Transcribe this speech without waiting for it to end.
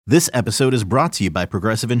This episode is brought to you by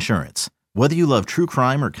Progressive Insurance. Whether you love true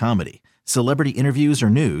crime or comedy, celebrity interviews or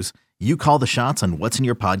news, you call the shots on what's in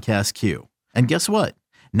your podcast queue. And guess what?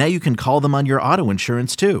 Now you can call them on your auto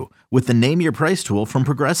insurance too with the Name Your Price tool from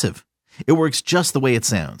Progressive. It works just the way it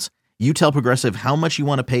sounds. You tell Progressive how much you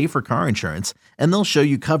want to pay for car insurance, and they'll show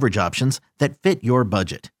you coverage options that fit your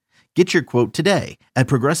budget. Get your quote today at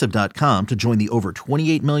Progressive.com to join the over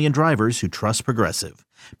 28 million drivers who trust Progressive.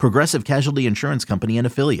 Progressive Casualty Insurance Company and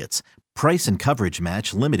Affiliates. Price and coverage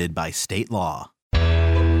match limited by state law.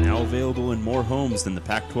 Now available in more homes than the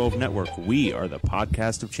Pac-12 network, we are the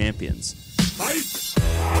podcast of champions. Fight!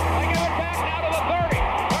 They get it back out of the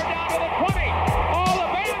 30, or down to the 20. All the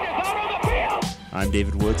band is out on the field. I'm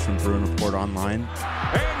David Woods from Bruin Report Online.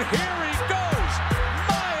 And here he goes,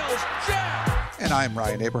 Miles Jack. And I'm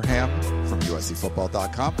Ryan Abraham from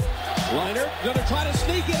USCFootball.com. Liner going to try to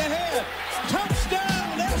sneak it ahead.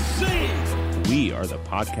 Touchdown, SC. We are the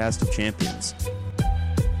podcast of champions.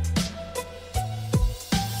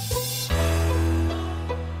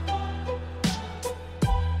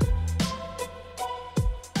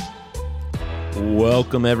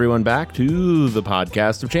 Welcome everyone back to the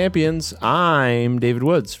podcast of champions. I'm David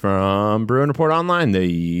Woods from Bruin Report Online, the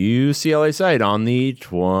UCLA site on the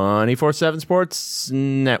 24/7 Sports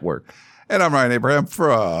Network. And I'm Ryan Abraham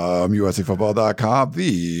from USCFootball.com,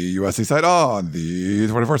 the USC site on the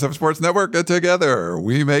 24/7 Sports Network. And together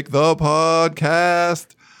we make the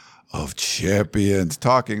podcast of champions,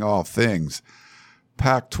 talking all things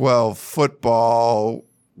Pac-12 football.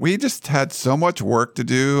 We just had so much work to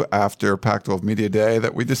do after Pac-12 Media Day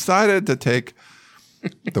that we decided to take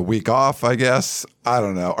the week off, I guess. I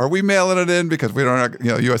don't know. Are we mailing it in because we don't,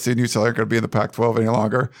 USC and UCLA aren't going to be in the Pac-12 any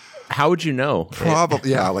longer? How would you know? Probably,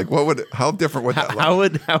 yeah. Like, how different would that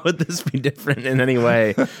look? How would this be different in any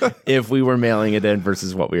way if we were mailing it in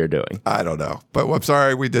versus what we are doing? I don't know. But I'm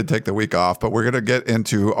sorry we did take the week off, but we're going to get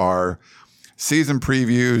into our season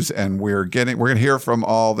previews, and we're going to hear from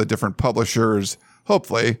all the different publishers,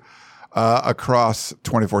 hopefully, across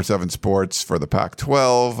 24/7 Sports for the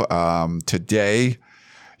Pac-12. Today,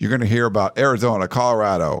 you're going to hear about Arizona,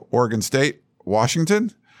 Colorado, Oregon State,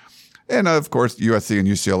 Washington, and of course, USC and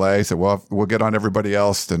UCLA. So we'll get on everybody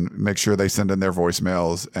else and make sure they send in their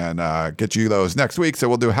voicemails and get you those next week. So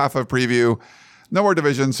we'll do half a preview. No more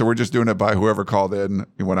divisions, so we're just doing it by whoever called in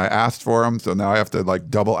when I asked for them. So now I have to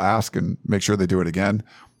double ask and make sure they do it again.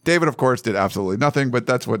 David, of course, did absolutely nothing, but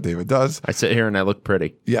that's what David does. I sit here and I look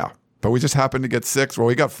pretty. Yeah. But we just happened to get 6. Well,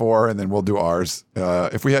 we got 4, and then we'll do ours.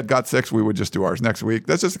 If we had got 6, we would just do ours next week.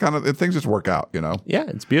 That's just things just work out, Yeah,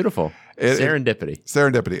 it's beautiful. Serendipity.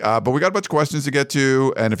 Serendipity. But we got a bunch of questions to get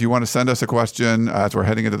to, and if you want to send us a question as we're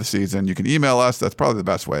heading into the season, you can email us. That's probably the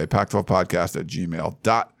best way,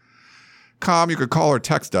 pac12podcast@gmail.com. You could call or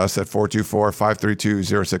text us at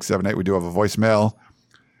 424-532-0678. We do have a voicemail.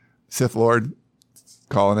 Sith Lord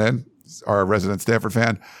calling in, our resident Stanford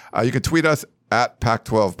fan. You can tweet us at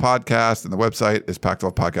Pac-12 Podcast, and the website is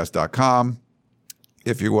pac12podcast.com.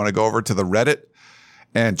 If you want to go over to the Reddit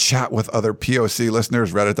and chat with other POC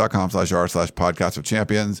listeners, reddit.com/r/podcast of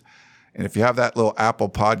champions. And if you have that little Apple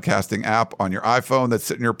podcasting app on your iPhone that's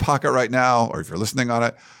sitting in your pocket right now, or if you're listening on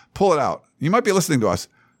it, pull it out. You might be listening to us.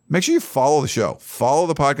 Make sure you follow the show. Follow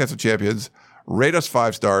the Podcast of Champions. Rate us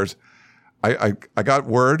 5 stars. I got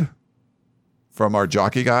word from our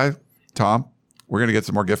jockey guy, Tom. We're going to get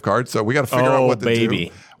some more gift cards. So we got to figure out what to do.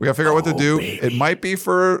 We got to figure out what to do. Baby. It might be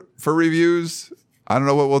for reviews. I don't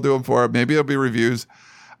know what we'll do them for. Maybe it'll be reviews.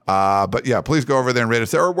 But yeah, please go over there and rate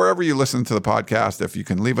us there, or wherever you listen to the podcast. If you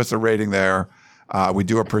can leave us a rating there, we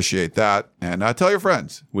do appreciate that. And tell your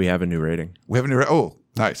friends. We have a new rating. Oh,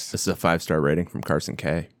 nice. This is a 5-star rating from Carson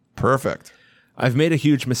K. Perfect. I've made a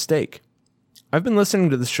huge mistake. I've been listening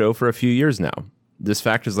to this show for a few years now. This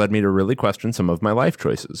fact has led me to really question some of my life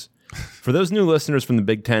choices. For those new listeners from the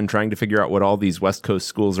Big Ten trying to figure out what all these West Coast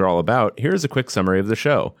schools are all about, here's a quick summary of the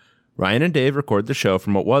show. Ryan and Dave record the show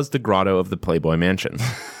from what was the grotto of the Playboy Mansion.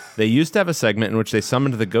 They used to have a segment in which they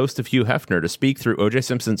summoned the ghost of Hugh Hefner to speak through O.J.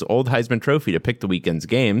 Simpson's old Heisman Trophy to pick the weekend's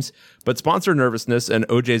games, but sponsor nervousness and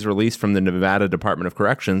O.J.'s release from the Nevada Department of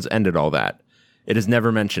Corrections ended all that. It is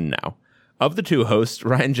never mentioned now. Of the two hosts,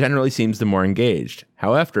 Ryan generally seems the more engaged.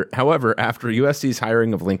 However, after USC's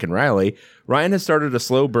hiring of Lincoln Riley, Ryan has started a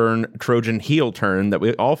slow burn Trojan heel turn that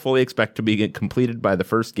we all fully expect to be completed by the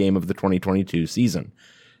first game of the 2022 season.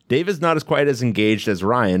 Dave is not quite as engaged as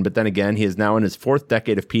Ryan, but then again, he is now in his 4th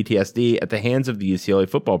decade of PTSD at the hands of the UCLA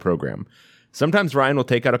football program. Sometimes Ryan will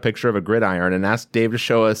take out a picture of a gridiron and ask Dave to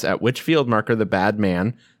show us at which field marker the bad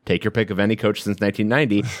man, take your pick of any coach since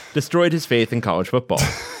 1990, destroyed his faith in college football.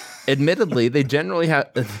 Admittedly, they generally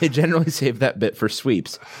save that bit for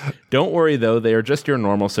sweeps. Don't worry, though, they are just your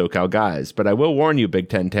normal SoCal guys. But I will warn you, Big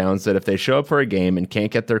Ten towns, that if they show up for a game and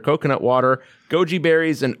can't get their coconut water, goji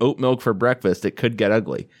berries, and oat milk for breakfast, it could get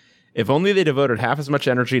ugly. If only they devoted half as much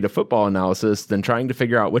energy to football analysis than trying to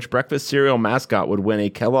figure out which breakfast cereal mascot would win a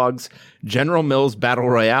Kellogg's General Mills Battle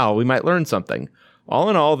Royale, we might learn something. All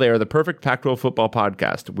in all, they are the perfect Pac-12 football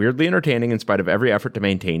podcast, weirdly entertaining in spite of every effort to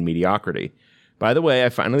maintain mediocrity. By the way, I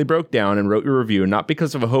finally broke down and wrote your review not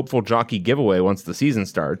because of a hopeful jockey giveaway once the season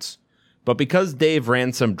starts, but because Dave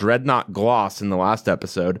ran some dreadnought gloss in the last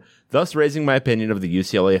episode, thus raising my opinion of the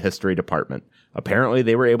UCLA history department. Apparently,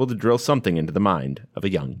 they were able to drill something into the mind of a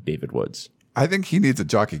young David Woods. I think he needs a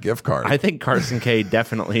jockey gift card. I think Carson K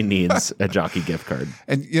definitely needs a jockey gift card.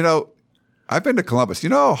 And, I've been to Columbus. You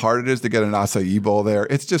know how hard it is to get an acai bowl there?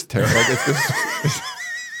 It's just terrible.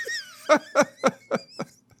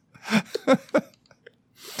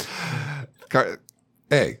 Like,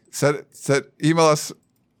 hey, email us,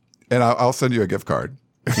 and I'll send you a gift card.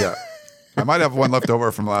 Yeah. I might have one left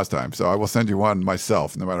over from last time, so I will send you one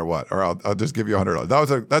myself, no matter what, or I'll just give you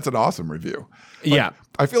 $100. That's an awesome review. Yeah,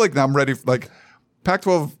 I feel like now I'm ready.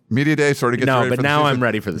 Pac-12 Media Day sort of gets ready for the season. No, but now I'm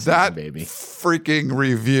ready for the season, that baby. Freaking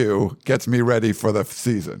review gets me ready for the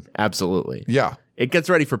season. Absolutely. Yeah, it gets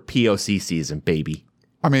ready for POC season, baby.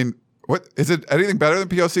 I mean, what is it? Anything better than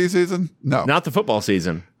POC season? No, not the football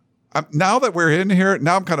season. Now that we're in here,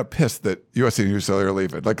 now I'm kind of pissed that USC and UCLA are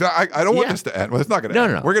leaving. I don't want this to end. Well, it's not going to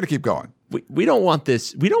end. No. We're going to keep going. We don't want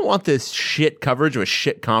this. We don't want this shit coverage of a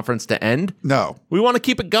shit conference to end. No, we want to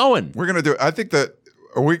keep it going. We're going to do it. I think that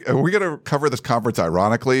are we going to cover this conference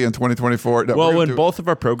ironically in 2024? No, well, when both of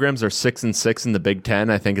our programs are 6-6 in the Big Ten,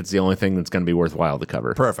 I think it's the only thing that's going to be worthwhile to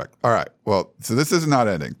cover. Perfect. All right. Well, so this is not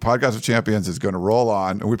ending. Podcast of Champions is going to roll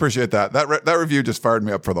on, and we appreciate that. That review just fired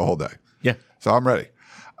me up for the whole day. Yeah. So I'm ready.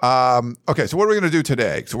 Okay, so what are we going to do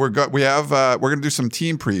today? So we're going to do some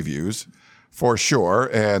team previews for sure,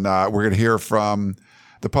 and we're going to hear from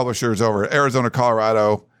the publishers over at Arizona,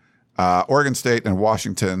 Colorado, Oregon State, and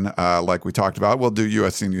Washington, like we talked about. We'll do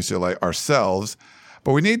USC and UCLA ourselves,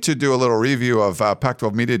 but we need to do a little review of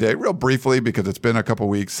Pac-12 Media Day real briefly because it's been a couple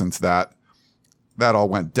weeks since that all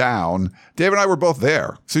went down. Dave and I were both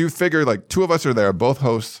there, so you figure two of us are there, both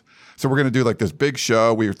hosts. So we're going to do this big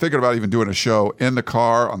show. We were thinking about even doing a show in the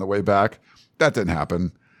car on the way back. That didn't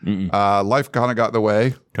happen. Life kind of got in the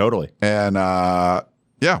way. Totally. And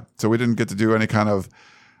so we didn't get to do any kind of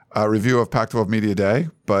review of Pac-12 Media Day.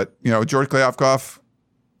 But, George Kliavkoff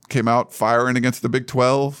came out firing against the Big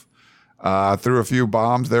 12, threw a few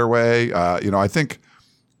bombs their way. I think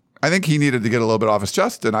he needed to get a little bit off his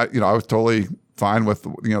chest. And I was totally fine with,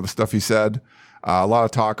 the stuff he said. A lot of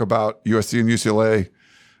talk about USC and UCLA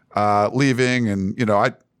leaving, and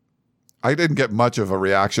I didn't get much of a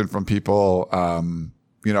reaction from people,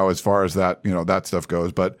 as far as that that stuff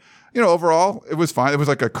goes. But overall, it was fine. It was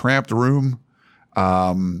like a cramped room,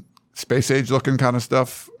 space age looking kind of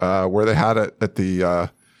stuff, where they had it at the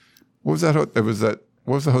what was that?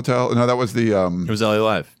 What was the hotel? No, that was the it was LA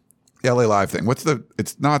Live. LA Live thing.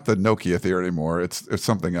 It's not the Nokia Theater anymore. It's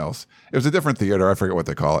something else. It was a different theater. I forget what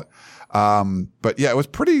they call it. But yeah, it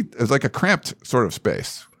was like a cramped sort of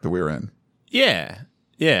space that we were in. Yeah.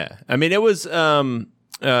 I mean, it was,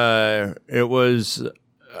 I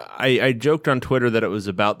joked on Twitter that it was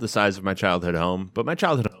about the size of my childhood home, but my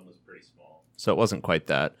childhood home was pretty small. So it wasn't quite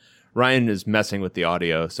that. Ryan is messing with the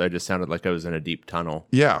audio. So I just sounded like I was in a deep tunnel.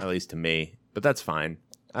 Yeah. At least to me, but that's fine.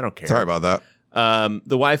 I don't care. Sorry about that. The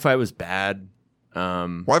Wi-Fi was bad.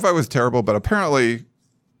 Wi-Fi was terrible, but apparently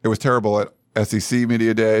it was terrible at SEC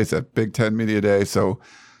Media Days, at Big Ten Media Day. So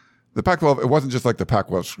the Pac-12, it wasn't just like the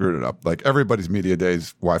Pac-12 screwed it up. Like everybody's Media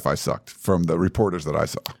Days Wi-Fi sucked from the reporters that I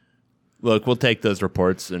saw. Look, we'll take those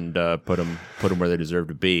reports and put them where they deserve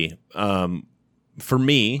to be. For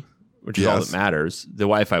me, which is all that matters, the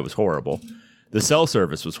Wi-Fi was horrible. The cell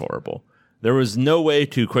service was horrible. There was no way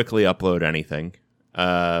to quickly upload anything.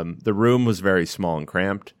 The room was very small and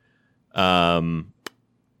cramped. The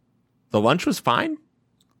lunch was fine.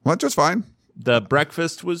 Lunch was fine. The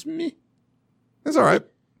breakfast was meh. It's all right.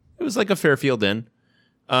 It was like a Fairfield Inn.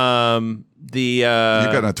 You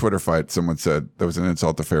got in a Twitter fight. Someone said there was an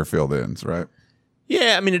insult to Fairfield Inns, right?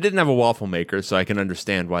 Yeah, I mean, it didn't have a waffle maker, so I can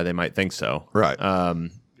understand why they might think so. Right.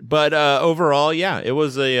 But overall, yeah, it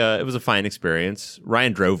was a fine experience.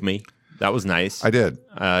 Ryan drove me. That was nice. I did.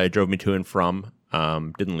 It drove me to and from.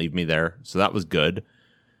 Didn't leave me there, so that was good.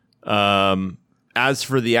 As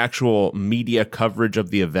for the actual media coverage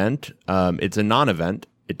of the event, it's a non-event.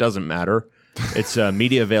 It doesn't matter. It's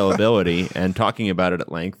media availability, and talking about it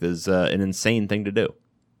at length is an insane thing to do.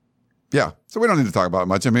 Yeah. So we don't need to talk about it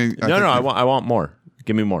much. I mean, I want more.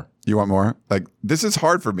 Give me more. You want more? Like, this is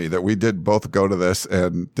hard for me that we did both go to this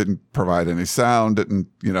and didn't provide any sound, didn't,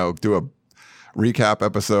 do a recap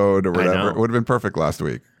episode or whatever. It would have been perfect last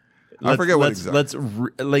week. I forget what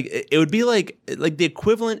it would be like the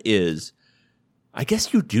equivalent is, I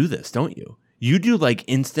guess you do this, don't you? You do like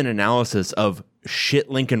instant analysis of shit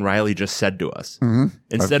Lincoln Riley just said to us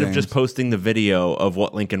instead of just posting the video of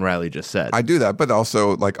what Lincoln Riley just said. I do that, but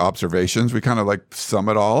also like observations. We kind of like sum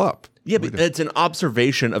it all up. Yeah, but it's an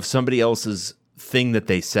observation of somebody else's thing that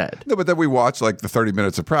they said. No, but then we watch like the 30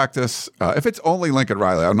 minutes of practice. If it's only Lincoln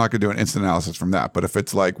Riley, I'm not going to do an instant analysis from that. But if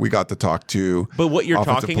it's like we got to talk to But what you're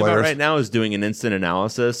talking players, about right now is doing an instant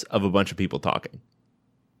analysis of a bunch of people talking.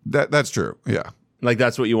 That's true. Yeah. Like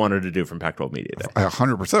that's what you wanted to do from Pac-12 Media Day. I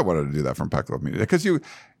 100% wanted to do that from Pac-12 Media Day. Because do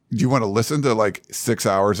you want to listen to like 6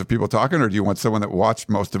 hours of people talking, or do you want someone that watched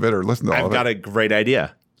most of it or listened to all of it? I've got a great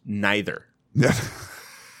idea. Neither. Yeah.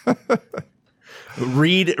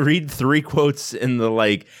 Read 3 quotes in the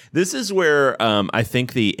like. This is where I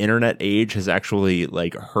think the internet age has actually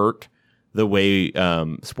like hurt the way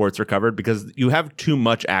sports are covered, because you have too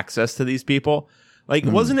much access to these people. Like,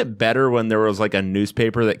 wasn't it better when there was like a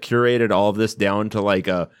newspaper that curated all of this down to like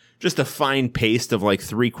just a fine paste of like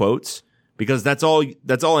 3 quotes? Because that's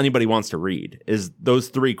all anybody wants to read is those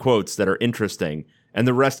 3 quotes that are interesting, and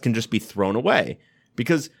the rest can just be thrown away.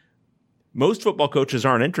 Because most football coaches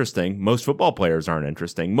aren't interesting. Most football players aren't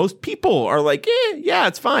interesting. Most people are like, yeah,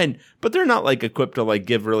 it's fine. But they're not like equipped to like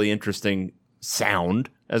give really interesting sound,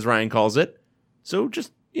 as Ryan calls it. So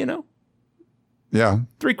just, Yeah.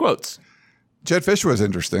 3 quotes. Jedd Fisch was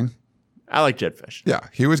interesting. I like Jedd Fisch. Yeah,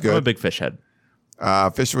 he was good. I'm a big Fish head.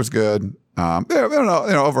 Fisch was good. I don't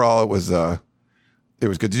know. Overall, it was good.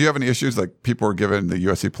 Did you have any issues? Like people were giving the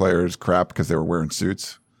USC players crap because they were wearing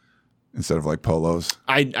suits instead of like polos.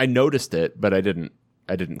 I noticed it, but I didn't.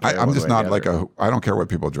 Care I'm just not like I don't care what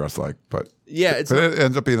people dress like, but yeah, it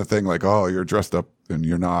ends up being a thing like, oh, you're dressed up and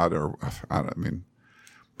you're not, or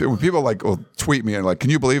when people like will tweet me and like,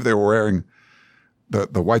 can you believe they were wearing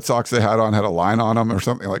the White Sox they had on had a line on them or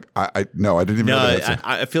something? Like I didn't even know that.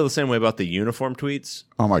 I feel the same way about the uniform tweets.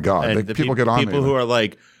 Oh my god, people get on me. People who are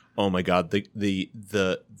like, oh my god,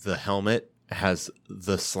 the helmet has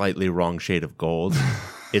the slightly wrong shade of gold.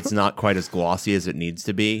 It's not quite as glossy as it needs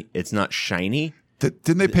to be. It's not shiny.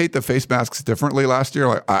 Didn't they paint the face masks differently last year?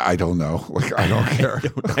 Like I don't know. Like I don't care.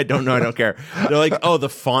 I don't know. I don't care. They're like, oh, the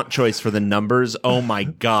font choice for the numbers. Oh my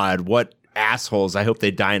god, what assholes! I hope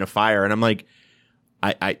they die in a fire. And I'm like,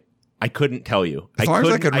 I couldn't tell you. As long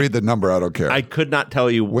as I can read the number, I don't care. I could not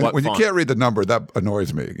tell you when you can't read the number, that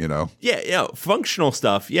annoys me. Yeah. Functional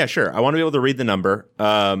stuff. Yeah, sure. I want to be able to read the number.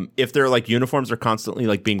 If their like uniforms are constantly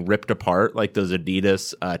like being ripped apart, like those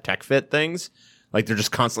Adidas Tech Fit things, like they're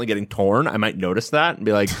just constantly getting torn, I might notice that and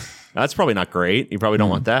be like, that's probably not great. You probably don't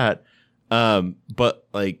want that. But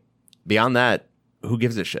like beyond that, who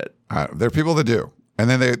gives a shit? There are people that do, and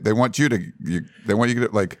then they want you to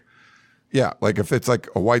like. Yeah, like if it's like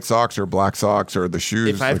a White Sox or Black Sox or the shoes.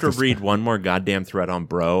 If I have to read one more goddamn thread on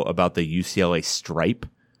Bro about the UCLA stripe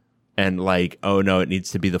and like, oh no, it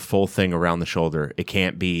needs to be the full thing around the shoulder. It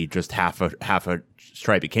can't be just half a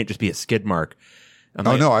stripe. It can't just be a skid mark.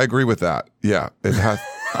 No, I agree with that. Yeah, it has.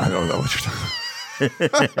 I don't know what you're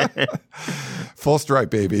talking about. Full stripe,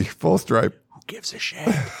 baby. Full stripe. Who gives a shit?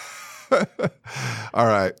 All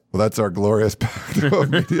right. Well, that's our glorious Pac-12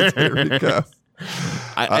 Media Day recap.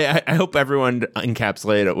 I hope everyone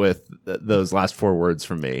encapsulated it with those last 4 words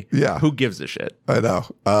from me. Yeah. Who gives a shit? I know.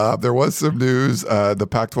 There was some news. The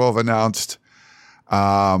Pac-12 announced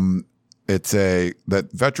that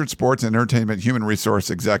veteran sports and entertainment human resource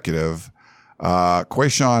executive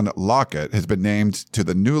Quayshawn Lockett has been named to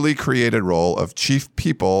the newly created role of Chief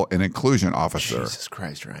People and Inclusion Officer. Jesus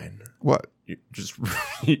Christ, Ryan. What? You're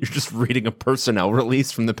just reading a personnel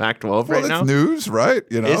release from the Pac-12 right now? Well, it's news, right?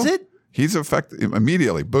 Is it? He's effective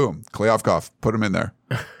immediately. Boom. Klyavkov. Put him in there.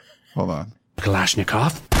 Hold on.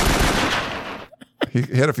 Kalashnikov. He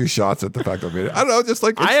had a few shots at the Pac-12 media. I don't know. Just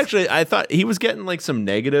like I thought he was getting like some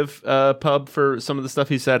negative pub for some of the stuff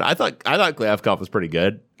he said. I thought Klyavkov was pretty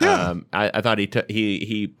good. Yeah. I thought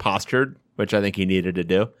he postured, which I think he needed to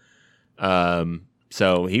do.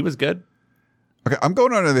 So he was good. Okay, I'm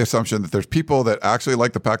going under the assumption that there's people that actually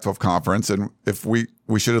like the Pac-12 conference, and if we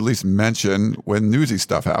should at least mention when newsy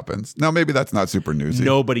stuff happens. Now, maybe that's not super newsy.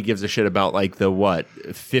 Nobody gives a shit about like the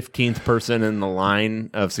 15th person in the line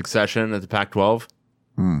of succession at the Pac-12.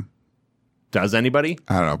 Does anybody?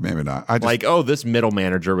 I don't know. Maybe not. This middle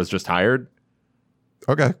manager was just hired.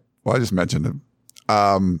 Okay. Well, I just mentioned him.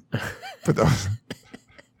 But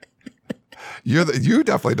You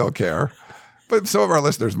definitely don't care, but some of our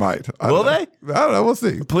listeners might. Will they? I don't know. We'll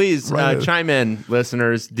see. Please Right. chime in,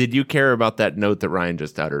 listeners. Did you care about that note that Ryan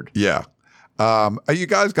just uttered? Yeah. You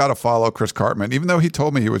guys got to follow Chris Cartman, even though he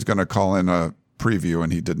told me he was going to call in a preview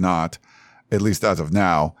and he did not, at least as of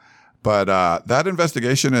now. But that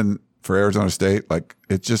investigation for Arizona State, like,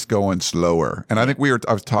 it's just going slower. And I think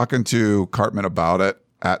I was talking to Cartman about it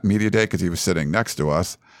at Media Day because he was sitting next to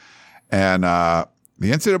us. And the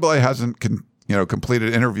NCAA hasn't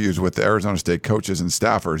completed interviews with the Arizona State coaches and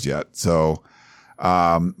staffers yet. So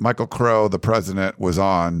Michael Crow, the president, was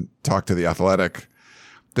on Talk to the Athletic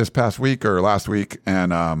this past week or last week.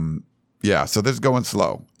 And so this is going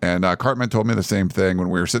slow. And Cartman told me the same thing when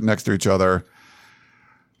we were sitting next to each other.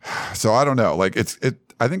 So I don't know. Like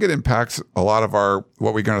I think it impacts a lot of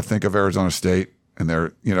what we're going to think of Arizona State and their,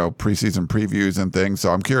 preseason previews and things.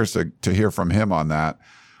 So I'm curious to hear from him on that.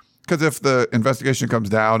 Because if the investigation comes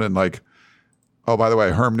down and like, oh, by the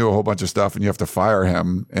way, Herm knew a whole bunch of stuff and you have to fire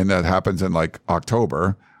him, and that happens in like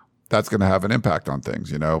October, that's going to have an impact on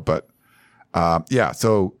things, But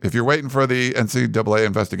so if you're waiting for the NCAA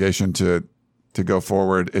investigation to go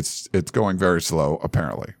forward, it's going very slow,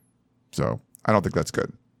 apparently. So I don't think that's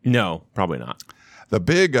good. No, probably not. The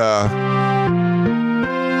big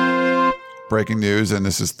breaking news, and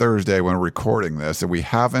this is Thursday when we're recording this, and we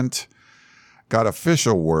haven't got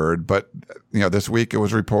official word, but this week it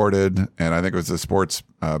was reported, and I think it was the Sports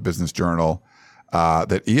Business Journal,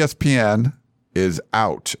 that ESPN is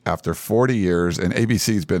out after 40 years, and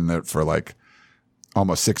ABC's been there for like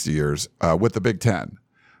almost 60 years with the Big Ten.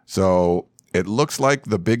 So it looks like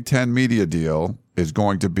the Big Ten media deal is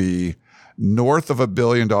going to be north of $1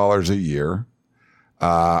 billion a year.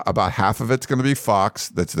 About half of it's going to be Fox.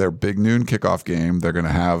 That's their big noon kickoff game. They're going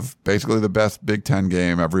to have basically the best Big Ten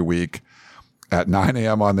game every week at 9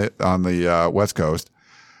 a.m. on the West Coast.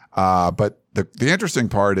 But the interesting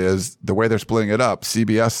part is the way they're splitting it up.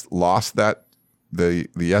 CBS lost the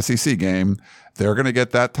SEC game. They're going to get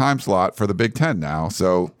that time slot for the Big Ten now.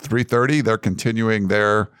 So 3:30, they're continuing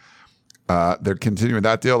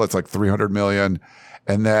that deal. That's like $300 million.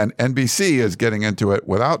 And then NBC is getting into it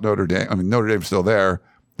without Notre Dame. I mean, Notre Dame's still there,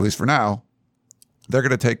 at least for now. They're going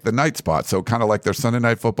to take the night spot. So kind of like their Sunday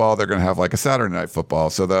night football, they're going to have like a Saturday night football.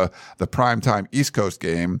 So the primetime East Coast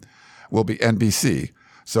game will be NBC.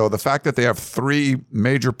 So the fact that they have three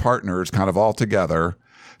major partners kind of all together,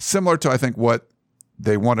 similar to, I think, what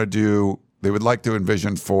they want to do, they would like to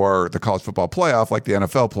envision for the college football playoff, like the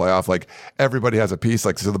NFL playoff, like everybody has a piece.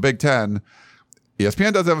 Like, so the Big Ten,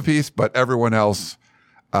 ESPN does have a piece, but everyone else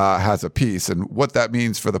has a piece. And what that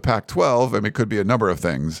means for the Pac-12, I mean, it could be a number of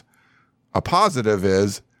things. A positive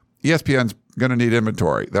is ESPN's going to need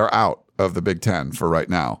inventory. They're out of the Big Ten for right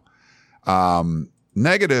now.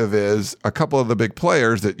 Negative is a couple of the big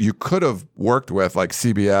players that you could have worked with, like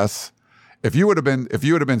CBS. If you would have been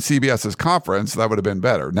CBS's conference, that would have been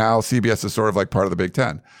better. Now CBS is sort of like part of the Big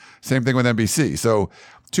Ten. Same thing with NBC. So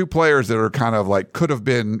two players that are kind of like could have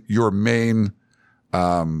been your main,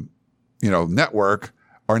 network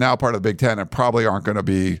are now part of the Big Ten and probably aren't going to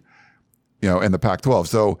be, in the Pac-12.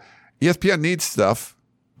 So ESPN needs stuff,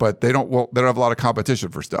 but they don't have a lot of competition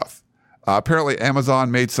for stuff. Apparently Amazon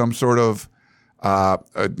made some sort of, a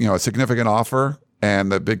significant offer,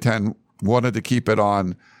 and the Big Ten wanted to keep it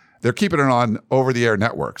on. They're keeping it on over-the-air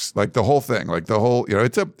networks, like the whole thing, like the whole.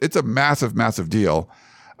 It's a massive, massive deal.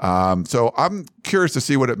 So I'm curious to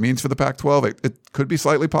see what it means for the Pac-12. It could be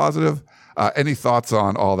slightly positive. Any thoughts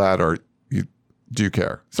on all that, or do you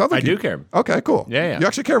care? Sounds like I do care. Okay, cool. Yeah. You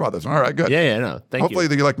actually care about this one. All right, good. Yeah, no, thank you.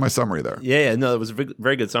 Hopefully you like my summary there. Yeah, no, that was a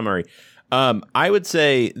very good summary. I would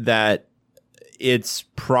say that it's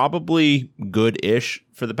probably good-ish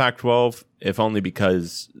for the Pac-12, if only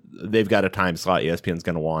because they've got a time slot. ESPN's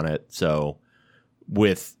going to want it. So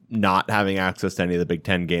with not having access to any of the Big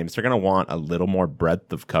Ten games, they're going to want a little more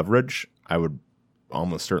breadth of coverage, I would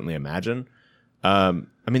almost certainly imagine.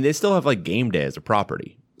 They still have like game day as a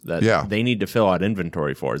property that they need to fill out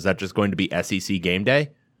inventory for. Is that just going to be SEC game day?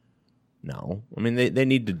 No. They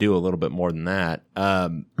need to do a little bit more than that.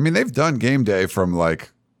 They've done game day from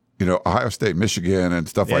like, Ohio State, Michigan and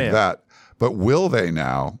stuff like that. But will they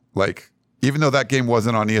now? Like, even though that game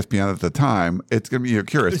wasn't on ESPN at the time, it's going to be, you're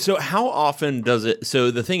curious. So how often does it?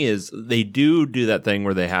 So the thing is, they do that thing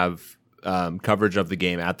where they have coverage of the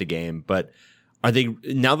game at the game, but are they,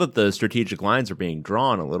 now that the strategic lines are being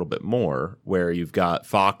drawn a little bit more, where you've got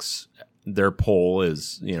Fox, their poll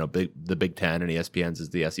is, the Big Ten, and ESPN's is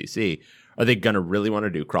the SEC, are they going to really want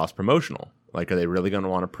to do cross promotional? Like, are they really going to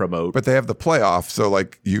want to promote? But they have the playoff, so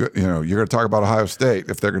like you're going to talk about Ohio State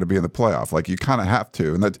if they're going to be in the playoff. Like you kind of have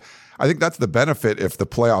to, and I think that's the benefit. If the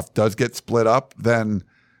playoff does get split up, then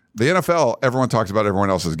the NFL, everyone talks about everyone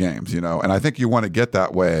else's games, and I think you want to get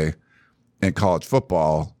that way in college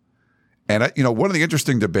football. And one of the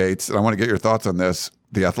interesting debates, and I want to get your thoughts on this.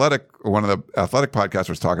 One of the athletic podcasts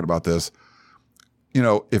was talking about this.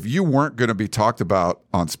 If you weren't going to be talked about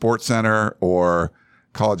on SportsCenter or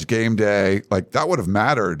College Game Day, like that would have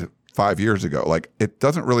mattered 5 years ago. Like it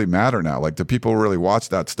doesn't really matter now. Like do people really watch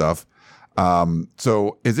that stuff?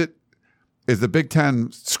 So is the Big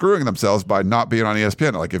Ten screwing themselves by not being on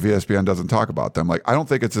ESPN? Like if ESPN doesn't talk about them, like I don't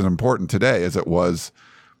think it's as important today as it was,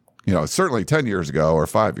 certainly 10 years ago or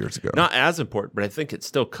 5 years ago. Not as important, but I think it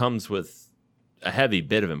still comes with a heavy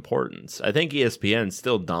bit of importance. I think ESPN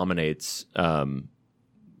still dominates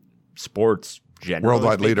sports generally.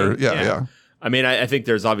 Worldwide speaking. leader. Yeah. I mean, I think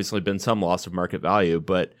there's obviously been some loss of market value,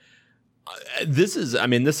 but this is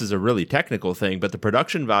a really technical thing, but the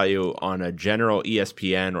production value on a general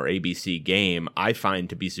ESPN or ABC game, I find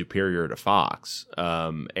to be superior to Fox.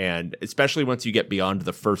 And especially once you get beyond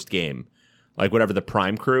the first game, like whatever the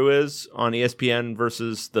prime crew is on ESPN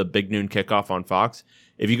versus the big noon kickoff on Fox.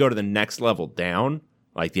 If you go to the next level down,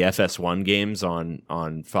 like the FS1 games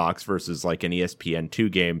on Fox versus like an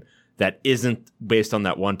ESPN2 game, that isn't based on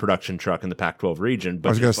that one production truck in the Pac-12 region, but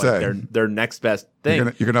I was going to say their next best thing.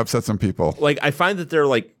 You're going to upset some people. Like I find that their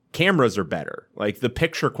like cameras are better, like the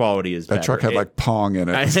picture quality is better. That truck had like Pong in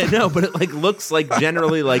it. I know, but it like looks like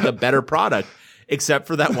generally like a better product, except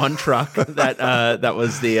for that one truck that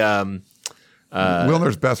was the.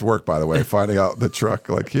 Wilner's best work, by the way, finding out the truck.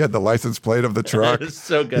 Like he had the license plate of the truck. It was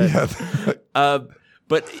so good.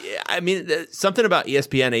 But I mean, something about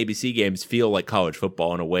ESPN, ABC games feel like college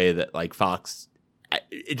football in a way that like Fox,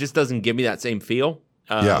 it just doesn't give me that same feel.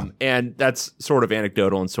 And that's sort of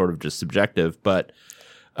anecdotal and sort of just subjective. But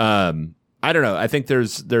I don't know. I think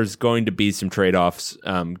there's going to be some trade-offs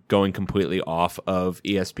going completely off of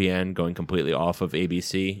ESPN, going completely off of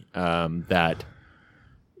ABC. That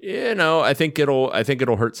I think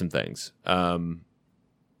it'll hurt some things. And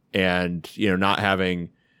not having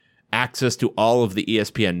access to all of the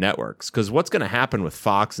ESPN networks, because what's going to happen with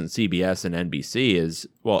Fox and CBS and NBC is,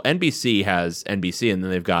 well, NBC has NBC, and then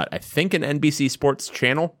they've got, I think, an NBC Sports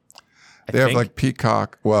channel. They have like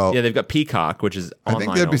Peacock. Well, yeah, they've got Peacock, which is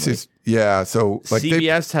online. I think the NBC's only. So like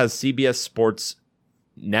CBS has CBS Sports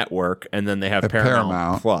Network, and then they have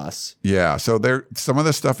Paramount Plus. Yeah, so some of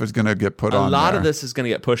this stuff is going to get put on. A lot of this is going to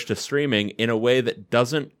get pushed to streaming in a way that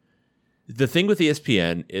doesn't. The thing with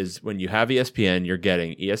ESPN is when you have ESPN, you're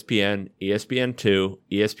getting ESPN, ESPN2,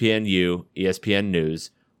 ESPNU, ESPN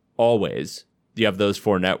News. Always, you have those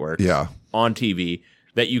four networks on TV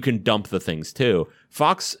that you can dump the things to.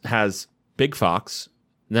 Fox has Big Fox,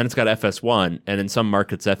 and then it's got FS1, and in some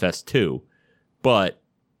markets FS2. But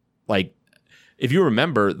like, if you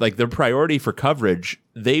remember, like their priority for coverage,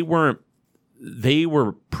 they were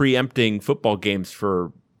preempting football games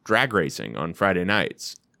for drag racing on Friday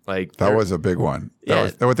nights. Like that was a big one. I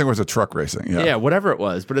think it was a truck racing. Yeah, whatever it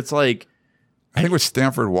was. But it's like, I think it was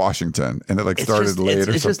Stanford, Washington, and it like started late or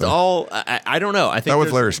something. It's just all, I don't know. I think that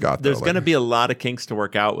was Larry Scott. There's going to be a lot of kinks to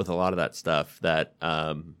work out with a lot of that stuff that,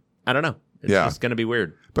 I don't know. It's just going to be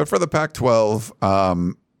weird. But for the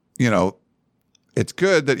Pac-12, it's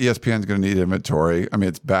good that ESPN is going to need inventory. I mean,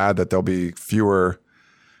 it's bad that there'll be fewer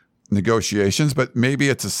negotiations, but maybe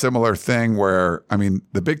it's a similar thing where, I mean,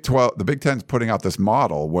 the Big 10's putting out this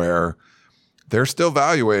model where they're still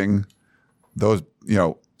valuing those,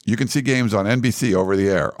 you can see games on NBC over the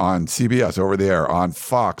air, on CBS over the air, on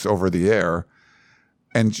Fox over the air.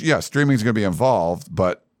 And yeah, streaming is going to be involved,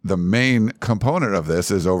 but the main component of this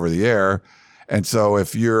is over the air. And so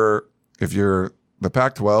if you're the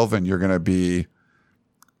Pac-12 and you're going to be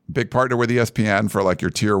big partner with ESPN for like your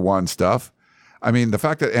tier 1 stuff, I mean, the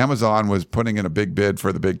fact that Amazon was putting in a big bid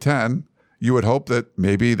for the Big Ten, you would hope that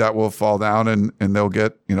maybe that will fall down and they'll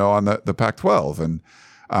get, on the Pac-12.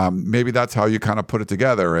 And maybe that's how you kind of put it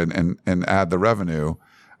together and add the revenue.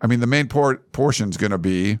 I mean, the main portion is going to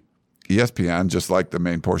be ESPN, just like the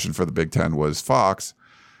main portion for the Big Ten was Fox.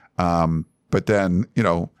 But then,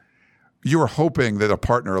 you were hoping that a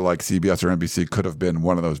partner like CBS or NBC could have been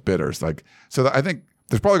one of those bidders. I think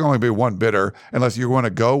there's probably going to be one bidder unless you want to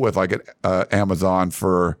go with like Amazon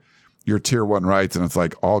for your tier 1 rights. And it's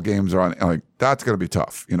like all games are on, like that's going to be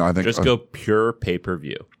tough. I think just go pure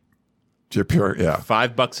pay-per-view. Pure. Yeah.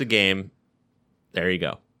 $5 a game. There you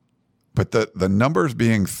go. But the numbers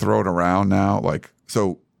being thrown around now, like,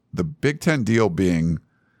 so the Big Ten deal being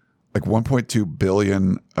like $1.2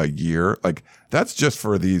 billion a year, like that's just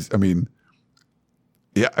for these. I mean,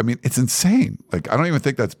 Yeah, I mean, it's insane. Like, I don't even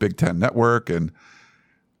think that's Big Ten Network. And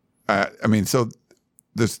I mean, so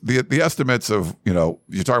the estimates of,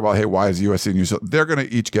 you talk about, hey, why is USC and UCLA, they're going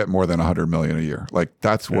to each get more than $100 million a year. Like,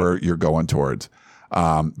 that's where you're going towards,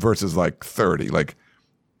 versus like 30. Like,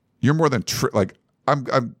 you're more than I'm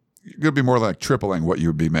going to be more like tripling what you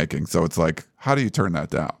would be making. So it's like, how do you turn that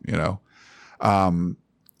down?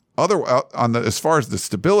 As far as the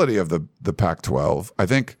stability of the Pac-12, I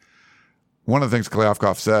think one of the things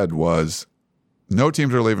Kliavkoff said was no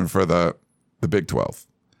teams are leaving for the Big 12.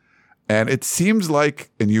 And it seems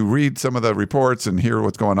like, and you read some of the reports and hear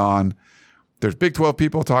what's going on, there's Big 12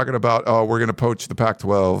 people talking about, oh, we're going to poach the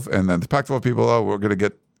Pac-12. And then the Pac-12 people, oh, we're going to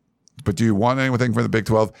get, but do you want anything from the Big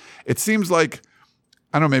 12? It seems like,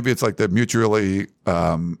 I don't know, maybe it's like the mutually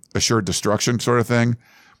assured destruction sort of thing.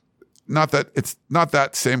 Not that it's not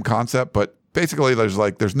that same concept, but basically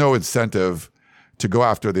there's no incentive to go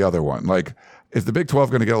after the other one. Like, is the Big 12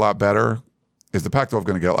 going to get a lot better? Is the Pac-12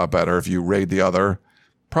 going to get a lot better if you raid the other?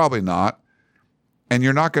 Probably not. And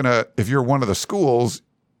you're not going to, if you're one of the schools,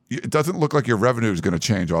 it doesn't look like your revenue is going to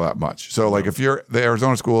change all that much. So like if you're the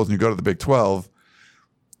Arizona schools and you go to the Big 12,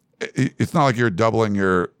 it's not like you're doubling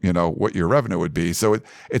your, what your revenue would be. So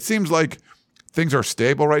it seems like things are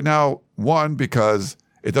stable right now. One, because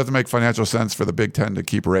it doesn't make financial sense for the Big Ten to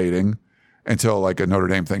keep raiding until like a Notre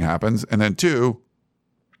Dame thing happens. And then two,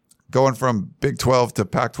 going from Big 12 to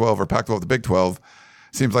Pac-12 or Pac-12 to Big 12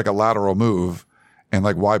 seems like a lateral move. And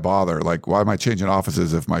like, why bother? Like, why am I changing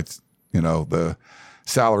offices if my, the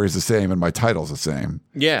salary is the same and my title's the same?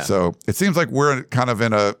 Yeah. So it seems like we're kind of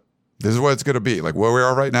in this is what it's going to be. Like where we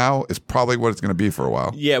are right now is probably what it's going to be for a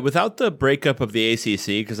while. Yeah, without the breakup of the ACC,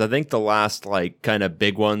 because I think the last like kind of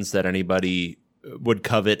big ones that anybody would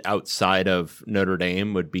covet outside of Notre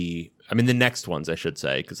Dame would be, the next ones I should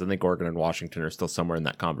say, because I think Oregon and Washington are still somewhere in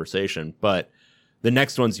that conversation. But the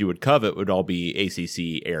next ones you would covet would all be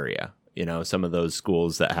ACC area. Some of those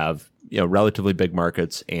schools that have, relatively big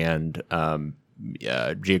markets and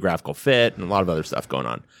geographical fit and a lot of other stuff going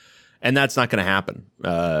on. And that's not going to happen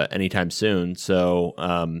anytime soon. So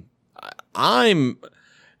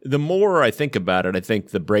the more I think about it, I think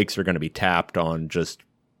the brakes are going to be tapped on just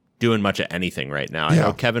doing much of anything right now. Yeah. I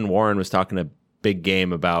know Kevin Warren was talking a big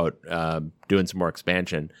game about doing some more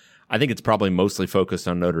expansion. I think it's probably mostly focused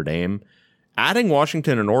on Notre Dame. Adding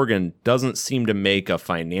Washington and Oregon doesn't seem to make a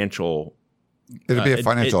financial... It'd be a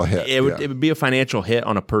financial hit. It would be a financial hit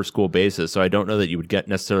on a per school basis. So I don't know that you would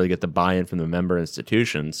necessarily get the buy-in from the member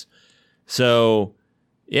institutions. So,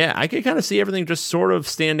 yeah, I could kind of see everything just sort of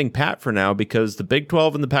standing pat for now because the Big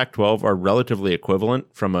 12 and the Pac-12 are relatively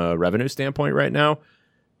equivalent from a revenue standpoint right now.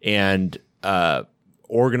 And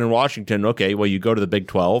Oregon and Washington, okay, well, you go to the Big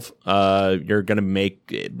 12, you're going to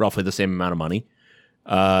make roughly the same amount of money.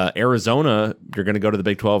 Arizona, you're going to go to the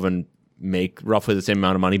Big 12 and make roughly the same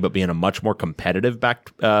amount of money, but be in a much more competitive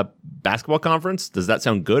basketball conference. Does that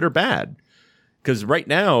sound good or bad? Because right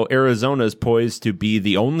now, Arizona is poised to be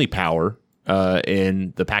the only power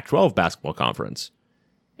in the Pac-12 basketball conference.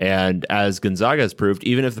 And as Gonzaga has proved,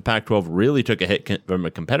 even if the Pac-12 really took a hit from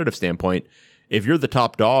a competitive standpoint, if you're the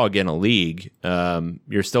top dog in a league,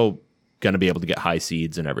 you're still going to be able to get high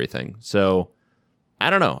seeds and everything. So I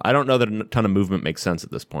don't know. I don't know that a ton of movement makes sense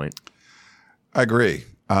at this point. I agree.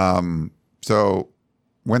 So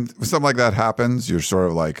when something like that happens, you're sort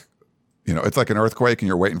of like, it's like an earthquake and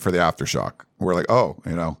you're waiting for the aftershock. We're like, oh,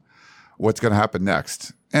 what's going to happen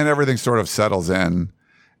next? And everything sort of settles in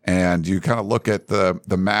and you kind of look at the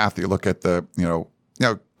math. You look at the,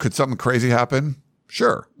 could something crazy happen?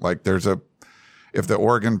 Sure. Like if the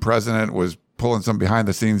Oregon president was pulling some behind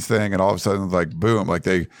the scenes thing and all of a sudden like, boom, like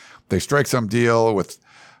they strike some deal with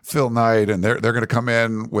Phil Knight and they're going to come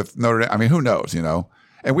in with Notre Dame. I mean, who knows,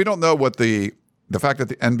 and we don't know what the fact that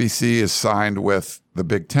the NBC is signed with the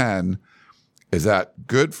Big Ten. Is that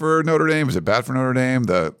good for Notre Dame? Is it bad for Notre Dame?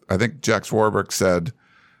 I think Jack Swarbrick said,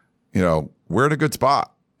 we're in a good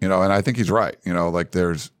spot, and I think he's right.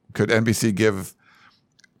 Could NBC give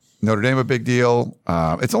Notre Dame a big deal?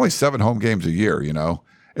 It's only 7 home games a year,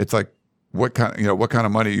 It's like what kind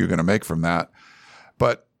of money are you going to make from that?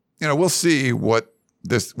 But, we'll see what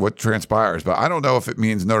transpires. But I don't know if it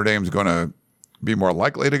means Notre Dame's going to be more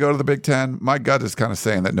likely to go to the Big Ten. My gut is kind of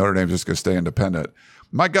saying that Notre Dame's just going to stay independent.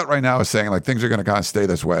 My gut right now is saying like things are going to kind of stay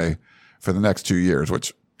this way for the next 2 years,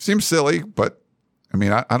 which seems silly, but I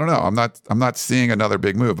mean, I don't know. I'm not seeing another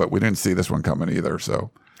big move, but we didn't see this one coming either. So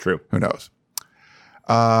true. Who knows?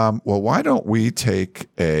 Well, why don't we take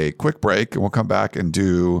a quick break and we'll come back and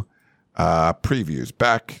do previews.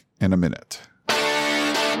 Back in a minute.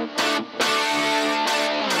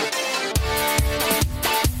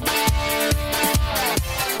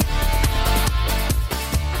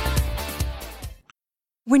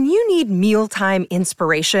 When you need mealtime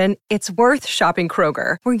inspiration, it's worth shopping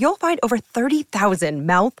Kroger, where you'll find over 30,000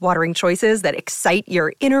 mouth-watering choices that excite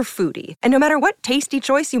your inner foodie. And no matter what tasty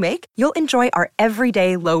choice you make, you'll enjoy our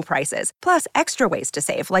everyday low prices, plus extra ways to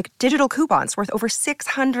save, like digital coupons worth over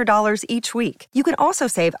 $600 each week. You can also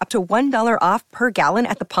save up to $1 off per gallon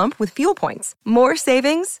at the pump with fuel points. More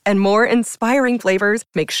savings and more inspiring flavors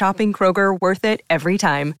make shopping Kroger worth it every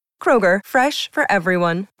time. Kroger, fresh for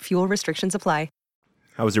everyone. Fuel restrictions apply.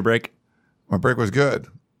 How was your break? My break was good.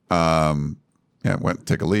 Went to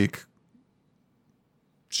take a leak.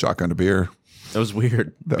 Shotgun a beer. That was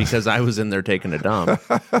weird because I was in there taking a dump.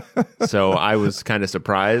 So I was kind of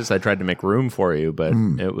surprised. I tried to make room for you, but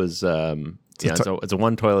it was, it's a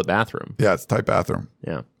one toilet bathroom. Yeah, it's a tight bathroom.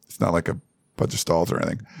 Yeah. It's not like a bunch of stalls or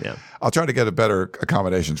anything. Yeah. I'll try to get a better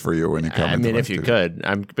accommodations for you when you come. I mean, if you could.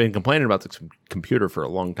 I've been complaining about the computer for a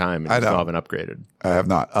long time and I still haven't upgraded. I have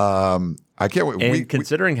not. I can't wait. And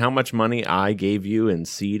considering how much money I gave you in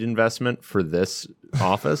seed investment for this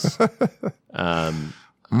office, where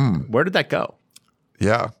did that go?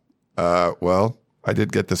 Yeah. Well, I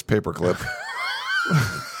did get this paperclip.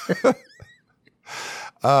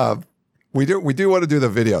 We do want to do the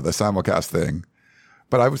video, the simulcast thing.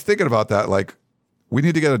 But I was thinking about that. Like, we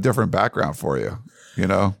need to get a different background for you. You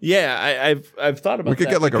know? Yeah, I've thought about that. We could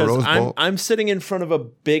get like a Rose Bowl. I'm sitting in front of a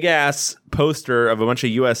big ass poster of a bunch of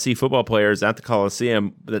USC football players at the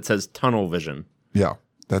Coliseum that says Tunnel Vision. Yeah,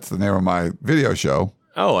 that's the name of my video show.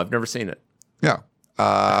 Oh, I've never seen it. Yeah,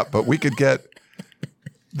 but we could get.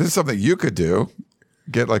 This is something you could do.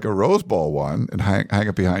 Get like a Rose Bowl one and hang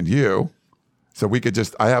it behind you. So we could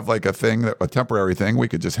just. I have like a temporary thing. We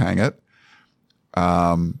could just hang it.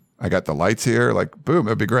 I got the lights here. Like, boom,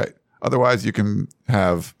 it'd be great. Otherwise, you can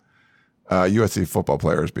have USC football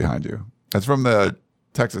players behind you. That's from the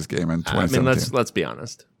Texas game in 2017. I mean, let's be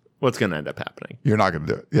honest. What's going to end up happening? You're not going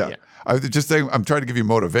to do it. Yeah. I was just saying, I'm trying to give you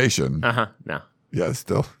motivation. No. Yeah,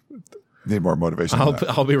 still need more motivation.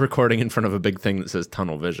 I'll be recording in front of a big thing that says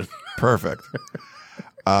Tunnel Vision. Perfect.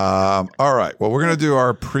 All right. Well, we're going to do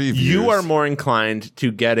our previews. You are more inclined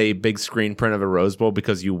to get a big screen print of a Rose Bowl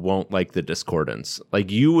because you won't like the discordance.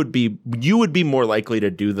 Like you would be more likely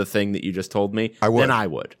to do the thing that you just told me than I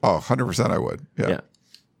would. Oh, 100% I would. Yeah.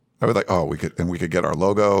 I would we could get our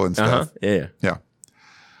logo and stuff. Yeah.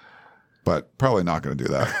 But probably not going to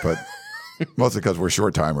do that. But mostly because we're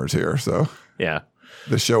short timers here. So yeah,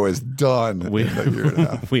 the show is done in a year and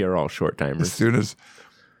a half. We are all short timers. As soon as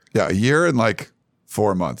a year and like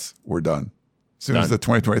 4 months, we're done. As soon as the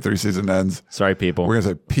 2023 season ends. Sorry, people. We're going to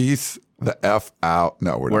say peace the F out.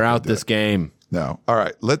 No, we're out this game. No. All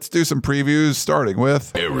right. Let's do some previews starting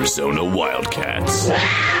with Arizona Wildcats.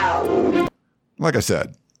 Like I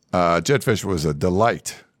said, Jedd Fisch was a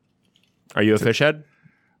delight. Are you a fish head?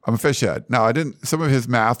 I'm a fish head. No, I didn't. Some of his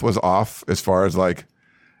math was off as far as like,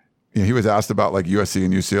 he was asked about like USC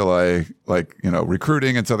and UCLA, like,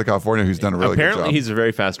 recruiting in Southern California, who's done a really good job. Apparently, he's a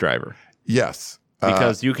very fast driver. Yes.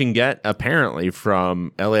 Because you can get, apparently,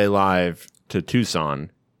 from LA Live to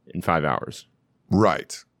Tucson in 5 hours.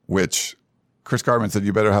 Right. Which Chris Cartman said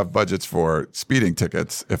you better have budgets for speeding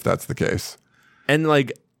tickets if that's the case. And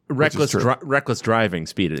like reckless driving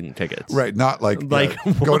speeding tickets. Right. Not like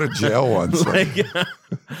go to jail once. Like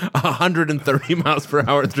 130 miles per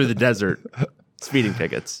hour through the desert speeding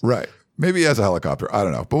tickets. Right. Maybe he has a helicopter. I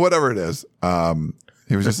don't know. But whatever it is,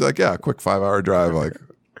 he was just like, yeah, quick 5 hour drive. Like,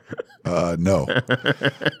 no,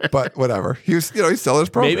 but whatever. He's still his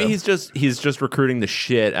program. Maybe he's just recruiting the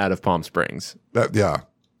shit out of Palm Springs. I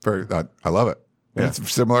love it. Yeah. It's a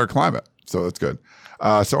similar climate, so it's good.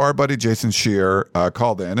 So our buddy Jason Scheer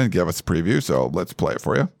called in and gave us a preview. So let's play it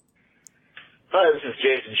for you. Hi, this is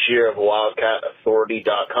Jason Scheer of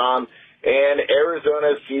WildcatAuthority.com, and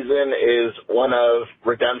Arizona's season is one of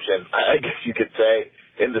redemption, I guess you could say,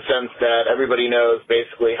 in the sense that everybody knows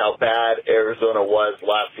basically how bad Arizona was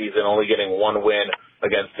last season, only getting one win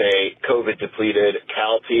against a COVID-depleted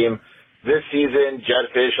Cal team. This season,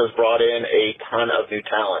 Jedd Fisch has brought in a ton of new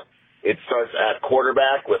talent. It starts at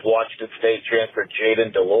quarterback with Washington State transfer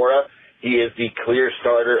Jayden de Laura. He is the clear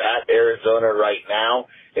starter at Arizona right now,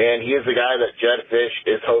 and he is the guy that Jedd Fisch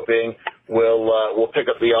is hoping will pick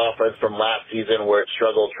up the offense from last season where it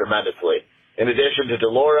struggled tremendously. In addition to de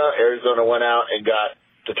Laura, Arizona went out and got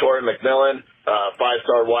Dottore McMillan,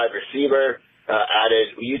 five-star wide receiver,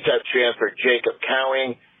 added UTEP transfer Jacob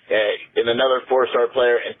Cowing, and another four-star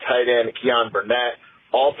player and tight end Keon Burnett.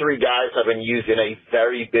 All three guys have been used in a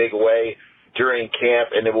very big way during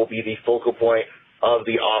camp, and it will be the focal point of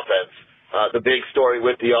the offense. The big story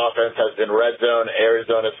with the offense has been red zone.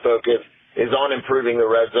 Arizona's focus is on improving the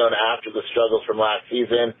red zone after the struggles from last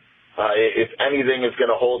season. If anything is going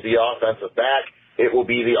to hold the offensive back, it will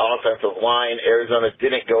be the offensive line. Arizona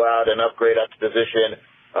didn't go out and upgrade at the position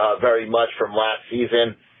very much from last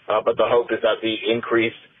season, but the hope is that the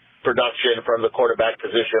increased production from the quarterback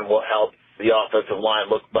position will help the offensive line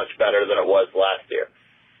look much better than it was last year.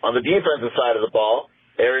 On the defensive side of the ball,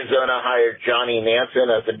 Arizona hired Johnny Nansen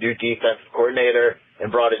as the new defensive coordinator and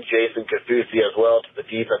brought in Jason Kafusi as well to the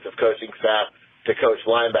defensive coaching staff to coach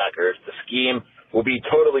linebackers. The scheme will be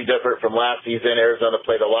totally different from last season. Arizona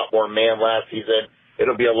played a lot more man last season.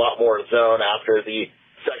 It'll be a lot more zone after the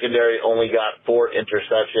secondary only got 4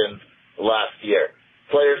 interceptions last year.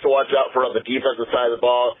 Players to watch out for on the defensive side of the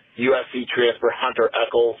ball, USC transfer Hunter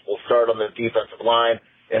Echols will start on the defensive line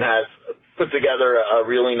and has put together a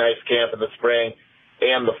really nice camp in the spring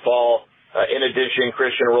and the fall. In addition,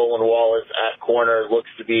 Christian Roland Wallace at corner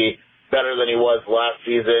looks to be better than he was last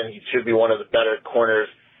season. He should be one of the better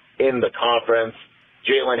corners in the conference.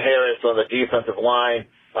 Jalen Harris on the defensive line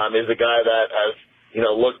is a guy that has,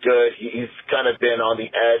 looked good. He's kind of been on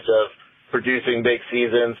the edge of producing big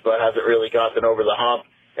seasons, but hasn't really gotten over the hump,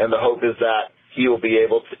 and the hope is that he will be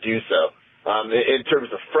able to do so. In terms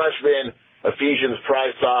of freshmen, Ephesians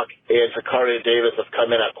Prysock and Takaria Davis have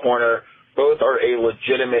come in at corner. Both are a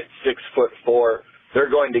legitimate 6'4". They're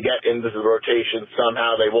going to get into the rotation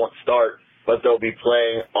somehow. They won't start, but they'll be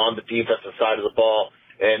playing on the defensive side of the ball,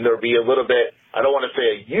 and there'll be a little bit, I don't want to say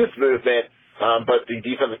a youth movement, but the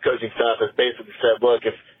defensive coaching staff has basically said, look,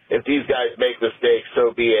 if these guys make mistakes,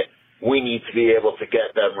 so be it. We need to be able to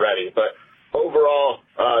get them ready. But overall,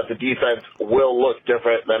 the defense will look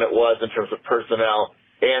different than it was in terms of personnel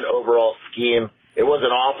and overall scheme. It wasn't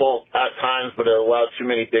awful at times, but it allowed too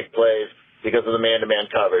many big plays because of the man-to-man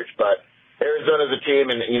coverage. But Arizona's a team,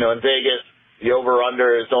 and in Vegas, the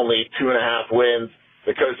over/under is only 2.5 wins.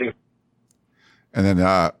 The coaching. And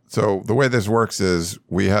then, so the way this works is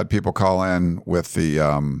we had people call in with the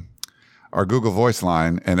our Google Voice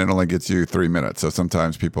line, and it only gets you 3 minutes. So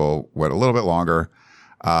sometimes people wait a little bit longer.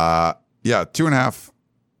 2.5.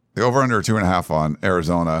 The over/under 2.5 on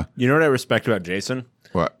Arizona. You know what I respect about Jason?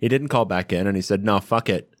 What? He didn't call back in, and he said, "No, fuck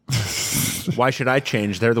it. Why should I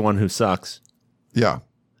change? They're the one who sucks." Yeah.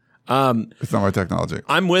 It's not my technology.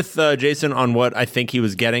 I'm with Jason on what I think he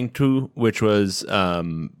was getting to, which was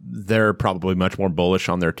they're probably much more bullish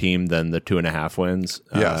on their team than the 2.5 wins.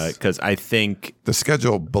 Yes. Because I think the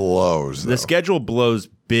schedule blows. The schedule blows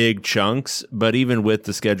big chunks, but even with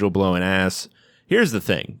the schedule blowing ass, here's the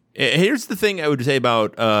thing. Here's the thing I would say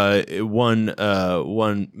about one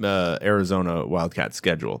Arizona Wildcat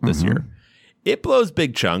schedule this year. It blows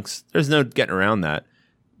big chunks. There's no getting around that.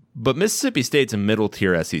 But Mississippi State's a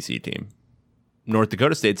middle-tier SEC team. North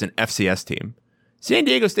Dakota State's an FCS team. San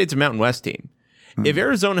Diego State's a Mountain West team. If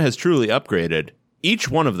Arizona has truly upgraded, each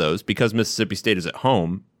one of those, because Mississippi State is at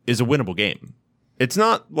home, is a winnable game. It's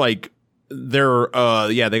not like they're,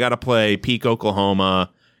 they got to play Peak,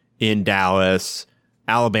 Oklahoma, in Dallas.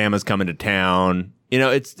 Alabama's coming to town.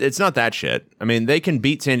 It's not that shit. I mean, they can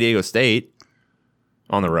beat San Diego State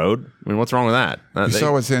on the road. I mean, what's wrong with that? You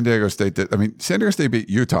saw what San Diego State did. I mean, San Diego State beat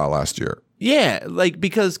Utah last year. Yeah,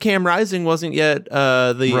 because Cam Rising wasn't yet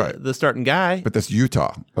the starting guy. But that's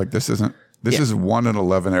Utah. This isn't. This is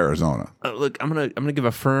 1-11 Arizona. Look, I'm gonna give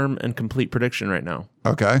a firm and complete prediction right now.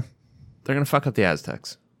 Okay. They're gonna fuck up the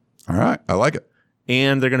Aztecs. All right, I like it.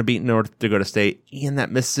 And they're gonna beat North Dakota State. And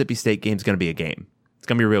that Mississippi State game's gonna be a game. It's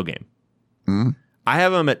gonna be a real game. I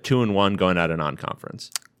have them at 2-1 going out of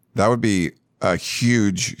non-conference. That would be a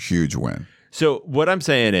huge win. So what I'm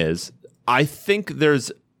saying is, I think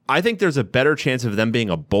there's a better chance of them being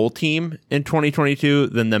a bowl team in 2022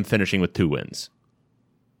 than them finishing with 2 wins.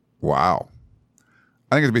 Wow.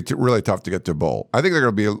 I think it'd be really tough to get to a bowl. I think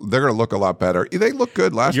they're going to look a lot better. They looked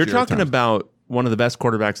good last year. You're talking about one of the best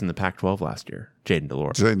quarterbacks in the Pac-12 last year, Jaden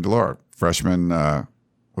Delore. Jaden Delore, freshman.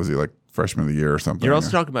 Was he like freshman of the year or something? You're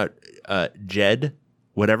also talking about Jed,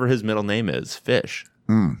 whatever his middle name is, Fish.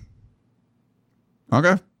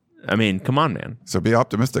 Okay. I mean, come on, man. So be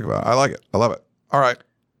optimistic about it. I like it. I love it. All right.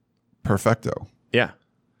 Perfecto. Yeah.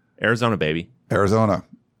 Arizona, baby. Arizona.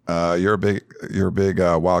 You're a big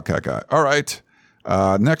Wildcat guy. All right.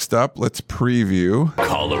 Next up, let's preview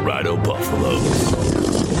Colorado Buffaloes.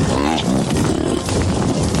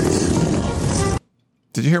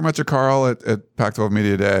 Did you hear much of Carl at Pac-12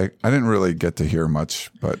 Media Day? I didn't really get to hear much,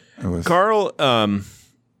 but it was Carl.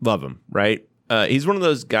 Love him, right? He's one of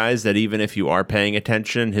those guys that even if you are paying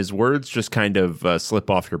attention, his words just kind of slip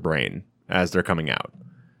off your brain as they're coming out.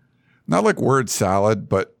 Not like word salad,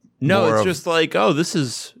 but no, it's just like, oh, this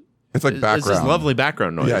is. It's like background. This is lovely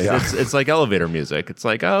background noise. Yeah. It's like elevator music. It's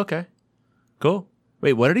like, oh, okay, cool.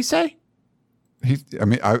 Wait, what did he say?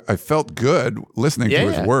 I felt good listening to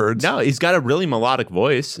his words. No, he's got a really melodic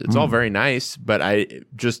voice. It's all very nice, but I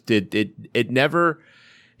just it never.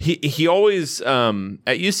 He always at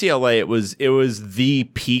UCLA it was the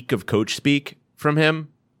peak of coach speak from him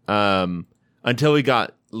until he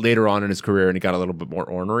got later on in his career and he got a little bit more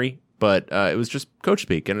ornery. But it was just coach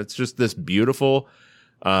speak, and it's just this beautiful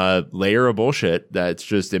layer of bullshit that's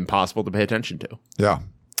just impossible to pay attention to. Yeah.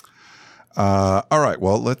 All right.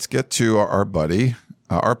 Well, let's get to our buddy,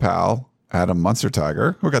 our pal, Adam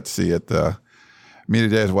Munsterteiger, who got to see at the media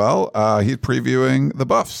day as well. He's previewing the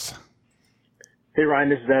Buffs. Hey, Ryan,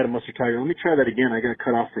 this is Adam Munsterteiger. Let me try that again. I got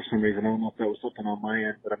cut off for some reason. I don't know if that was something on my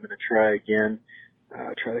end, but I'm going to try again.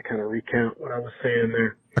 Try to kind of recount what I was saying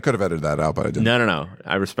there. I could have edited that out, but I didn't. No.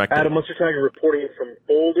 I respect Adam it. Munsterteiger reporting from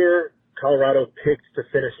Boulder. Colorado picked to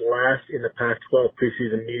finish last in the Pac-12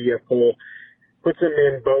 preseason media poll. Puts them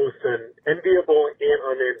in both an enviable and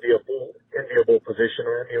unenviable position.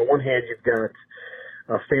 On one hand, you've got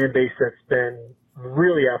a fan base that's been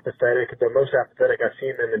really apathetic, the most apathetic I've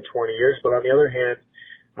seen them in 20 years. But on the other hand,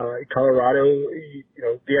 Colorado,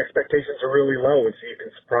 the expectations are really low, and so you can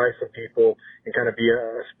surprise some people and kind of be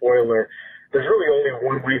a spoiler. There's really only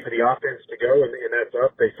one way for the offense to go, and that's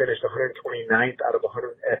up. They finished 129th out of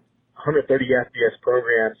 130 FBS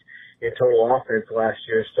programs in total offense last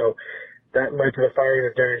year. So that led to the firing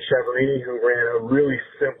of Darren Chiaverini, who ran a really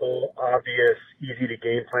simple, obvious,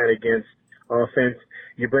 easy-to-game plan against offense.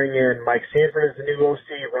 You bring in Mike Sanford as the new OC,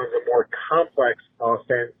 runs a more complex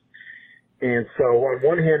offense. And so on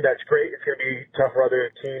one hand, that's great. It's going to be tough for other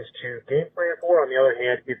teams to game plan for. On the other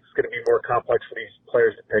hand, it's going to be more complex for these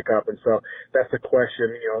players to pick up. And so that's the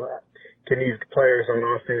question, can these players on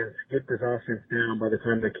offense get this offense down by the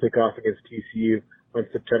time they kick off against TCU on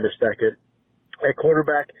September 2nd? At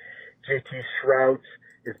quarterback, JT Shrout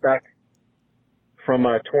is back from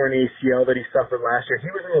a torn ACL that he suffered last year. He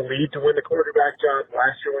was in the lead to win the quarterback job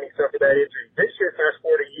last year when he suffered that injury. This year, fast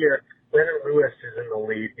forward a year, Brendan Lewis is in the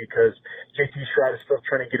lead because JT Shrout is still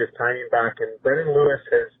trying to get his timing back, and Brendan Lewis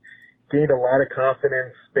has gained a lot of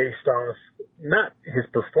confidence based off not his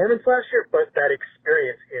performance last year, but that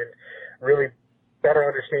experience in really better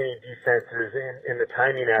understanding defenses and the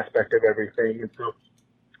timing aspect of everything. And so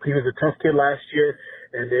he was a tough kid last year,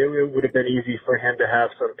 and it would have been easy for him to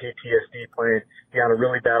have some PTSD playing beyond a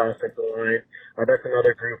really bad offensive line. That's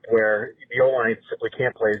another group where the O-line simply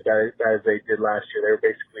can't play as bad as they did last year. They were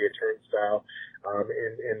basically a turnstile.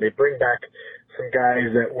 And they bring back some guys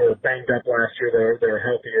that were banged up last year that are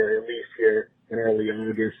healthier, at least here in early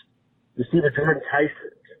August. Receiver Jordan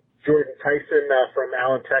Tyson from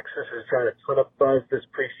Allen, Texas, is trying to ton of buzz this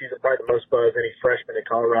preseason, probably the most buzz any freshman in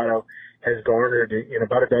Colorado has garnered in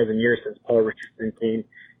about a dozen years since Paul Richardson came.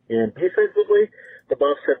 And defensively, the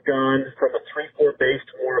Buffs have gone from a 3-4 base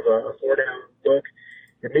to more of a 4-down look.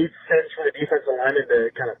 It made sense for the defensive lineman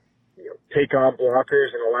to kind of take on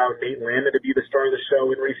blockers and allow Nate Landon to be the star of the show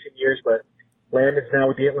in recent years, but Landon's now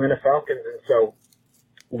with the Atlanta Falcons, and so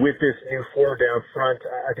with this new 4-down front,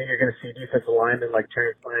 I think you're going to see defensive linemen like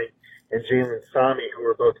Terrence Lang and Jalen Sami, who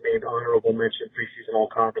were both named honorable mention preseason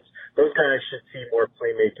all-conference. Those guys should see more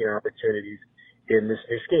playmaking opportunities in this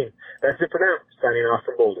new scheme. That's it for now. Signing off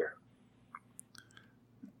from Boulder.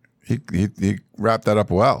 He wrapped that up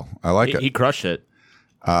well. I like it. He crushed it.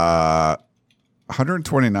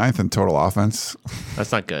 129th in total offense.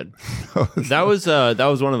 That's not good. That was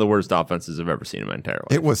one of the worst offenses I've ever seen in my entire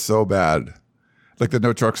life. It was so bad. Like the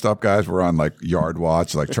no truck stop guys were on like yard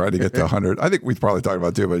watch, like trying to get to 100. I think we probably talked about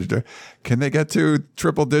it too, but can they get to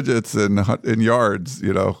triple digits in yards?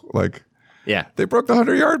 Yeah, they broke the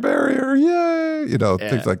 100-yard barrier. Yay!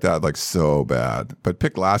 Things like that, like so bad. But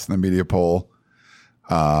picked last in the media poll.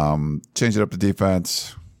 Change it up to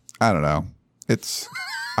defense. I don't know. I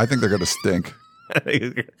think they're going to stink.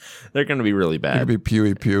 They're going to be really bad. They're going to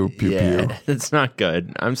be pew, pew, yeah, pew. It's not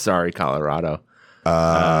good. I'm sorry, Colorado.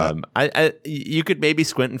 You could maybe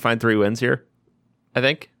squint and find 3 wins here. I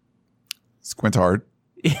think. Squint hard.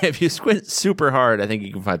 Yeah, if you squint super hard, I think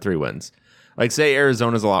you can find 3 wins. Like, say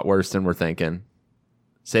Arizona's a lot worse than we're thinking.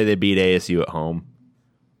 Say they beat ASU at home,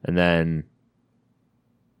 and then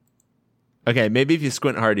maybe if you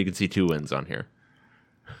squint hard, you can see 2 wins on here.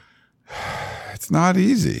 It's not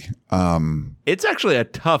easy. It's actually a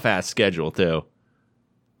tough ass schedule too.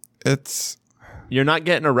 You're not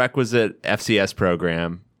getting a requisite FCS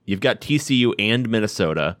program. You've got TCU and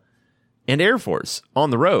Minnesota and Air Force on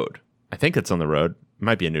the road. I think it's on the road. It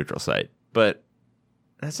might be a neutral site, but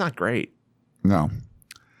that's not great. No.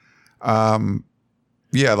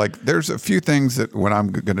 Yeah, like there's a few things that when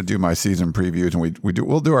I'm going to do my season previews and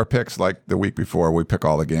we'll do our picks like the week before. We pick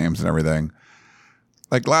all the games and everything.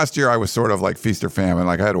 Like last year, I was sort of like feast or famine.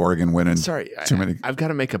 Like I had Oregon winning. Sorry, too many. I've got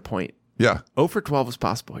to make a point. Yeah. 0 for 12 is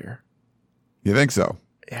possible here. You think so?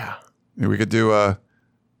 Yeah. We could do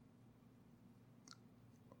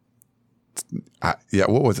yeah,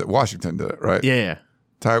 what was it? Washington did it, right? Yeah.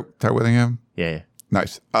 Ty Whittingham? Yeah.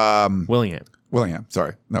 Nice. Willingham.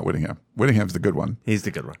 Sorry, not Whittingham. Whittingham's the good one. He's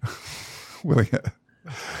the good one. Willingham,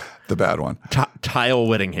 the bad one. Tyle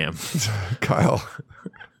Whittingham. Kyle.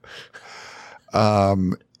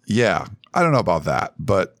 Yeah, I don't know about that,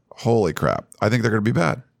 but holy crap. I think they're going to be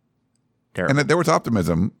bad. Terrible. And there was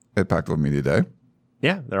optimism at Pac-12 Media Day.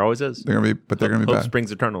 Yeah, there always is. They're going to be Hope bad.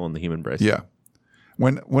 springs eternal in the human brace. Yeah.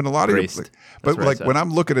 When a lot of Braced. you, That's but what I like said. when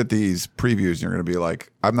I'm looking at these previews, you're going to be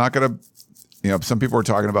like, I'm not going to, some people are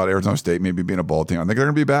talking about Arizona State maybe being a bowl team. I think they're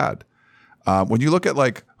going to be bad. When you look at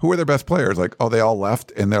like who are their best players, like, oh, they all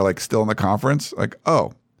left and they're like still in the conference. Like,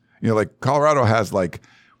 oh, like Colorado has like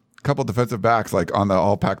a couple defensive backs like on the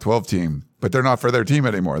all Pac-12 team, but they're not for their team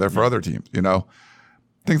anymore. They're for other teams,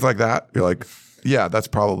 things like that. You're like, yeah, that's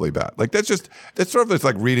probably bad. Like that's sort of just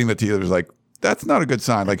like reading the tea leaves. Like that's not a good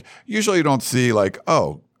sign. Like usually you don't see like,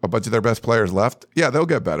 oh, a bunch of their best players left. Yeah, they'll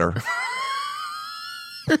get better.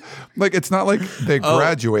 Like it's not like they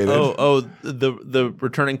graduated. The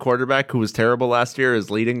returning quarterback who was terrible last year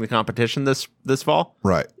is leading the competition this fall.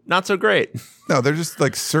 Right. Not so great. No, they're just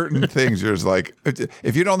like certain things. You're just like,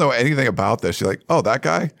 if you don't know anything about this, you're like, oh, that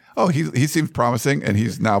guy. Oh, he seems promising, and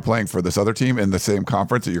he's now playing for this other team in the same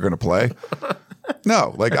conference that you're going to play.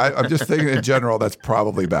 No, like I'm just thinking in general, that's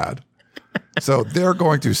probably bad. So they're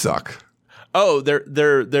going to suck. Oh,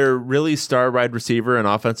 their really star wide receiver and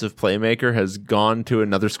offensive playmaker has gone to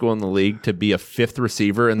another school in the league to be a fifth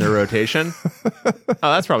receiver in their rotation.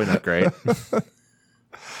 That's probably not great.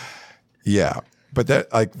 Yeah, but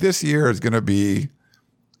that like this year is going to be.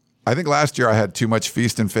 I think last year I had too much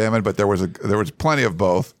feast and famine, but there was plenty of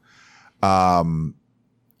both.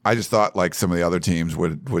 I just thought like some of the other teams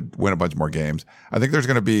would win a bunch more games. I think there's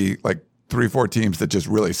going to be like 3-4 teams that just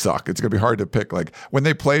really suck. It's going to be hard to pick. Like when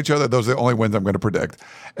they play each other, those are the only wins I'm going to predict.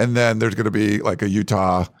 And then there's going to be like a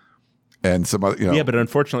Utah and some other, Yeah, but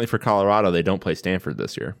unfortunately for Colorado, they don't play Stanford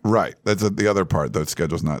this year. Right. That's the other part. The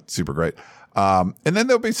schedule's not super great. And then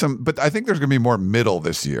there'll be some, but I think there's going to be more middle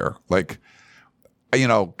this year. Like,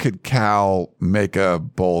 could Cal make a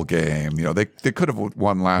bowl game? They could have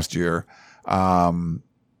won last year. And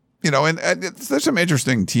there's some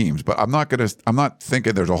interesting teams, but I'm not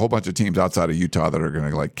thinking there's a whole bunch of teams outside of Utah that are going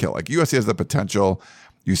to like kill. Like USC has the potential,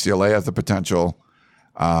 UCLA has the potential.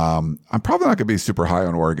 I'm probably not going to be super high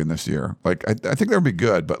on Oregon this year. Like I think they'll be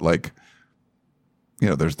good, but like,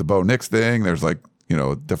 there's the Bo Nix thing. There's like,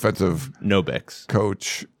 defensive no Bix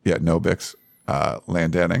coach. Yeah, no Bix,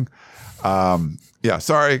 Landanning. Yeah,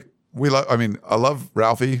 sorry. I love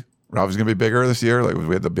Ralphie. Ralphie's going to be bigger this year. Like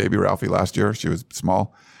we had the baby Ralphie last year. She was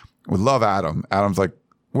small. We love Adam. Adam's like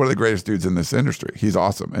one of the greatest dudes in this industry. He's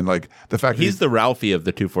awesome. And like the fact he's the Ralphie of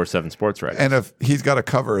the 247 sports writers. And if he's got to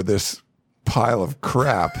cover this pile of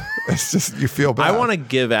crap, it's just, you feel bad. I want to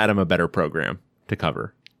give Adam a better program to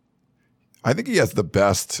cover. I think he has the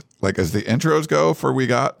best, like as the intros go for We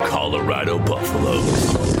Got Colorado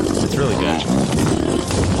Buffaloes. It's really good.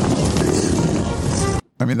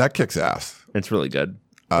 I mean, that kicks ass. It's really good.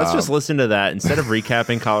 Let's just listen to that. Instead of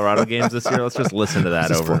recapping Colorado games this year, let's just listen to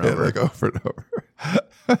that over and over. Like over and over.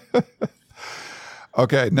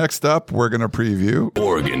 Okay, next up, we're going to preview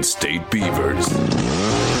Oregon State Beavers.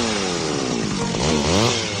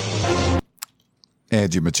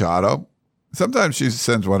 Angie Machado. Sometimes she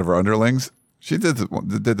sends one of her underlings. She did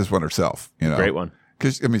this one herself. Great one.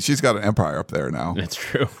 Because she's got an empire up there now. That's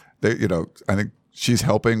true. I think she's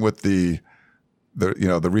helping with the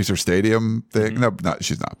Reser Stadium thing. Mm-hmm. No,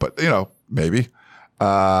 she's not. But maybe.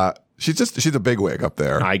 She's a bigwig up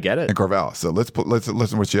there. I get it. In Corvallis. So let's listen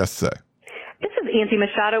to what she has to say. This is Angie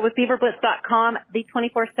Machado with BeaverBlitz.com, the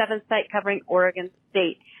 24/7 site covering Oregon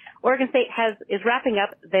State. Oregon State is wrapping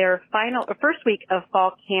up their first week of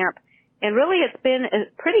fall camp, and really it's been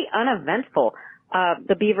pretty uneventful.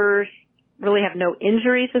 The Beavers really have no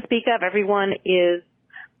injuries to speak of. Everyone is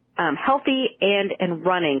healthy and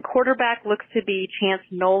running. Quarterback looks to be Chance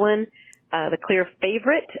Nolan, the clear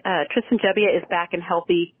favorite. Tristan Gebbia is back and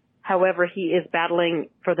healthy. However, he is battling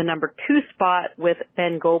for the number 2 spot with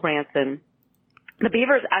Ben Gulbranson. The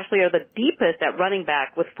Beavers actually are the deepest at running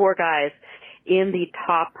back with 4 guys in the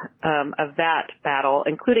top of that battle,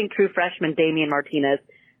 including true freshman Damian Martinez,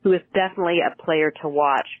 who is definitely a player to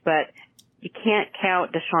watch. But you can't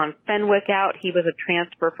count Deshaun Fenwick out. He was a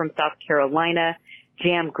transfer from South Carolina.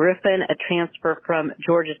 Jam Griffin, a transfer from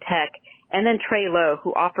Georgia Tech. And then Trey Lowe,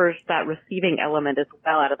 who offers that receiving element as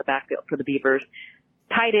well out of the backfield for the Beavers.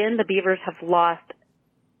 Tight end, the Beavers have lost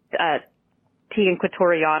Tegan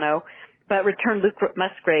Quatoriano, but returned Luke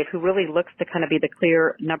Musgrave, who really looks to kind of be the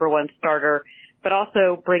clear number one starter, but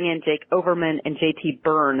also bring in Jake Overman and JT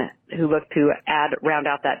Byrne, who look to round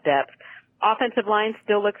out that depth. Offensive line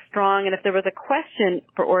still looks strong, and if there was a question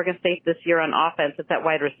for Oregon State this year on offense, it's at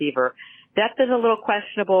wide receiver. Depth is a little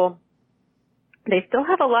questionable. They still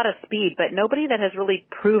have a lot of speed, but nobody that has really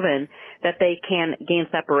proven that they can gain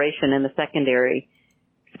separation in the secondary.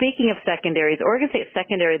 Speaking of secondaries, Oregon State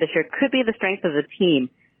secondary this year could be the strength of the team.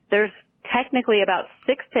 There's technically about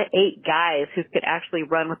 6 to 8 guys who could actually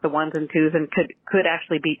run with the ones and twos and could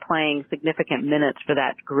actually be playing significant minutes for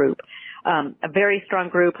that group. A very strong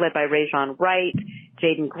group led by Rajon Wright,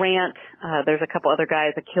 Jaden Grant. There's a couple other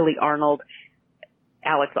guys, Achille Arnold,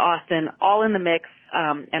 Alex Austin, all in the mix,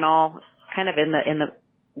 and all kind of in the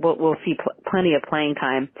we'll see plenty of playing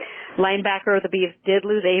time. Linebacker, the Beavs did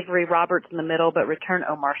lose Avery Roberts in the middle, but return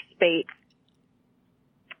Omar Spate.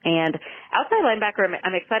 And outside linebacker,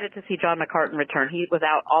 I'm excited to see John McCartan return. He was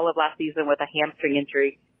out all of last season with a hamstring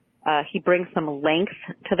injury. He brings some length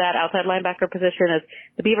to that outside linebacker position as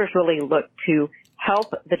the Beavers really look to help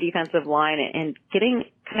the defensive line and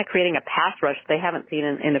creating a pass rush they haven't seen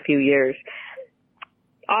in a few years.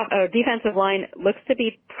 Defensive line looks to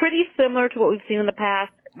be pretty similar to what we've seen in the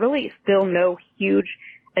past. Really still no huge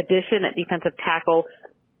addition at defensive tackle.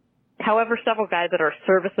 However, several guys that are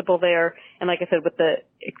serviceable there. And like I said, with the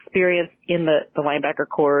experience in the linebacker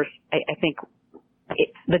corps, I think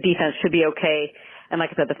the defense should be okay. And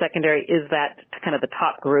like I said, the secondary is that kind of the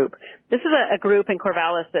top group. This is a group in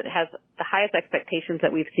Corvallis that has the highest expectations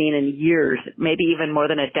that we've seen in years, maybe even more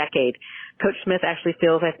than a decade. Coach Smith actually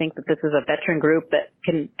feels, I think, that this is a veteran group that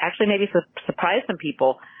can actually maybe surprise some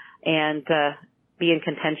people and be in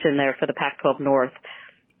contention there for the Pac-12 North.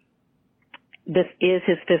 This is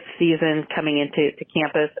his 5th season coming into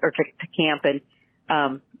campus or to camp,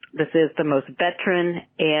 and this is the most veteran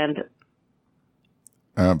and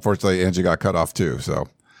unfortunately, Angie got cut off too. So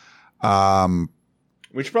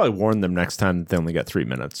we should probably warn them next time that they only get 3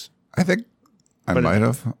 minutes. I think I might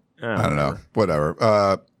have. I don't know.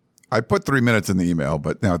 Whatever. I put 3 minutes in the email,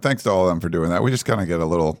 but thanks to all of them for doing that. We just kind of get a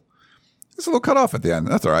little cut off at the end.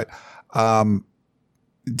 That's all right.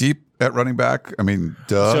 Deep at running back. I mean,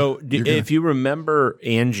 duh. So if you remember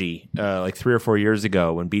Angie, like 3 or 4 years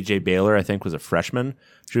ago when BJ Baylor, I think, was a freshman,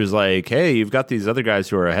 she was like, hey, you've got these other guys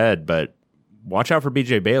who are ahead, but watch out for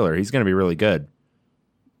BJ Baylor. He's going to be really good.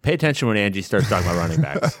 Pay attention when Angie starts talking about running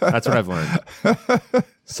backs. That's what I've learned.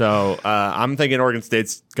 So I'm thinking Oregon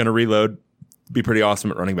State's going to reload, be pretty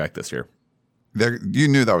awesome at running back this year. You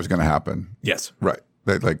knew that was going to happen. Yes. Right.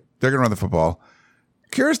 They're going to run the football.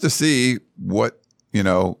 Curious to see what,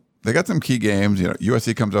 they got some key games.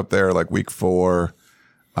 USC comes up there like week 4.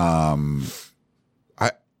 I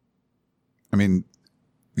mean,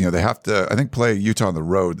 they have to, I think, play Utah on the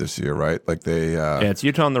road this year, right? Like yeah, it's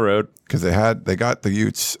Utah on the road because they got the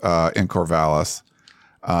Utes in Corvallis,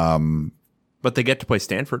 but they get to play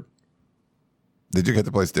Stanford. They do get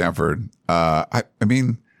to play Stanford. I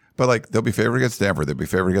mean, but like they'll be favored against Stanford. They'll be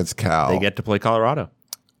favored against Cal. They get to play Colorado.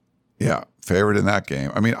 Yeah, favored in that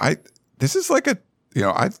game. I mean, this is like I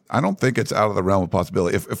don't think it's out of the realm of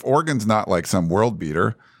possibility. If Oregon's not like some world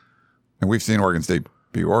beater, and we've seen Oregon State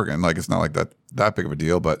beat Oregon, like it's not like that big of a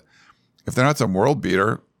deal. But if they're not some world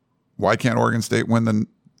beater, why can't Oregon State win the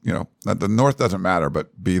North doesn't matter,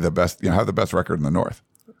 but be the best, have the best record in the North.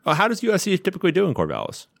 Well, how does USC typically do in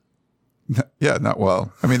Corvallis? Yeah, not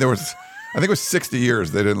well. I mean, I think it was 60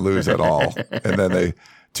 years they didn't lose at all. And then they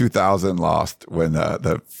 2000 lost when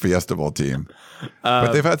the Fiesta Bowl team.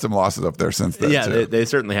 But they've had some losses up there since then. Yeah, too. they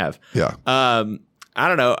certainly have. Yeah. I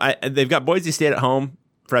don't know. They've got Boise State at home,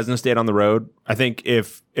 Fresno State on the road. I think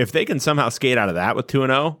if they can somehow skate out of that with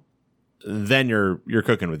 2-0, then you're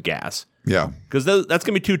cooking with gas. Yeah. Because that's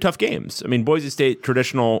going to be 2 tough games. I mean, Boise State,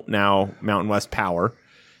 traditional now Mountain West power,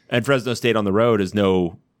 and Fresno State on the road is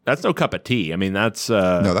that's no cup of tea. I mean, that's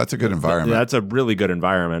a good environment. That's a really good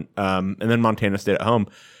environment. And then Montana State at home.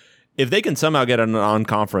 If they can somehow get an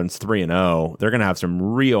on-conference 3-0, they're going to have some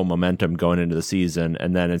real momentum going into the season.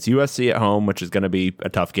 And then it's USC at home, which is going to be a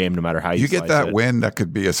tough game no matter how you get that win. That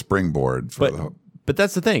could be a springboard for But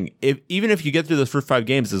that's the thing. Even if you get through those first 5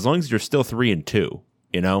 games, as long as you're still 3-2,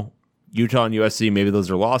 Utah and USC, maybe those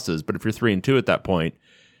are losses. But if you're 3-2 at that point,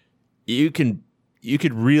 you could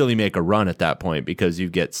really make a run at that point because you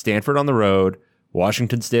get Stanford on the road,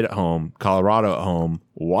 Washington State at home, Colorado at home,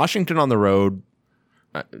 Washington on the road.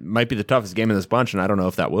 Might be the toughest game in this bunch, and I don't know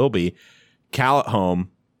if that will be. Cal at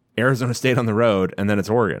home, Arizona State on the road, and then it's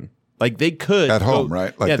Oregon. Like they could at home,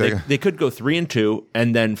 right? Like they could go 3-2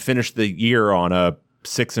 and then finish the year on a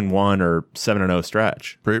 6-1 or 7-0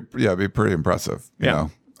 stretch. It'd be pretty impressive. You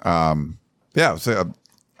Yeah. know? So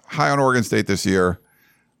high on Oregon State this year.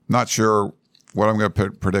 Not sure what I'm going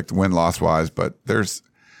to predict win-loss wise, but I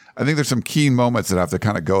think there's some key moments that have to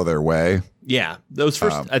kind of go their way. Yeah,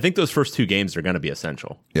 I think those first 2 games are going to be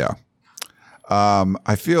essential. Yeah.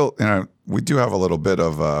 I feel, we do have a little bit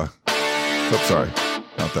of, oops, sorry,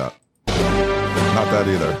 not that. Not that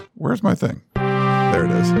either. Where's my thing? There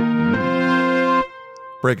it is.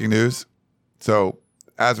 Breaking news. So,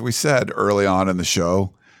 as we said early on in the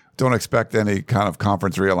show, don't expect any kind of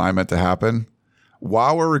conference realignment to happen.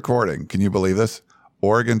 While we're recording, can you believe this?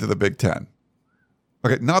 Oregon to the Big Ten.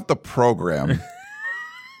 Okay, not the program,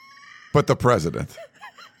 but the president.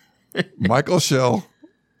 Michael Schill,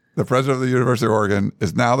 the president of the University of Oregon,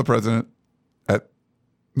 is now the president at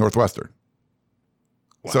Northwestern.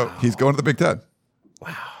 Wow. So he's going to the Big Ten.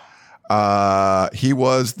 Wow. He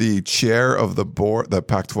was the chair of the board, the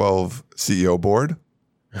Pac-12 CEO board.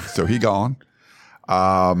 So he gone.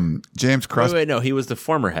 James Crust. Wait, no, he was the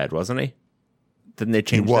former head, wasn't he? Didn't they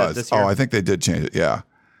change that this year? Oh, I think they did change it. Yeah.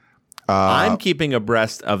 I'm keeping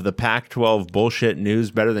abreast of the Pac-12 bullshit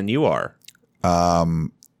news better than you are.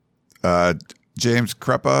 James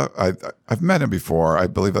Crepa, I've met him before. I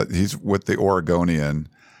believe that he's with the Oregonian.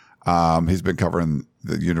 He's been covering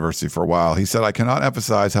the university for a while. He said, I cannot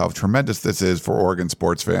emphasize how tremendous this is for Oregon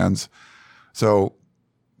sports fans. So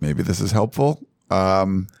maybe this is helpful.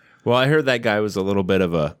 Well, I heard that guy was a little bit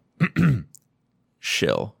of a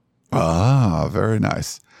shill. Ah, very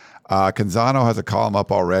nice. Canzano has a column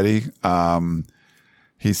up already.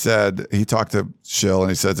 He said he talked to Schill and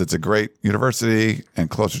he says it's a great university and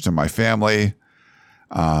closer to my family.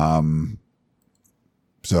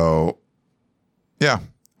 So yeah,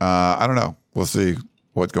 I don't know. We'll see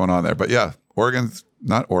what's going on there. But yeah, Oregon's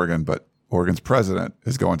president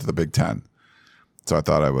is going to the Big Ten. So I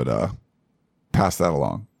thought I would pass that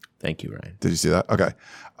along. Thank you, Ryan. Did you see that? Okay.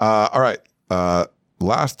 All right.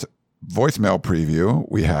 Last voicemail preview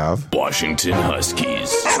we have Washington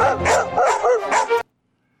Huskies.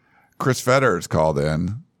 Chris Fetters called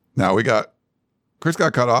in. Now Chris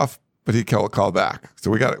got cut off, but he called back. So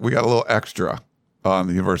we got a little extra on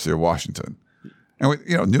the University of Washington. And we,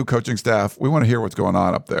 new coaching staff. We want to hear what's going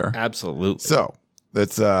on up there. Absolutely. So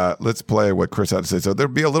let's play what Chris had to say. So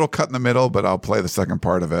there'll be a little cut in the middle, but I'll play the second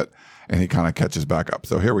part of it, and he kind of catches back up.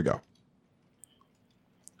 So here we go.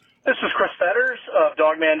 This is Chris Fetters of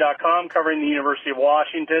Dogman.com, covering the University of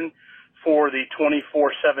Washington for the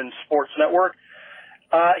 24/7 Sports Network.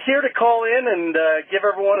 Here to call in and give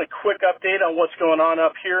everyone a quick update on what's going on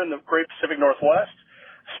up here in the Great Pacific Northwest,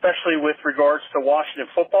 especially with regards to Washington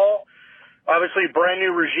football. Obviously, brand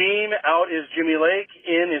new regime. Out is Jimmy Lake.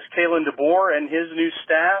 In is Kalen DeBoer and his new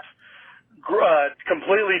staff.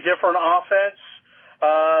 Completely different offense,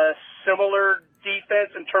 similar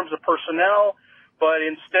defense in terms of personnel, but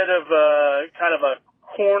instead of kind of a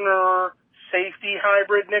corner safety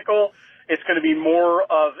hybrid nickel, it's going to be more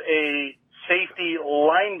of a safety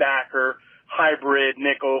linebacker hybrid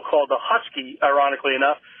nickel called the Husky, ironically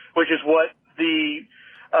enough, which is what the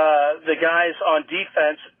guys on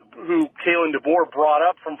defense who Kalen DeBoer brought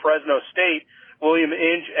up from Fresno State, William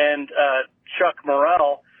Inge and Chuck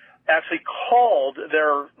Morrell, actually called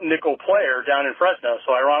their nickel player down in Fresno.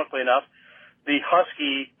 So ironically enough, the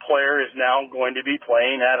Husky player is now going to be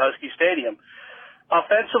playing at Husky Stadium.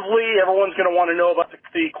 Offensively, everyone's going to want to know about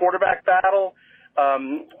the quarterback battle.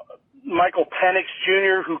 Michael Penix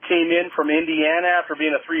Jr., who came in from Indiana after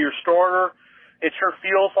being a 3-year starter, it sure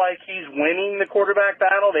feels like he's winning the quarterback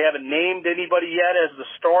battle. They haven't named anybody yet as the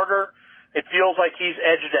starter. It feels like he's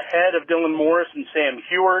edged ahead of Dylan Morris and Sam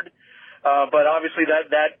Heward. But obviously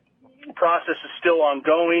that process is still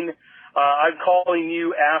ongoing. I'm calling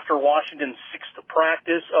you after Washington's 6th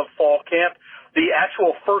practice of fall camp, the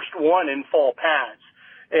actual first one in fall pads.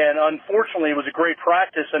 And unfortunately, it was a great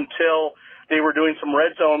practice until they were doing some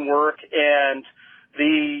red zone work, and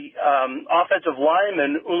the offensive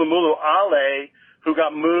lineman, Ulamulu Ale, who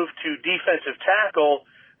got moved to defensive tackle,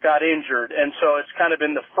 got injured. And so it's kind of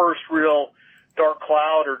been the first real dark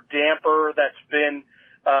cloud or damper that's been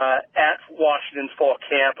at Washington's fall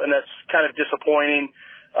camp, and that's kind of disappointing.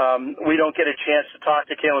 We don't get a chance to talk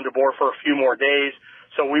to Kalen DeBoer for a few more days,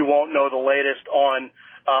 so we won't know the latest on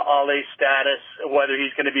Ale's status, whether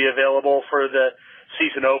he's going to be available for the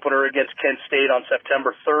season opener against Kent State on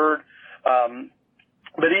September 3rd.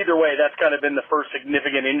 But either way, that's kind of been the first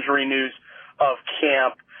significant injury news of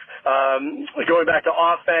camp. Going back to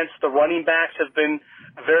offense, the running backs have been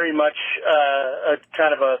very much a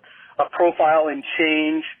profile and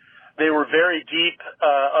change. They were very deep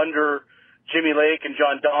under Jimmy Lake and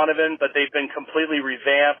John Donovan, but they've been completely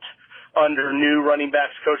revamped under new running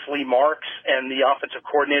backs coach Lee Marks and the offensive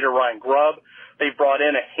coordinator Ryan Grubb. They've brought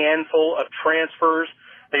in a handful of transfers.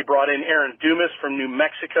 They brought in Aaron Dumas from New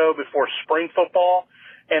Mexico before spring football.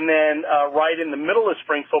 And then right in the middle of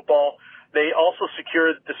spring football, they also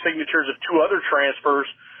secured the signatures of two other transfers,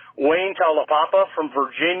 Wayne Taulapapa from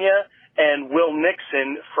Virginia and Will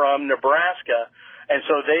Nixon from Nebraska. And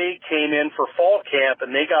so they came in for fall camp,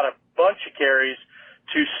 and they got a bunch of carries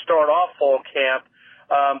to start off fall camp.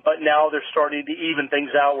 But now they're starting to even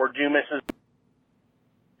things out where Dumas is.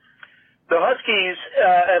 The Huskies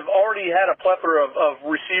have already had a plethora of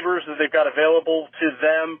receivers that they've got available to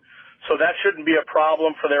them, so that shouldn't be a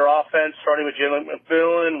problem for their offense, starting with Jalen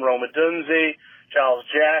McMillan, Rome Odunze, Giles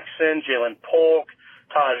Jackson, Jalen Polk,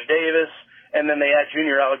 Taj Davis, and then they had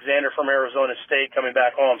Junior Alexander from Arizona State coming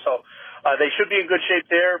back home. So they should be in good shape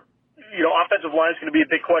there. You know, offensive line is going to be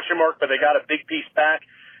a big question mark, but they got a big piece back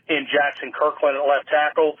in Jackson Kirkland at left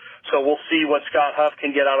tackle. So we'll see what Scott Huff can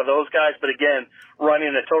get out of those guys. But again,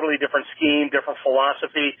 running a totally different scheme, different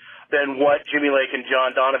philosophy than what Jimmy Lake and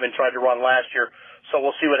John Donovan tried to run last year. So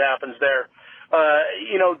we'll see what happens there.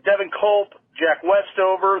 You know, Devin Culp, Jack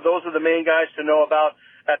Westover, those are the main guys to know about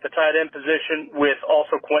at the tight end position, with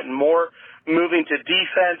also Quentin Moore. Moving to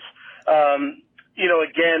defense, you know,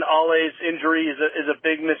 again, Ale's injury is a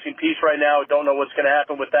big missing piece right now. Don't know what's going to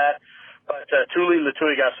happen with that. But Tuli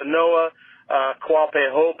Latuigasanoa, Kwape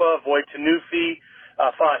Hopa, Voit Tanufi,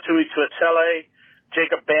 Fatui Tuatele,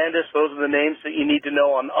 Jacob Bandis, those are the names that you need to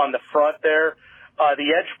know on the front there.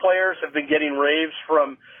 The edge players have been getting raves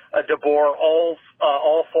from DeBoer all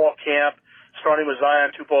fall camp, starting with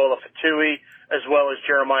Zion Tupuola-Fatui, as well as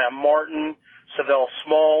Jeremiah Martin, Savell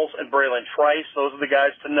Smalls, and Braylon Trice. Those are the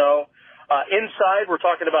guys to know. Inside, we're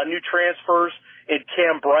talking about new transfers in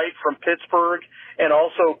Cam Bright from Pittsburgh, and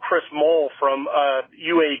also Chris Moll from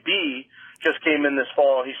UAB just came in this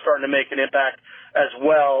fall. He's starting to make an impact, as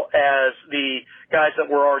well as the guys that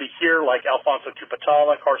were already here, like Alfonso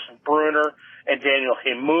Tupatala, Carson Bruner, and Daniel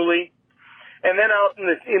Himuli. And then out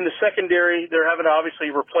in the secondary, they're having to obviously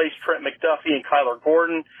replace Trent McDuffie and Kyler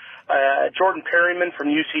Gordon. Jordan Perryman from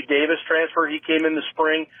UC Davis transfer. He came in the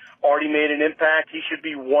spring, already made an impact. He should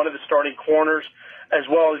be one of the starting corners, as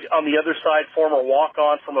well as on the other side, former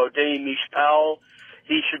walk-on from O'Day, Mish Powell.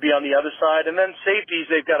 He should be on the other side. And then safeties,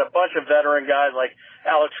 they've got a bunch of veteran guys like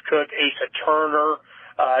Alex Cook, Asa Turner,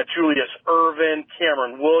 Julius Irvin,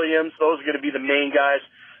 Cameron Williams. Those are going to be the main guys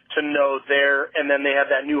to know there. And then they have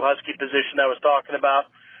that new Husky position I was talking about,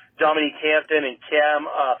 Dominique Hampton and Cam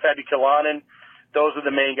Fabikilanen. Those are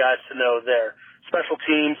the main guys to know there. Special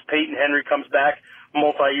teams, Peyton Henry comes back,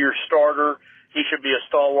 multi-year starter. He should be a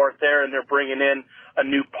stalwart there, and they're bringing in a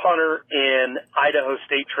new punter in Idaho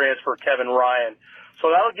State transfer, Kevin Ryan.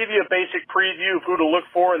 So that'll give you a basic preview of who to look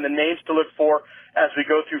for and the names to look for as we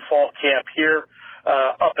go through fall camp here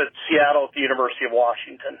up at Seattle at the University of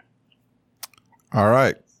Washington. All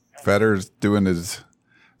right. Fetter's doing his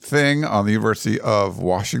thing on the University of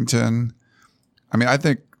Washington. I mean,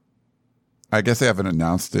 I guess they haven't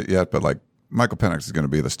announced it yet, but like Michael Penix is going to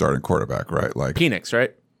be the starting quarterback, right? Like Penix,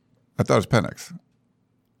 right? I thought it was Penix.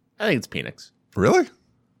 I think it's Penix. Really?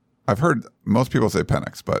 I've heard most people say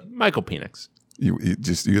Penix, but Michael Penix. You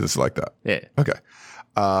just like that. Yeah. Okay.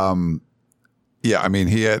 Yeah. I mean,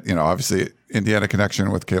 he had, obviously Indiana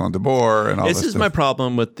connection with Kalen DeBoer and all this. This is my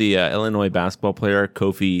problem with the Illinois basketball player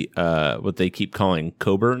Kofi. What they keep calling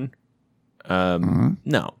Coburn.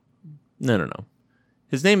 No.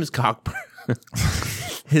 His name is Cockburn.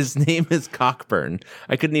 His name is Cockburn.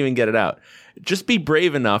 I couldn't even get it out. Just be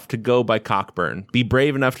brave enough to go by Cockburn. Be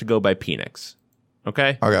brave enough to go by Penix.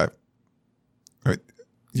 Okay? Okay. Right.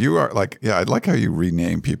 You are I like how you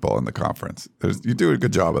rename people in the conference. You do a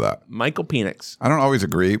good job of that. Michael Penix. I don't always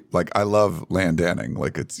agree. Like, I love Landanning.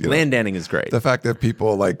 Like, it's, Landanning is great. The fact that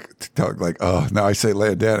people talk oh, now I say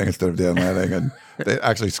Landanning instead of Dan Lanning, and it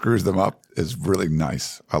actually screws them up is really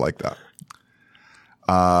nice. I like that.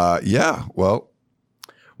 Yeah, well,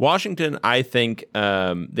 Washington, I think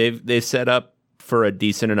they've set up for a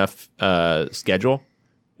decent enough schedule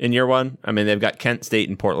in year one. I mean, they've got Kent State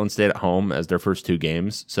and Portland State at home as their first two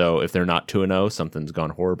games. So if they're not 2-0, something's gone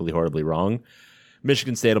horribly, horribly wrong.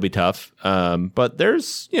 Michigan State will be tough, but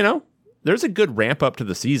there's a good ramp up to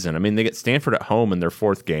the season. I mean, they get Stanford at home in their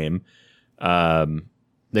fourth game.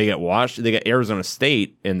 They get Arizona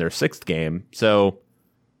State in their sixth game. So,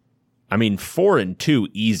 I mean, 4-2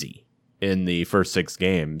 easy in the first 6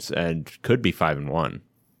 games, and could be 5-1.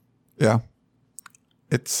 Yeah,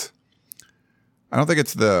 I don't think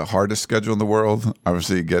it's the hardest schedule in the world.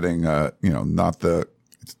 Obviously, getting it's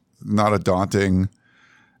not a daunting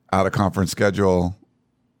out of conference schedule,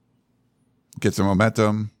 get some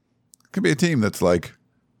momentum. Could be a team that's like,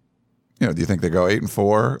 do you think they go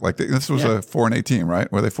 8-4? Like this was a 4-8 team,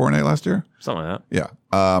 right? Were they 4-8 last year? Something like that.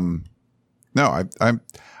 Yeah. No,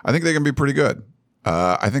 I think they can be pretty good.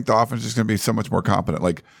 I think the offense is going to be so much more competent.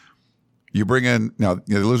 Like you bring in now,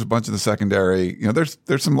 they lose a bunch in the secondary.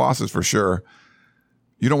 There's some losses for sure.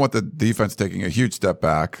 You don't want the defense taking a huge step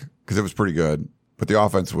back because it was pretty good, but the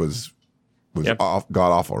offense was god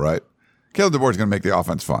awful, right? Caleb DeBoer is going to make the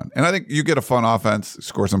offense fun, and I think you get a fun offense,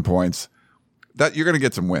 score some points. That you're going to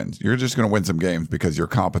get some wins. You're just going to win some games because you're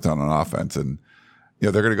competent on offense, and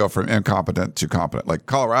they're going to go from incompetent to competent. Like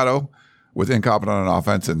Colorado was incompetent on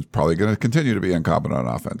offense and probably going to continue to be incompetent on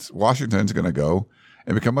offense. Washington's going to go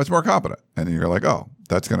and become much more competent, and you're like, oh,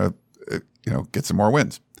 that's going to get some more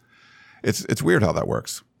wins. It's weird how that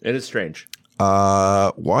works. It is strange.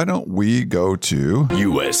 Why don't we go to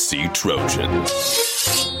USC Trojans?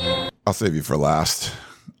 I'll save you for last.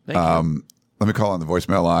 Thank you. Let me call on the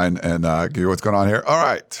voicemail line and give you what's going on here. All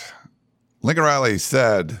right. Lincoln Riley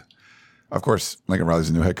said, of course, Lincoln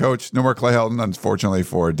Riley's a new head coach. No more Clay Helton, unfortunately,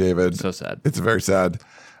 for David. So sad. It's a very sad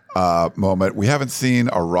moment. We haven't seen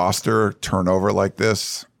a roster turnover like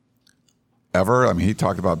this ever. I mean, he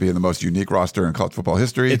talked about being the most unique roster in college football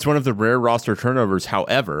history. It's one of the rare roster turnovers,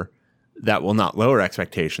 however, that will not lower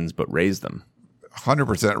expectations but raise them.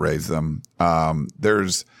 100% raise them.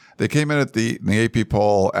 They came in at the AP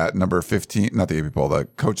poll at number 15, not the AP poll, the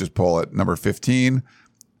coaches poll at number 15.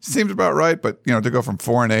 Seems about right, but to go from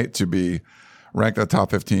 4-8 to be ranked in the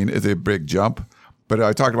top 15 is a big jump. But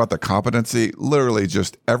I talked about the competency. Literally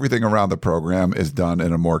just everything around the program is done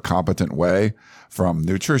in a more competent way, from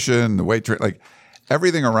nutrition, the weight training, like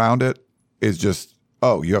everything around it is just,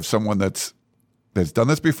 you have someone that's done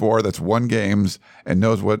this before, that's won games and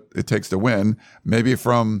knows what it takes to win. Maybe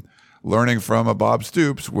from learning from a Bob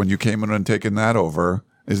Stoops when you came in and taking that over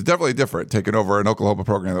is definitely different. Taking over an Oklahoma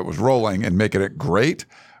program that was rolling and making it great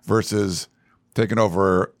versus taking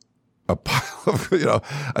over a pile of,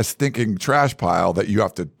 a stinking trash pile that you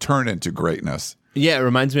have to turn into greatness. Yeah, it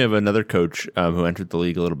reminds me of another coach who entered the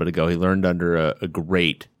league a little bit ago. He learned under a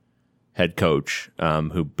great head coach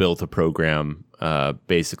who built a program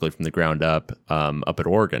basically from the ground up at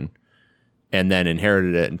Oregon, and then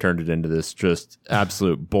inherited it and turned it into this just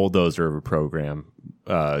absolute bulldozer of a program.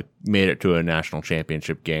 Made it to a national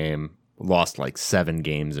championship game, lost like 7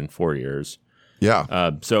 games in 4 years.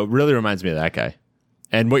 Yeah. So it really reminds me of that guy.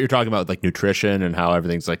 And what you're talking about, like nutrition and how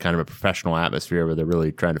everything's like kind of a professional atmosphere where they're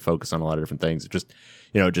really trying to focus on a lot of different things. It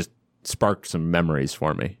just sparked some memories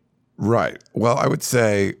for me. Right. Well, I would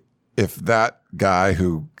say if that guy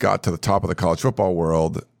who got to the top of the college football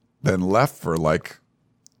world then left for like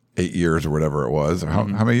 8 years or whatever it was, how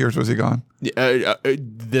many years was he gone?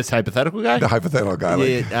 This hypothetical guy? The hypothetical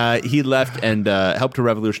guy. He left and helped to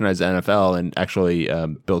revolutionize the NFL and actually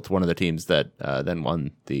built one of the teams that then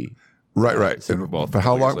won the Right. Super Bowl. But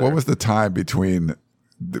how long? What was the time between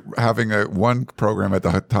having one program at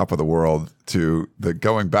the top of the world to the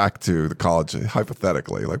going back to the college?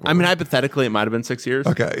 Hypothetically, hypothetically, it might have been 6 years.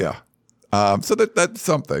 Okay, yeah. So that's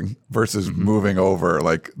something versus moving over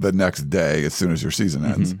like the next day as soon as your season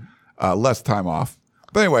ends. Less time off.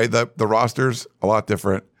 But anyway, the roster's a lot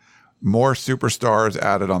different. More superstars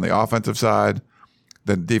added on the offensive side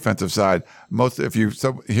than defensive side. If you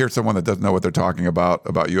hear someone that doesn't know what they're talking about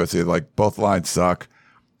USC, like both lines suck.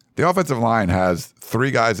 The offensive line has 3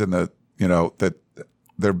 guys in that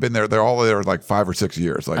they've been there. They're all there like 5 or 6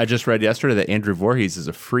 years. Like I just read yesterday that Andrew Voorhees is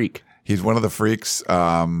a freak. He's one of the freaks.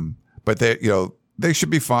 But they should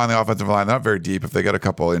be fine. The offensive line, they're not very deep. If they get a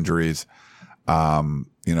couple injuries, that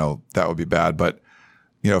would be bad. But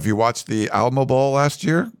if you watch the Alamo Bowl last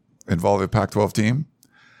year involving a Pac-12 team,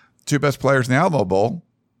 2 best players in the Alamo Bowl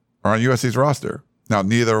are on USC's roster. Now,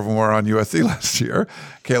 neither of them were on USC last year.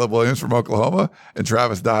 Caleb Williams from Oklahoma and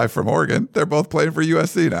Travis Dye from Oregon. They're both playing for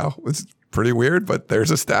USC now. It's pretty weird, but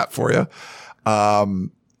there's a stat for you.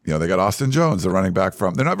 They got Austin Jones, the running back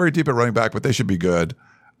they're not very deep at running back, but they should be good.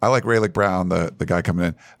 I like Raylick Brown, the guy coming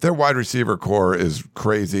in. Their wide receiver core is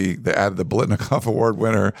crazy. They added the Blitnikoff Award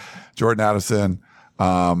winner, Jordan Addison.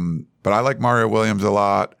 But I like Mario Williams a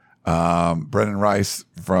lot. Brendan Rice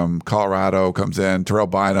from Colorado comes in. Terrell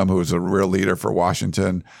Bynum, who is a real leader for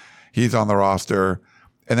Washington, he's on the roster.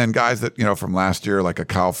 And then guys that, from last year, like a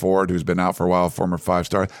Kyle Ford, who's been out for a while, former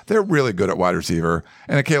 5-star, they're really good at wide receiver.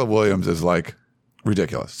 And a Caleb Williams is like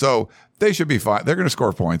ridiculous. So they should be fine. They're going to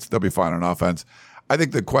score points. They'll be fine on offense. I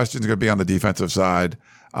think the question's going to be on the defensive side.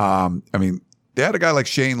 They had a guy like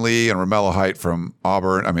Shane Lee and Romello Height from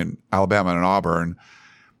Alabama and Auburn.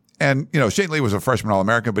 And, Shane Lee was a freshman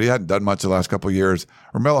All-American, but he hadn't done much the last couple of years.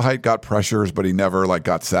 Romello Height got pressures, but he never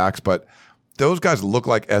got sacks. But those guys look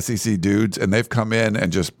like SEC dudes, and they've come in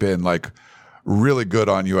and just been really good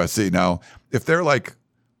on USC. Now, if they're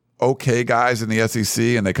okay guys in the SEC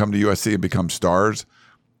and they come to USC and become stars,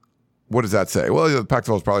 what does that say? Well, the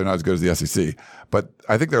Pac-12 is probably not as good as the SEC, but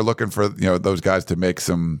I think they're looking for those guys to make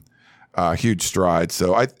some huge strides.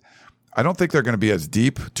 So I don't think they're going to be as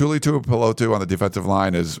deep. Tuli Tuipulotu on the defensive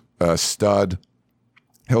line is a stud.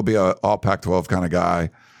 He'll be an all Pac-12 kind of guy.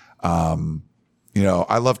 I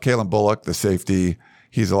love Kalen Bullock, the safety.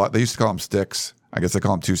 He's a lot. They used to call him Sticks. I guess they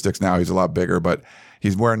call him 2 Sticks now. He's a lot bigger, but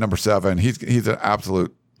he's wearing number 7. He's an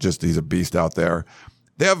absolute he's a beast out there.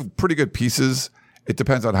 They have pretty good pieces. It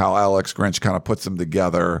depends on how Alex Grinch kind of puts them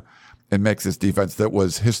together and makes this defense that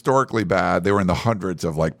was historically bad. They were in the hundreds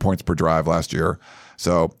of points per drive last year.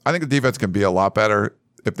 So I think the defense can be a lot better.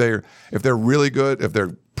 If they're really good, if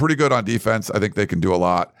they're pretty good on defense, I think they can do a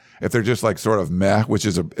lot. If they're just sort of meh, which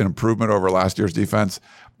is an improvement over last year's defense,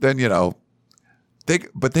 then they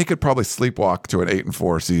could probably sleepwalk to an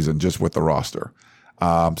 8-4 season just with the roster.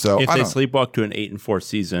 So if they sleepwalk to an 8-4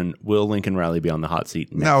 season, will Lincoln Riley be on the hot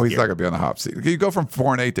seat? No, he's not going to be on the hot seat. You go from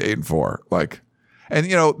 4-8 to 8-4,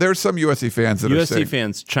 and there's some USC fans that are saying,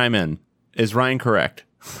 fans chime in. Is Ryan correct?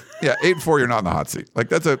 Yeah, 8-4, you're not in the hot seat.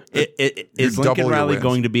 That's is Lincoln Riley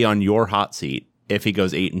going to be on your hot seat if he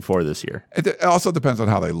goes 8-4 this year? It also depends on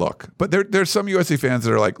how they look. But there's some USC fans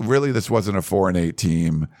that are really, this wasn't a 4-8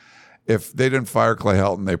 team. If they didn't fire Clay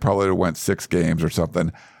Helton, they probably would have went 6 games or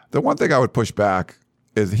something. The one thing I would push back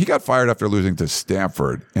is he got fired after losing to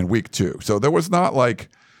Stanford in week 2. So there was not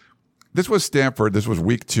this was Stanford, this was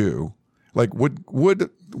week 2. Would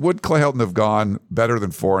Clay Helton have gone better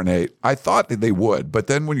than 4-8? I thought that they would, but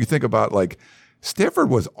then when you think about Stanford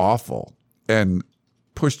was awful and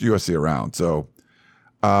pushed USC around. So,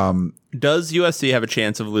 does USC have a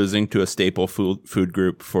chance of losing to a staple food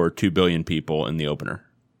group for 2 billion people in the opener?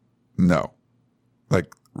 No,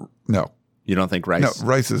 no. You don't think Rice? No,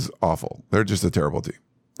 Rice is awful. They're just a terrible team.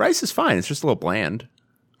 Rice is fine. It's just a little bland.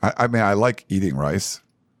 I mean, I like eating rice.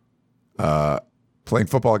 Playing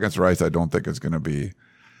football against Rice, I don't think is going to be.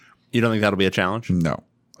 You don't think that'll be a challenge? No,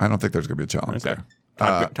 I don't think there's going to be a challenge there.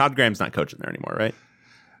 Todd Graham's not coaching there anymore, right?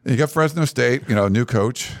 You got Fresno State, new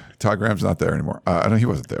coach. Todd Graham's not there anymore. I know he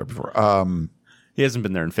wasn't there before. He hasn't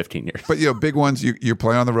been there in 15 years. But big ones. You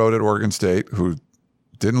play on the road at Oregon State, who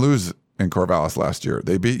didn't lose in Corvallis last year.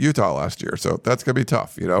 They beat Utah last year, so that's going to be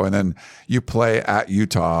tough, And then you play at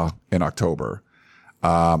Utah in October.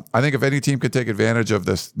 I think if any team could take advantage of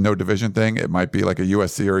this no division thing, it might be like a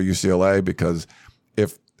USC or a UCLA, because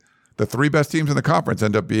if the 3 best teams in the conference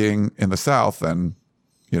end up being in the South, then,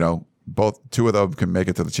 2 of them can make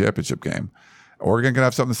it to the championship game. Oregon can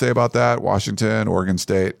have something to say about that. Washington, Oregon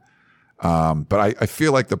State. But I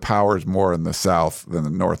feel like the power is more in the South than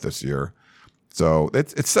the North this year. So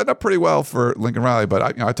it's set up pretty well for Lincoln Riley.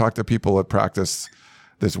 But I talked to people at practice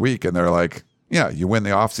this week, and they're like, yeah, you win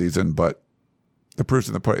the offseason, but the proof's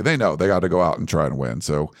in the pudding. They know they got to go out and try and win.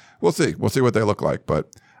 So we'll see. We'll see what they look like.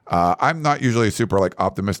 But I'm not usually a super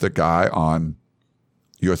optimistic guy on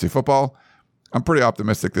USC football. I'm pretty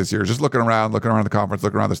optimistic this year. Just looking around the conference,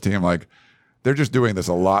 looking around this team, they're just doing this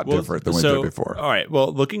a lot different than we did before. All right.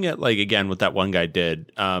 Well, looking at again what that one guy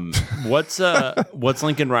did, what's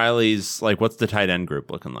Lincoln Riley's what's the tight end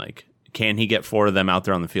group looking like? Can he get 4 of them out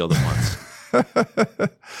there on the field at once?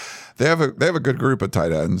 They have a good group of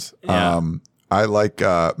tight ends. Yeah. I like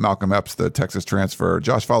Malcolm Epps, the Texas transfer.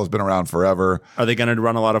 Josh Fowler's been around forever. Are they going to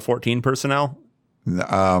run a lot of 14 personnel?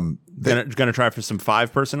 Going to try for some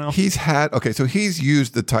 5 personnel? He's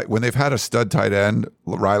used when they've had a stud tight end,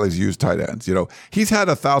 Riley's used tight ends. He's had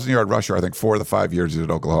a 1,000-yard rusher, I think, 4 of the 5 years he's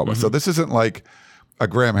at Oklahoma. Mm-hmm. So this isn't like a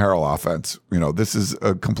Graham Harrell offense. This is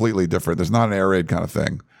a completely different. There's not an air raid kind of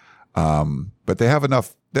thing. But they have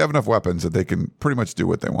enough weapons that they can pretty much do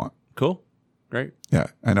what they want. Cool. Great. Yeah,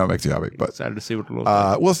 I know it makes you happy, but excited to see what it looks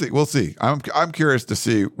like. We'll see. I'm curious to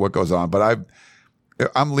see what goes on, but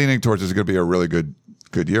I'm leaning towards it's going to be a really good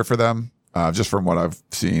year for them, just from what I've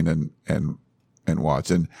seen and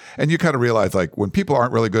watched. And you kind of realize when people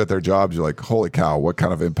aren't really good at their jobs, you're like, holy cow, what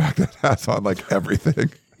kind of impact that has on everything.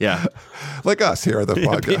 Yeah, like us here at the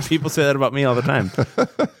podcast. People say that about me all the time.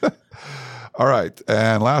 All right,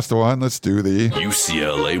 and last one. Let's do the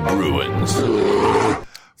UCLA Bruins.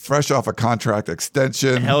 Fresh off a contract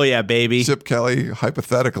extension. Hell yeah, baby. Chip Kelly,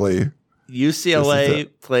 hypothetically. UCLA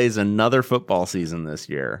plays another football season this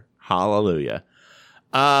year. Hallelujah.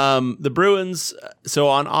 The Bruins, so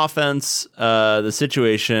on offense, the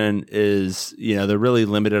situation is, the really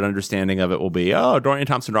limited understanding of it will be, Dorian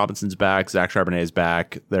Thompson-Robinson's back, Zach Charbonnet's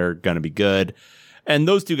back. They're going to be good. And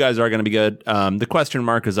those two guys are going to be good. The question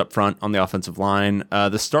mark is up front on the offensive line.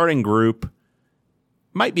 The starting group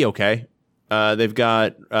might be okay. They've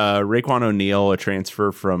got Raekwon O'Neal, a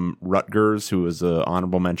transfer from Rutgers, who was an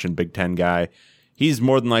honorable mention Big Ten guy. He's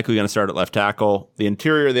more than likely going to start at left tackle. The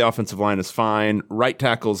interior of the offensive line is fine. Right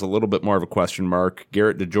tackle is a little bit more of a question mark.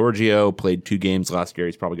 Garrett DiGiorgio played 2 games last year.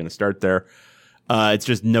 He's probably going to start there. It's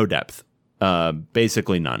just no depth.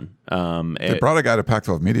 Basically none. They brought a guy to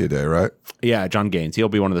Pac-12 Media Day, right? Yeah, John Gaines. He'll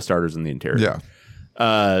be one of the starters in the interior.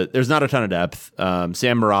 Yeah. There's not a ton of depth. Sam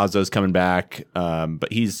Marazzo's coming back,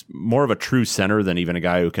 but he's more of a true center than even a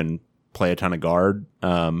guy who can play a ton of guard,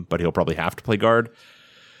 but he'll probably have to play guard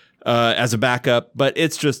as a backup. But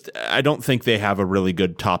it's just, I don't think they have a really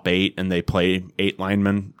good top 8, and they play 8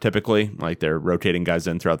 linemen typically. Like, they're rotating guys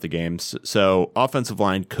in throughout the games. So offensive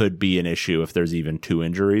line could be an issue if there's even 2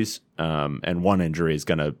 injuries, and 1 injury is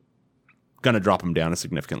gonna drop them down a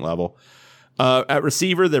significant level. At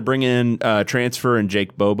receiver, they're bringing in transfer and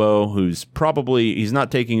Jake Bobo, who's he's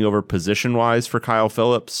not taking over position-wise for Kyle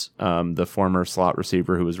Phillips, the former slot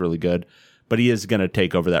receiver who was really good, but he is going to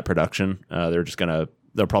take over that production.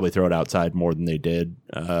 They'll probably throw it outside more than they did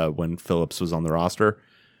when Phillips was on the roster.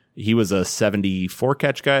 He was a 74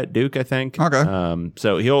 catch guy at Duke, I think. Okay.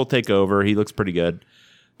 So he'll take over. He looks pretty good.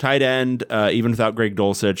 Tight end, even without Greg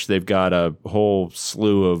Dulcich, they've got a whole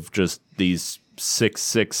slew of just these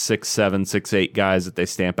 6'6", 6'7", 6'8" guys that they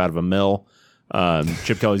stamp out of a mill.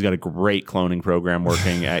 Chip Kelly's got a great cloning program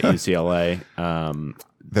working at UCLA.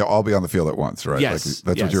 They'll all be on the field at once, right? Yes.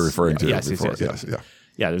 That's what you're referring to before. Yes.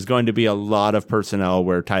 Yeah, there's going to be a lot of personnel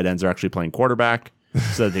where tight ends are actually playing quarterback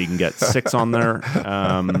so that they can get 6 on there.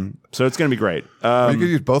 So it's going to be great. You could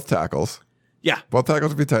use both tackles. Yeah. Both tackles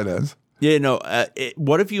would be tight ends. Yeah, no.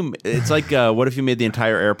 What if you made the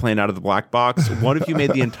entire airplane out of the black box? What if you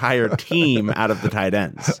made the entire team out of the tight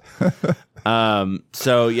ends?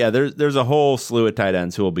 So yeah, there's a whole slew of tight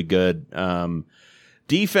ends who will be good.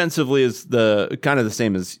 Defensively is the kind of the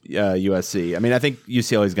same as USC. I mean, I think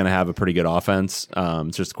UCLA is going to have a pretty good offense.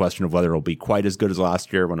 It's just a question of whether it'll be quite as good as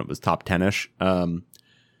last year when it was top 10-ish.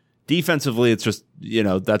 Defensively, it's just,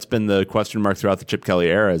 that's been the question mark throughout the Chip Kelly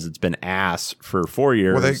era. Is it's been ass for 4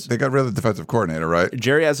 years. Well, they got rid of the defensive coordinator, right?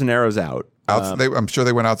 Jerry Azzanero's out. I'm sure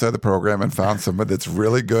they went outside the program and found someone that's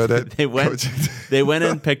really good at coaching. They went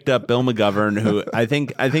and picked up Bill McGovern, who I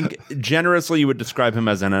think generously you would describe him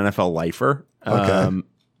as an NFL lifer. Okay.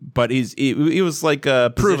 But he was like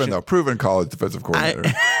a proven college defensive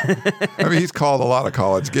coordinator. I mean, he's called a lot of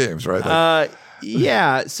college games, right?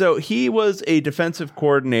 Yeah, so he was a defensive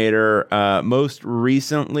coordinator most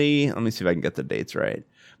recently. Let me see if I can get the dates right.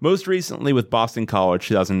 Most recently with Boston College,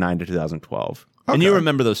 2009 to 2012. Okay. And you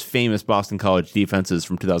remember those famous Boston College defenses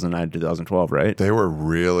from 2009 to 2012, right? They were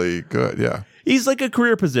really good, yeah. He's like a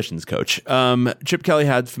career positions coach. Chip Kelly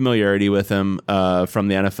had familiarity with him from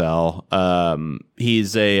the NFL.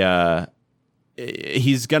 He's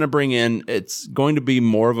going to bring in, it's going to be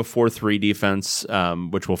more of a 4-3 defense,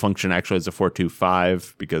 which will function actually as a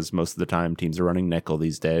 4-2-5 because most of the time teams are running nickel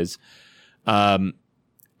these days.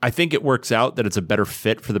 I think it works out that it's a better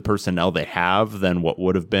fit for the personnel they have than what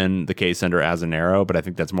would have been the case under Azanero, but I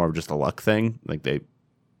think that's more of just a luck thing. Like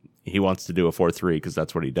he wants to do a 4-3 because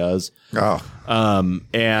that's what he does. Oh.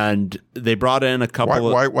 And they brought in a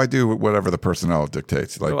couple why do whatever the personnel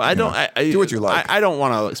dictates? Like, do what you like. I don't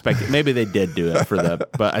want to expect it. Maybe they did do it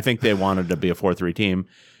but I think they wanted to be a 4-3 team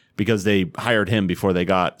because they hired him before they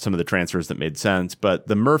got some of the transfers that made sense. But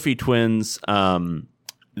the Murphy twins,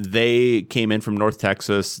 they came in from North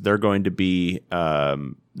Texas. They're going to be,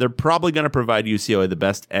 they're probably going to provide UCLA the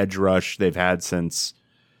best edge rush they've had since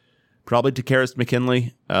probably Takaris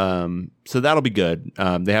McKinley. So that'll be good.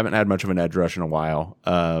 They haven't had much of an edge rush in a while.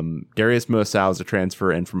 Darius Muasau is a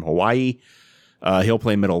transfer in from Hawaii. He'll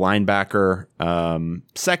play middle linebacker.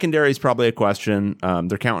 Secondary is probably a question.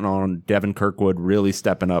 They're counting on Devin Kirkwood really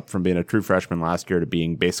stepping up from being a true freshman last year to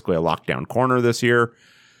being basically a lockdown corner this year.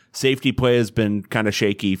 Safety play has been kind of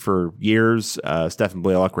shaky for years. Stephen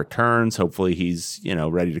Blaylock returns. Hopefully he's,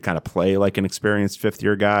 ready to kind of play like an experienced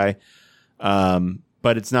fifth-year guy.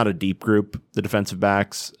 But it's not a deep group, the defensive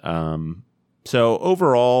backs. So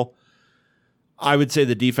overall, I would say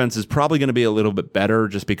the defense is probably going to be a little bit better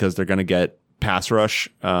just because they're going to get pass rush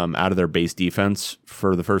out of their base defense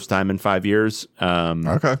for the first time in 5 years.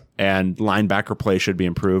 Okay. And linebacker play should be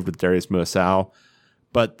improved with Darius Muasau.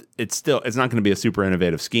 But it's not going to be a super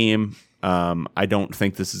innovative scheme. I don't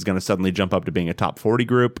think this is going to suddenly jump up to being a top 40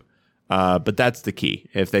 group. But that's the key.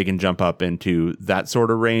 If they can jump up into that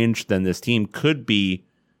sort of range, then this team could be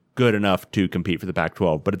good enough to compete for the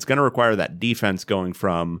Pac-12. But it's going to require that defense going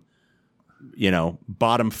from,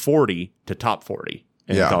 bottom 40 to top 40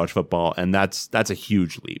 in college football, and that's a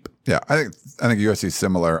huge leap. Yeah, I think USC is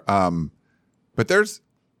similar. But there's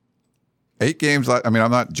 8 games. I'm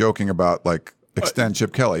not joking about extend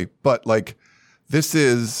Chip Kelly, but this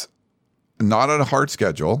is not on a hard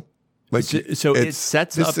schedule. It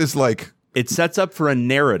sets up for a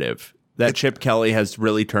narrative that Chip Kelly has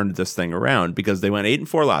really turned this thing around, because they went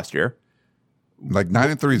 8-4 last year.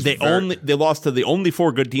 9-3. They lost to the only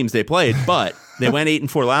 4 good teams they played, but they went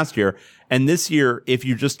 8-4 last year. And this year, if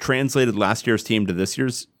you just translated last year's team to this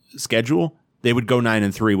year's schedule, they would go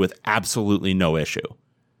 9-3 with absolutely no issue.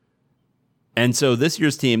 And so this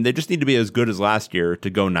year's team, they just need to be as good as last year to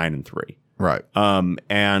go 9-3. Right.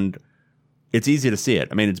 And it's easy to see it.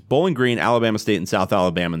 I mean, it's Bowling Green, Alabama State, and South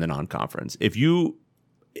Alabama in the non-conference. If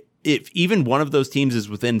even one of those teams is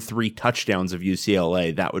within 3 touchdowns of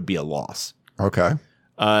UCLA, that would be a loss. Okay.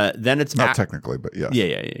 Then it's not technically, but yes.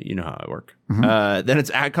 Yeah. You know how I work. Mm-hmm. Then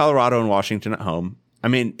it's at Colorado and Washington at home. I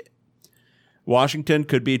mean, Washington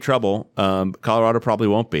could be trouble. Colorado probably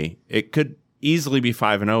won't be. It could easily be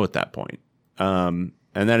 5-0 at that point. And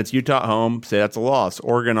then it's Utah at home. Say that's a loss.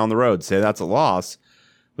 Oregon on the road. Say that's a loss.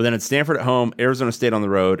 But then it's Stanford at home, Arizona State on the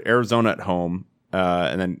road, Arizona at home,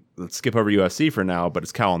 and then let's skip over USC for now, but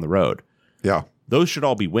it's Cal on the road. Yeah. Those should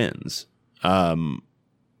all be wins.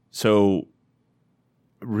 So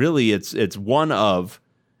really it's one of,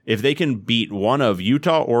 if they can beat one of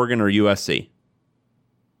Utah, Oregon, or USC,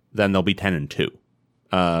 then they'll be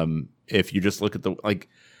 10-2. If you just look at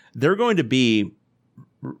they're going to be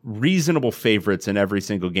reasonable favorites in every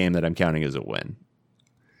single game that I'm counting as a win.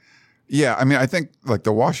 Yeah, I mean, I think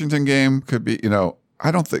the Washington game could be,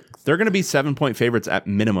 I don't think they're going to be 7-point favorites at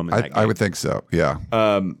minimum in that game. I would think so. Yeah.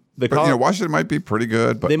 Washington might be pretty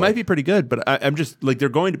good, but they might be pretty good, but I'm just they're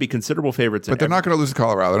going to be considerable favorites. But they're not going to lose to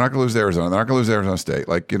Colorado. They're not going to lose to Arizona. They're not going to lose to Arizona State.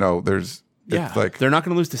 They're not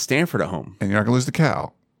going to lose to Stanford at home, and you're not going to lose to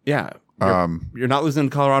Cal. Yeah. You're not losing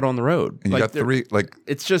to Colorado on the road. And you got 3.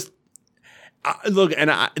 It's just. Look,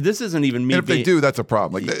 and this isn't even me. And if they do, that's a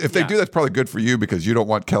problem. If they do, that's probably good for you because you don't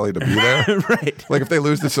want Kelly to be there. Right. If they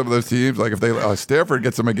lose to some of those teams, if they Stanford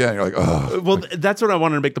gets them again, you're like, oh. Well, that's what I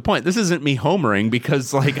wanted to make the point. This isn't me homering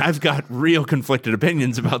because I've got real conflicted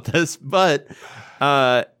opinions about this, but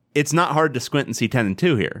it's not hard to squint and see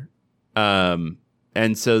 10-2 here. And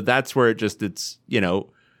so that's where they're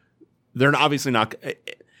obviously not.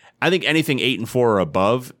 I think anything 8-4 or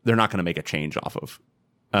above, they're not going to make a change off of.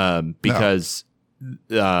 Because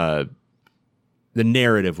the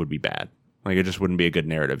narrative would be bad. It just wouldn't be a good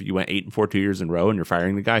narrative. You went 8-4 2 years in a row, and you're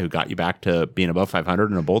firing the guy who got you back to being above 500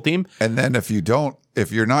 in a bowl team. And then if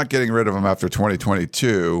you're not getting rid of him after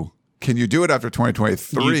 2022, can you do it after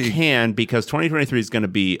 2023? You can, because 2023 is going to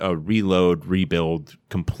be a rebuild,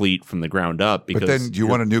 complete from the ground up. Because but then do you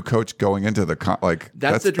want a new coach going into the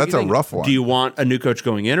that's a rough one. Do you want a new coach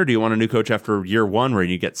going in, or do you want a new coach after year 1 where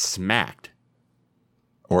you get smacked?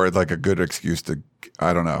 Or a good excuse to,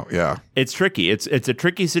 I don't know. Yeah. It's tricky. It's a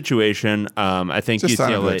tricky situation. I think just UCLA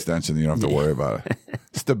sign an extension. You don't have to worry about it.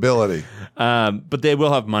 Stability. But they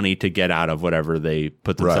will have money to get out of whatever they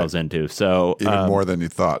put themselves into. So even more than you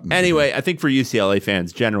thought. Anyway, I think for UCLA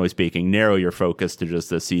fans, generally speaking, narrow your focus to just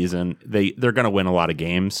this season. They're going to win a lot of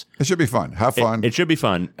games. It should be fun. Have fun. It should be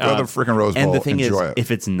fun. Go to the freaking Rose Bowl. And the thing Enjoy is, it.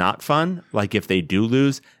 if it's not fun, if they do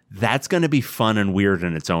lose, that's going to be fun and weird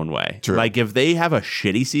in its own way. True. If they have a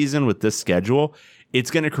shitty season with this schedule,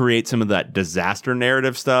 it's going to create some of that disaster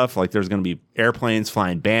narrative stuff. There's going to be airplanes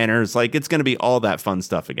flying banners. It's going to be all that fun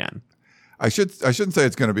stuff again. I shouldn't say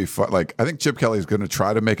it's going to be fun. I think Chip Kelly is going to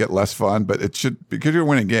try to make it less fun, but it should, because you're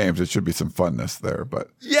winning games, it should be some funness there. But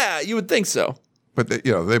yeah, you would think so. But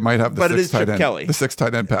they might have the 6 tight end. Kelly. The 6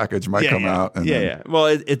 tight end package might come out. And yeah. Well,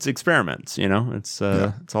 it's experiments. It's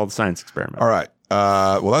all the science experiment. All right.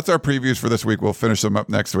 Well, that's our previews for this week. We'll finish them up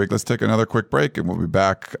next week. Let's take another quick break, and we'll be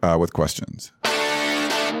back with questions.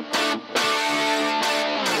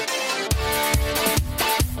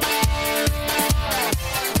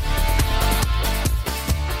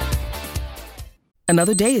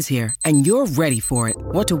 Another day is here, and you're ready for it.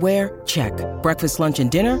 What to wear? Check. Breakfast, lunch,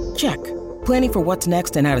 and dinner? Check. Planning for what's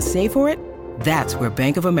next and how to save for it? That's where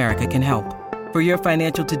Bank of America can help. For your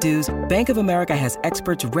financial to-dos, Bank of America has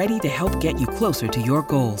experts ready to help get you closer to your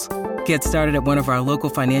goals. Get started at one of our local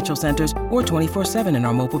financial centers or 24/7 in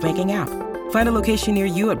our mobile banking app. Find a location near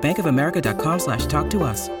you at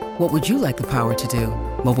bankofamerica.com/talktous. What would you like the power to do?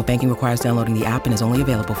 Mobile banking requires downloading the app and is only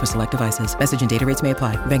available for select devices. Message and data rates may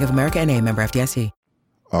apply. Bank of America NA, member FDIC.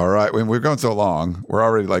 All right. We're going so long. We're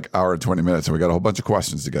already like hour and 20 minutes, and we got a whole bunch of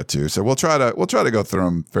questions to get to. So we'll try to go through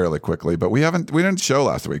them fairly quickly. But we didn't show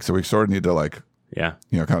last week, so we sort of need to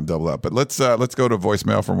kind of double up. But let's go to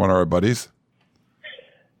voicemail from one of our buddies.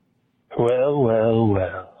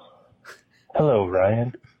 Well. Hello,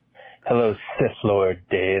 Ryan. Hello, Sith Lord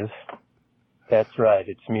Dave. That's right.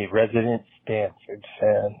 It's me, resident Stanford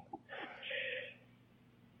fan.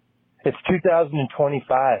 It's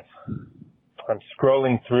 2025. I'm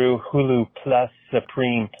scrolling through Hulu Plus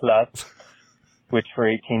Supreme Plus, which for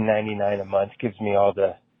 $18.99 a month gives me all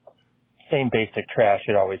the same basic trash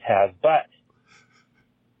it always has, but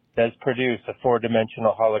does produce a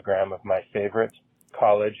 4-dimensional hologram of my favorite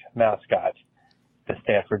college mascot, the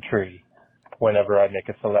Stanford Tree, whenever I make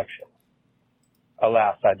a selection.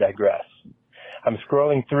 Alas, I digress. I'm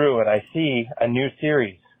scrolling through and I see a new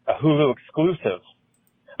series, a Hulu exclusive,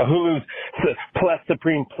 a Hulu Plus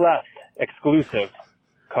Supreme Plus exclusive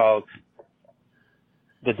called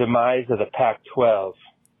The Demise of the Pac-12.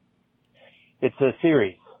 It's a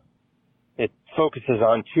series. It focuses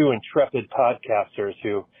on 2 intrepid podcasters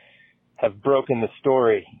who have broken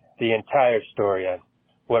the entire story on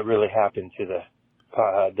what really happened to the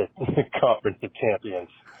Conference of Champions.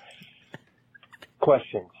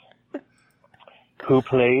 Questions. Who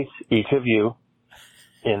plays each of you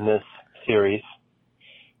in this series?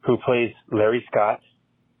 Who plays Larry Scott,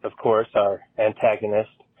 of course, our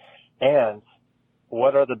antagonist? And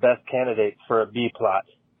what are the best candidates for a B plot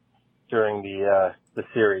during the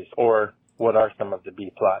series? Or what are some of the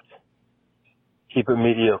B plots? Keep it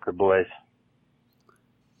mediocre, boys.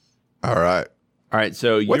 All right.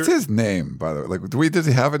 So what's his name, by the way? Like, does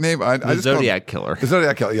he have a name? I the just Zodiac Killer. The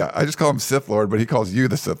Zodiac Killer. Yeah, I just call him Sith Lord, but he calls you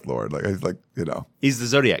the Sith Lord. He's the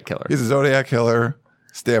Zodiac Killer. He's a Zodiac Killer,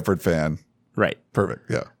 Stanford fan. Right.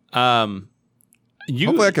 Perfect. Yeah.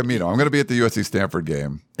 Hopefully I can meet him. I'm going to be at the USC Stanford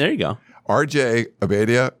game. There you go. RJ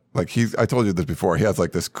Abadia, I told you this before. He has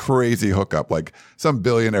like this crazy hookup. Like some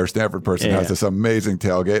billionaire Stanford person has this amazing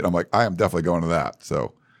tailgate. I'm like, I am definitely going to that.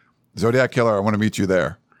 So, Zodiac Killer, I want to meet you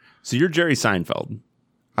there. So you're Jerry Seinfeld.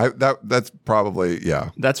 That's probably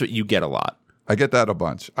That's what you get a lot. I get that a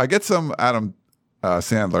bunch. I get some Adam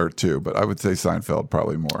Sandler too, but I would say Seinfeld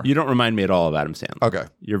probably more. You don't remind me at all of Adam Sandler. Okay,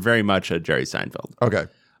 you're very much a Jerry Seinfeld. Okay,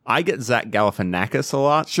 I get Zach Galifianakis a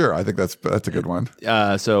lot. Sure, I think that's a good one.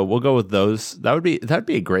 So we'll go with those. That'd be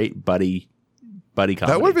a great buddy comedy.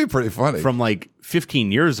 That would be pretty funny from like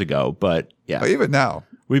 15 years ago. But yeah, even now.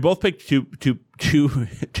 We both picked two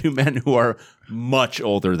men who are much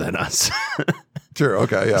older than us. Sure.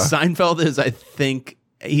 Okay. Yeah. Seinfeld is, I think,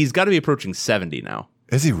 he's got to be approaching 70 now.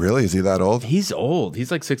 Is he really? Is he that old? He's old.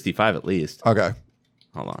 He's like 65 at least. Okay.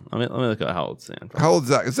 Hold on. Let me look at how old Seinfeld. How old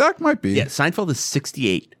Zach? Zach might be. Yeah. Seinfeld is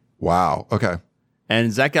 68. Wow. Okay.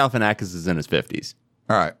 And Zach Galifianakis is in his 50s.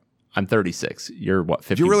 All right. I'm 36. You're what?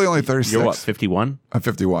 50? You're really only 36. You're what? 51? I'm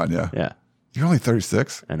 51. Yeah. Yeah. You're only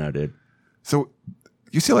 36. I know, dude. So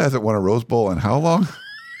UCLA hasn't won a Rose Bowl in how long?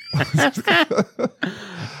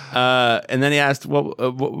 And then he asked, what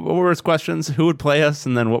were his questions? Who would play us?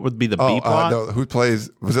 And then what would be the B plot? No, who plays,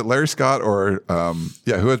 was it Larry Scott or,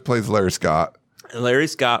 who plays Larry Scott? Larry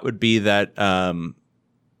Scott would be that,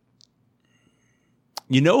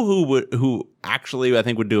 who actually I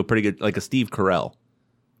think would do a pretty good, like a Steve Carell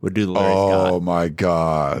would do the Larry Scott. Oh my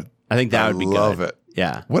God. I think that would be good. I love it.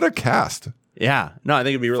 Yeah. What a cast. Yeah. No, I think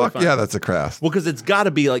it'd be really fun. Yeah, that's a cast. Well, because it's got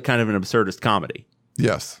to be like kind of an absurdist comedy.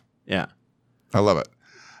 Yes. Yeah. I love it.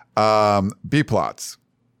 B plots.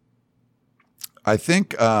 I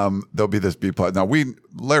think there'll be this B plot. Now,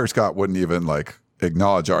 Larry Scott wouldn't even like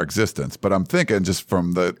acknowledge our existence, but I'm thinking just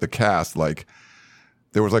from the cast, like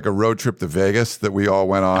there was like a road trip to Vegas that we all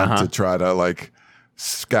went on to try to like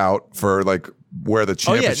scout for like where the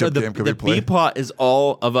championship game could be played. The B plot is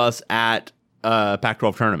all of us at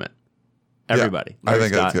Pac-12 tournament. Everybody. Yeah, I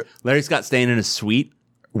think that's good. Larry Scott staying in his suite.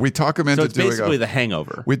 We talk him into doing basically The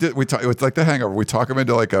Hangover. It's like The Hangover. We talk him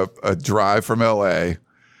into like a drive from LA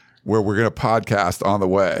where we're going to podcast on the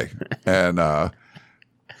way, and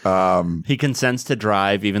he consents to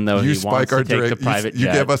drive even though he wants to take the private jet.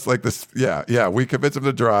 You give us like this, yeah. We convince him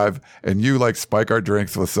to drive, and you like spike our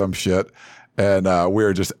drinks with some shit, and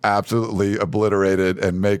we're just absolutely obliterated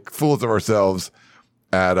and make fools of ourselves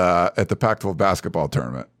at the Pac-12 basketball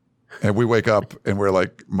tournament. And we wake up and we're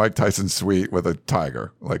like Mike Tyson's suite with a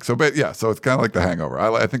tiger. Like so, but yeah. So it's kind of like The Hangover.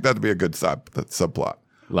 I think that'd be a good subplot.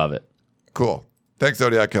 Love it. Cool. Thanks,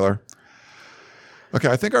 Zodiac Killer. Okay,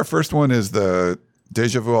 I think our first one is the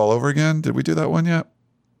Deja Vu all over again. Did we do that one yet?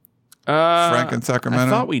 Frank in Sacramento. I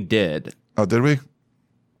thought we did. Oh, did we?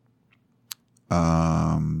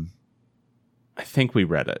 I think we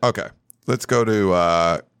read it. Okay, let's go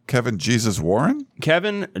to Kevin Jesus Warren.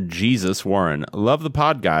 Kevin Jesus Warren. Love the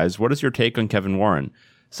pod, guys. What is your take on Kevin Warren?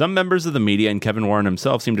 Some members of the media and Kevin Warren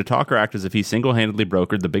himself seem to talk or act as if he single-handedly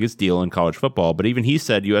brokered the biggest deal in college football, but even he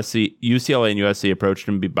said UCLA and USC approached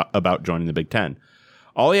him about joining the Big Ten.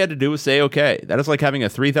 All he had to do was say, okay. That is like having a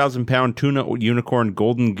 3,000-pound tuna unicorn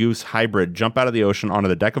golden goose hybrid jump out of the ocean onto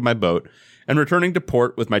the deck of my boat and returning to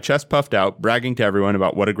port with my chest puffed out, bragging to everyone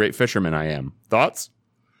about what a great fisherman I am. Thoughts?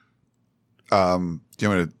 Do you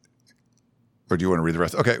want to, or do you want to read the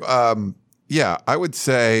rest? Okay. Yeah, I would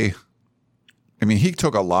say, I mean, he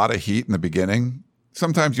took a lot of heat in the beginning.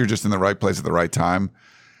 Sometimes you're just in the right place at the right time.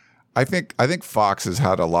 I think Fox has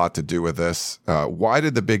had a lot to do with this. Why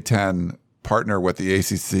did the Big Ten partner with the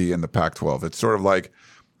ACC and the Pac-12? It's sort of like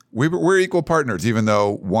we're equal partners, even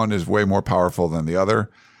though one is way more powerful than the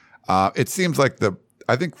other. It seems like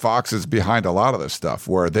I think Fox is behind a lot of this stuff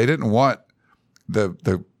where they didn't want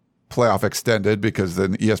the playoff extended because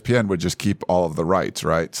then ESPN would just keep all of the rights,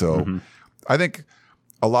 right? So I think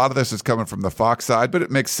a lot of this is coming from the Fox side, but it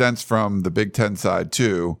makes sense from the Big Ten side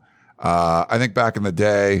too. I think back in the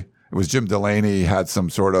day, it was Jim Delaney had some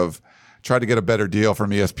sort of tried to get a better deal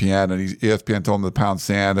from ESPN, and ESPN told him to pound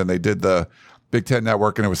sand, and they did the Big Ten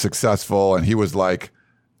Network, and it was successful, and he was like,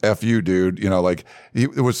 F you, dude. You know, like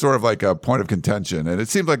it was sort of like a point of contention. And it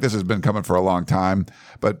seems like this has been coming for a long time,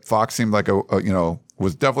 but Fox seemed like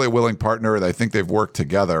was definitely a willing partner. And I think they've worked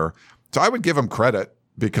together. So I would give him credit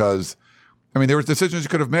because, I mean, there was decisions you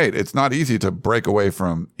could have made. It's not easy to break away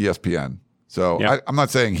from ESPN. So I'm not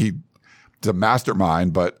saying he's a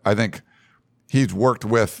mastermind, but I think he's worked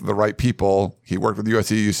with the right people. He worked with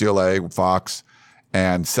USC, UCLA, Fox,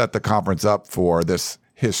 and set the conference up for this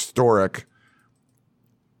historic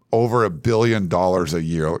over $1 billion a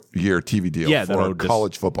year TV deal for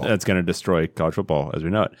college football. That's going to destroy college football as we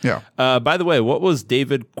know it. Yeah. By the way, what was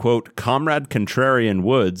David, quote, Comrade Contrarian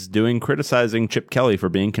Woods doing criticizing Chip Kelly for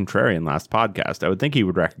being contrarian last podcast? I would think he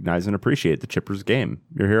would recognize and appreciate the Chippers game.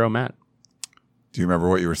 Your hero, Matt. Do you remember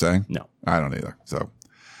what you were saying? No. I don't either. So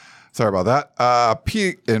sorry about that.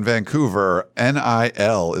 Pete in Vancouver,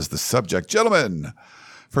 NIL is the subject. Gentlemen,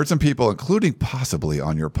 I've heard some people, including possibly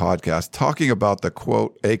on your podcast, talking about the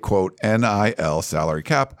quote, NIL salary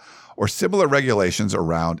cap or similar regulations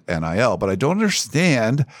around NIL, but I don't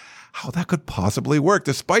understand how that could possibly work,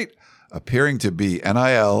 despite appearing to be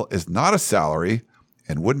NIL is not a salary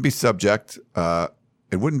and wouldn't be subject of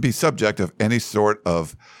any sort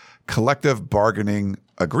of collective bargaining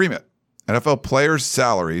agreement. NFL players'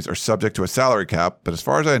 salaries are subject to a salary cap, but as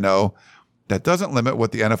far as I know, that doesn't limit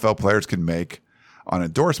what the NFL players can make on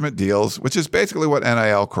endorsement deals, which is basically what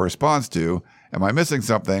NIL corresponds to. Am I missing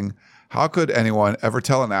something? How could anyone ever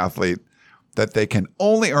tell an athlete that they can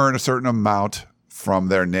only earn a certain amount from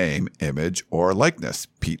their name, image, or likeness?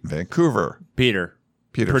 Pete in Vancouver. Peter,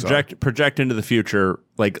 project into the future,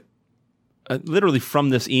 like literally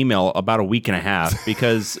from this email about a week and a half,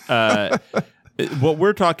 because what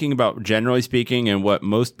we're talking about, generally speaking, and what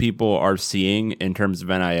most people are seeing in terms of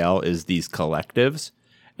NIL is these collectives.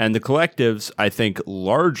 And the collectives, I think,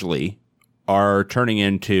 largely are turning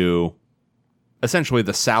into essentially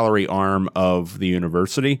the salary arm of the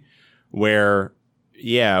university where,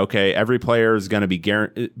 every player is going to be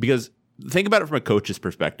guaranteed. Because think about it from a coach's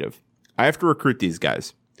perspective. I have to recruit these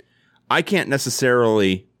guys. I can't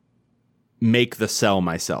necessarily make the sell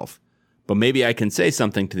myself, but maybe I can say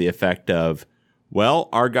something to the effect of, well,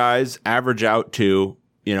 our guys average out to,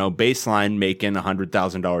 baseline making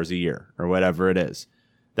 $100,000 a year or whatever it is.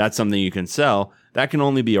 That's something you can sell. That can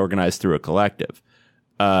only be organized through a collective.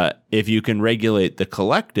 If you can regulate the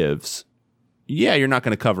collectives, you're not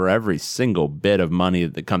going to cover every single bit of money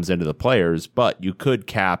that comes into the players, but you could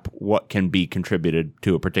cap what can be contributed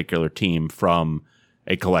to a particular team from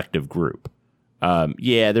a collective group.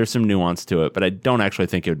 There's some nuance to it, but I don't actually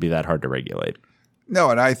think it would be that hard to regulate. No,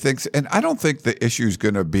 and I don't think the issue is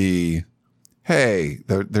going to be,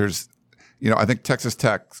 there's. I think Texas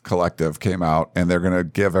Tech Collective came out and they're going to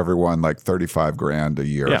give everyone like $35,000 a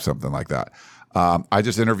year or something like that. I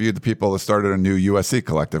just interviewed the people that started a new USC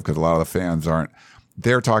Collective because a lot of the fans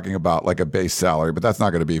they're talking about like a base salary, but that's not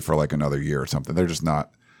going to be for like another year or something. They're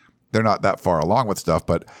not that far along with stuff,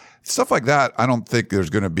 but stuff like that, I don't think there's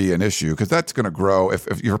going to be an issue because that's going to grow.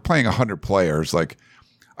 If you're playing 100 players, like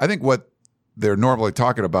I think what they're normally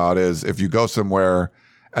talking about is if you go somewhere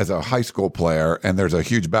as a high school player and there's a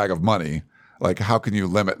huge bag of money, like, how can you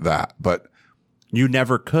limit that? But you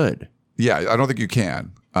never could. Yeah, I don't think you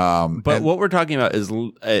can. But what we're talking about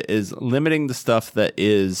is limiting the stuff that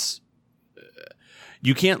is.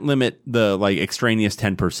 you can't limit the like extraneous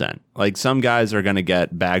 10%. Like some guys are going to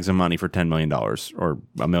get bags of money for $10 million or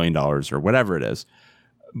 $1 million or whatever it is.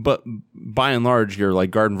 But by and large, your like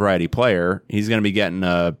garden variety player, he's going to be getting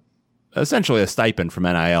essentially a stipend from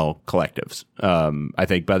NIL collectives. I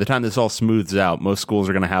think by the time this all smooths out, most schools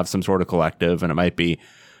are going to have some sort of collective, and it might be,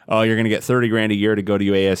 oh, you're going to get $30,000 a year to go to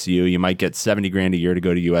ASU. You might get $70,000 a year to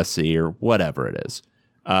go to USC or whatever it is.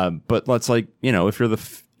 But let's like, if you're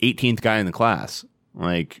the 18th guy in the class,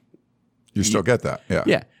 like you still get that. Yeah.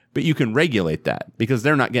 Yeah. But you can regulate that because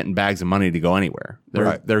they're not getting bags of money to go anywhere.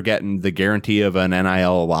 They're getting the guarantee of an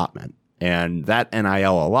NIL allotment. And that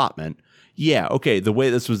NIL allotment, yeah, okay, the way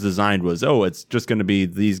this was designed was, it's just going to be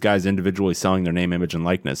these guys individually selling their name, image, and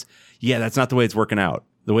likeness. Yeah, that's not the way it's working out.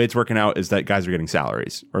 The way it's working out is that guys are getting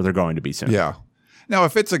salaries, or they're going to be soon. Yeah. Now,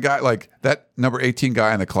 if it's a guy like that number 18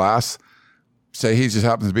 guy in the class, say he just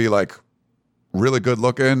happens to be like really good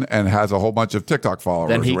looking and has a whole bunch of TikTok followers,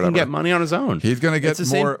 then he or whatever, can get money on his own. He's going to get more.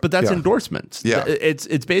 Same, but that's endorsements. Yeah.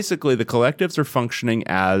 It's basically the collectives are functioning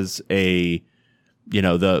as a,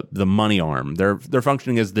 the money arm. They're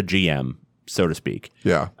functioning as the GM, so to speak.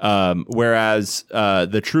 Yeah. Whereas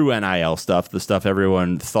the true NIL stuff, the stuff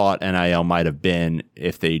everyone thought NIL might have been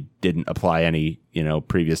if they didn't apply any,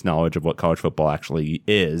 previous knowledge of what college football actually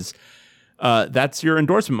is, that's your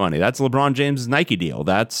endorsement money. That's LeBron James' Nike deal.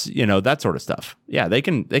 That's, that sort of stuff. Yeah, they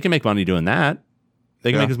can make money doing that.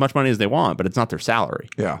 They can make as much money as they want, but it's not their salary.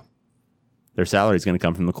 Yeah. Their salary is going to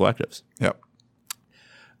come from the collectives. Yep.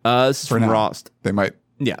 This is from Ross. They might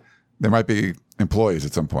be employees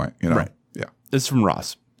at some point, Right. Yeah. This is from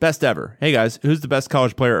Ross. Best ever. Hey guys, who's the best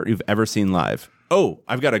college player you've ever seen live? Oh,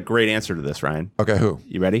 I've got a great answer to this, Ryan. Okay, who?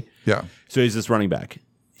 You ready? Yeah. So he's this running back.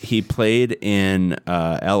 He played in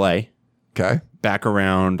LA. Okay. Back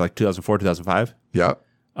around like 2004, 2005. Yeah.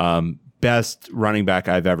 Best running back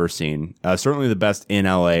I've ever seen. Certainly the best in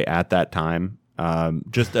LA at that time.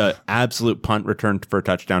 Just an absolute punt return for a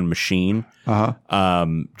touchdown machine. Uh-huh.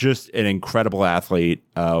 Just an incredible athlete.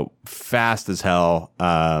 Fast as hell.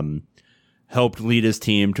 Helped lead his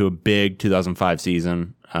team to a big 2005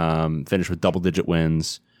 season. Finished with double-digit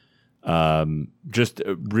wins. Just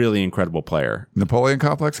a really incredible player. Napoleon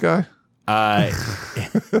Complex guy?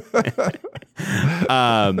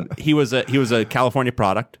 He was a California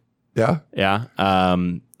product. Yeah. Yeah.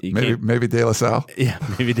 Maybe De La Salle. Yeah,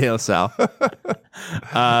 maybe De La Salle.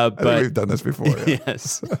 But we've done this before. Yeah.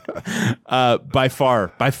 Yes. By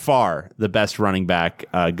far the best running back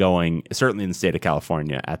going, certainly in the state of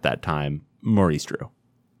California at that time, Maurice Drew.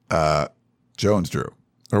 Jones Drew.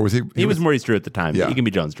 Or was he? He was Maurice Drew at the time. Yeah. He can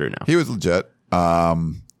be Jones Drew now. He was legit. I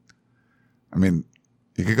mean,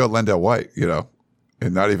 you could go Lendell White,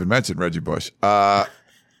 and not even mention Reggie Bush.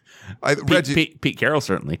 Pete Carroll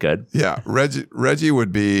certainly could. Yeah, Reggie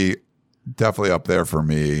would be definitely up there for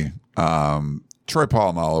me. Troy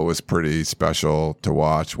Polamalu was pretty special to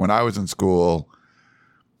watch. When I was in school,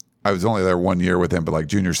 I was only there 1 year with him, but like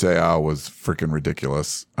Junior Seau was freaking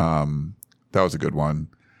ridiculous. That was a good one.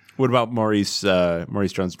 What about Maurice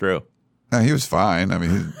Jones Drew? He was fine. I mean,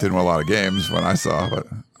 he didn't win a lot of games when I saw, but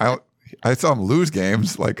I saw him lose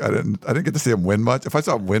games. Like I didn't get to see him win much. If I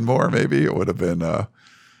saw him win more, maybe it would have been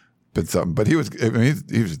something. But he was. I mean,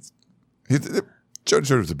 Jones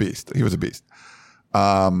Drew was a beast. He was a beast.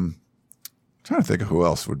 I'm trying to think of who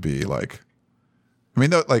else would be like. I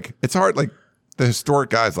mean, like it's hard. Like the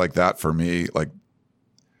historic guys like that for me.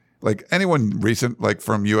 Like anyone recent, like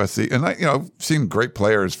from USC, and I've seen great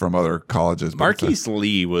players from other colleges. Marquise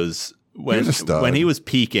Lee was when he was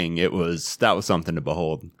peaking. That was something to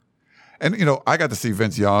behold. And I got to see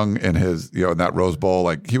Vince Young in his in that Rose Bowl.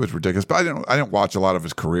 Like he was ridiculous, but I didn't watch a lot of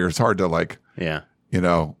his career. It's hard to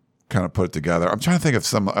kind of put it together. I'm trying to think of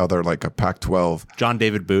some other like a Pac-12. John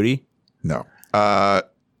David Booty. No,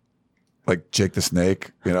 like Jake the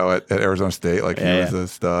Snake. At Arizona State, like he was a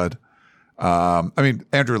stud. I mean,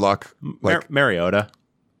 Andrew Luck, like Mariota.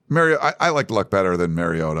 I liked Luck better than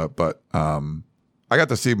Mariota, but I got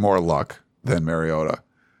to see more Luck than Mariota,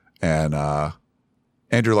 and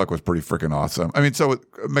Andrew Luck was pretty freaking awesome. I mean, so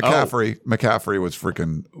McCaffrey was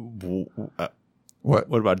freaking. What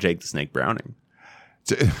about Jake the Snake Browning?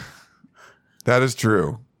 That is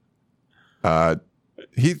true.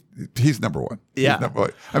 He's number one. Yeah.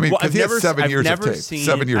 I mean, he has 7 years of tape.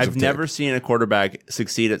 7 years of tape. I've never seen a quarterback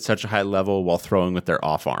succeed at such a high level while throwing with their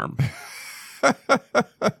off arm.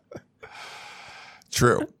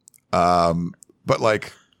 True. But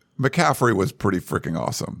like McCaffrey was pretty freaking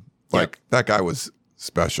awesome. Like that guy was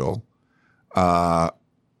special. I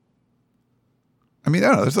mean, I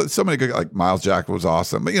don't know. There's so many good, like Miles Jack was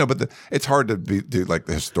awesome, but it's hard to do like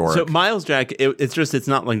the historic. So Miles Jack, it's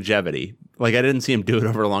not longevity. Like, I didn't see him do it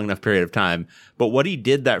over a long enough period of time. But what he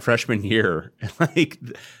did that freshman year, like,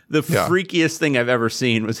 the freakiest thing I've ever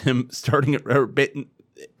seen was him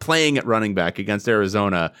playing at running back against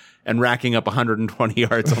Arizona and racking up 120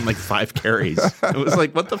 yards on like 5 carries. It was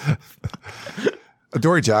like, what the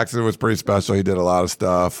Adoree Jackson was pretty special. He did a lot of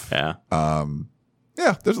stuff. Yeah.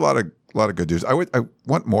 There's a lot of good dudes. I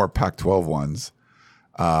want more Pac-12 ones.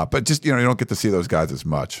 But just, you don't get to see those guys as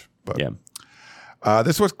much. But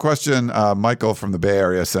this was a question Michael from the Bay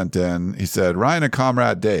Area sent in. He said, Ryan and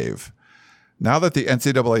Comrade Dave, now that the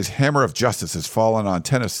NCAA's hammer of justice has fallen on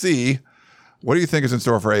Tennessee, what do you think is in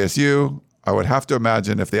store for ASU? I would have to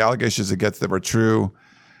imagine if the allegations against them are true,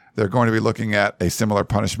 they're going to be looking at a similar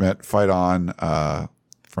punishment. Fight on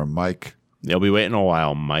from Mike. They'll be waiting a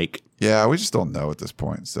while, Mike. Yeah, we just don't know at this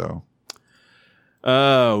point. So,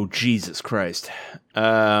 oh, Jesus Christ.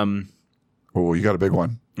 Oh, you got a big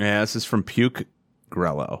one. Yeah, this is from Puke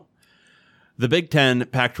Grello. The Big Ten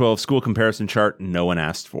Pac-12 school comparison chart no one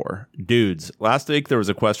asked for. Dudes, last week there was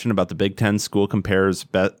a question about the Big Ten school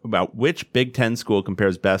about which Big Ten school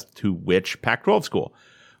compares best to which Pac-12 school.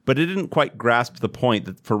 But it didn't quite grasp the point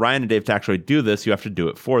that for Ryan and Dave to actually do this, you have to do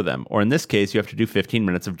it for them. Or in this case, you have to do 15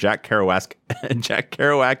 minutes of Jack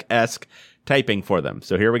Kerouac-esque typing for them.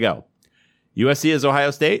 So here we go. USC is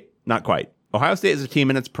Ohio State? Not quite. Ohio State is a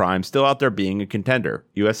team in its prime, still out there being a contender.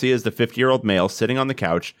 USC is the 50-year-old male sitting on the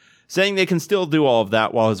couch, saying they can still do all of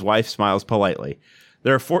that while his wife smiles politely.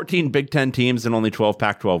 There are 14 Big Ten teams and only 12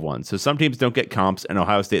 Pac-12 ones, so some teams don't get comps, and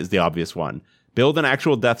Ohio State is the obvious one. Build an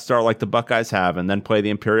actual Death Star like the Buckeyes have, and then play the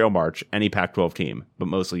Imperial March, any Pac-12 team, but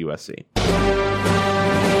mostly USC.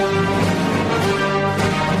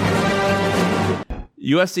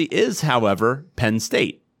 USC is, however, Penn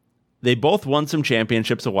State. They both won some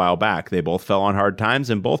championships a while back. They both fell on hard times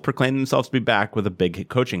and both proclaimed themselves to be back with a big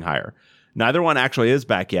coaching hire. Neither one actually is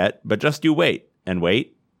back yet, but just you wait and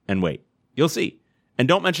wait and wait. You'll see. And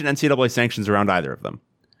don't mention NCAA sanctions around either of them.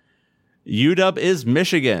 UW is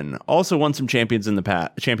Michigan. Also won some championships in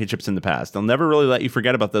the past. They'll never really let you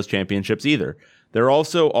forget about those championships either. They're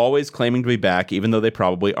also always claiming to be back, even though they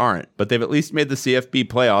probably aren't. But they've at least made the CFB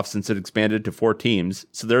playoffs since it expanded to 4 teams,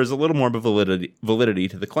 so there is a little more validity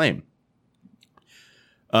to the claim.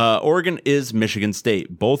 Oregon is Michigan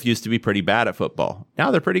State. Both used to be pretty bad at football.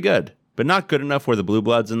 Now they're pretty good, but not good enough where the Blue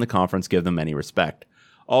Bloods in the conference give them any respect.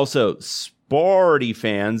 Also, Sparty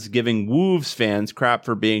fans giving Wolves fans crap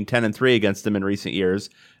for being 10-3 against them in recent years,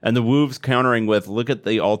 and the Wolves countering with, look at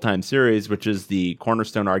the all-time series, which is the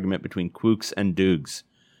cornerstone argument between Quooks and Dukes.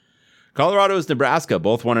 Colorado is Nebraska.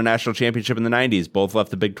 Both won a national championship in the 90s. Both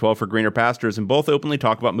left the Big 12 for greener pastures, and both openly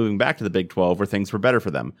talk about moving back to the Big 12 where things were better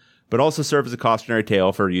for them, but also serve as a cautionary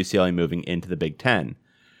tale for UCLA moving into the Big 10.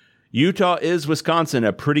 Utah is Wisconsin,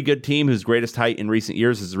 a pretty good team whose greatest height in recent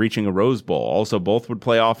years is reaching a Rose Bowl. Also, both would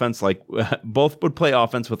play offense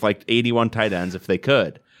with like 81 tight ends if they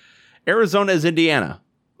could. Arizona is Indiana.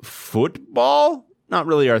 Football? Not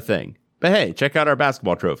really our thing. But hey, check out our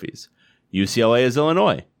basketball trophies. UCLA is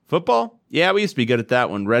Illinois. Football? Yeah, we used to be good at that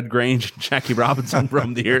when Red Grange and Jackie Robinson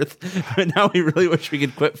roamed the earth. But now we really wish we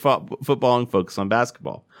could quit football and focus on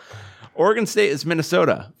basketball. Oregon State is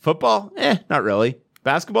Minnesota. Football? Not really.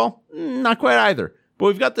 Basketball? Not quite either. But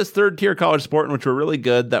we've got this third-tier college sport in which we're really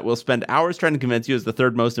good that we'll spend hours trying to convince you is the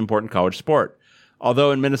third most important college sport.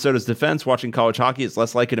 Although in Minnesota's defense, watching college hockey is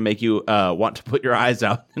less likely to make you want to put your eyes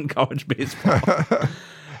out than college baseball.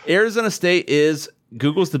 Arizona State is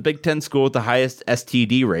Google's the Big Ten school with the highest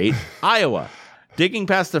STD rate, Iowa. Digging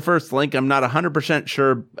past the first link, I'm not 100%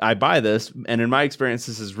 sure I buy this, and in my experience,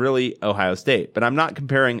 this is really Ohio State. But I'm not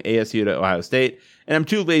comparing ASU to Ohio State, and I'm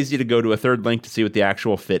too lazy to go to a third link to see what the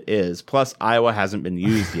actual fit is. Plus, Iowa hasn't been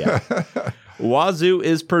used yet. Wazoo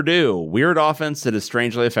is Purdue. Weird offense that is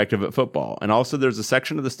strangely effective at football. And also, there's a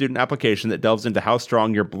section of the student application that delves into how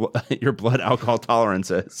strong your blood alcohol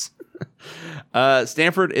tolerance is.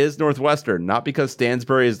 Stanford is Northwestern, not because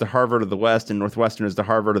Stansbury is the Harvard of the West and Northwestern is the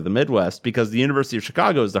Harvard of the Midwest, because the University of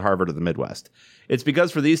Chicago is the Harvard of the Midwest. It's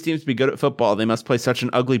because for these teams to be good at football, they must play such an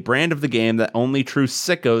ugly brand of the game that only true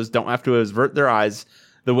sickos don't have to avert their eyes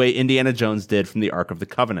the way Indiana Jones did from the Ark of the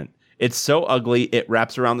Covenant. It's so ugly, it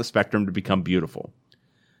wraps around the spectrum to become beautiful.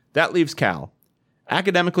 That leaves Cal.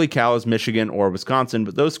 Academically, Cal is Michigan or Wisconsin,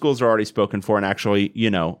 but those schools are already spoken for and actually,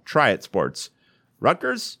 try it sports.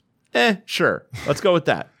 Rutgers? Sure. Let's go with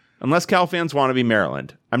that. Unless Cal fans want to be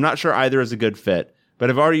Maryland. I'm not sure either is a good fit, but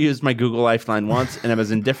I've already used my Google Lifeline once, and I'm as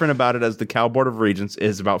indifferent about it as the Cal Board of Regents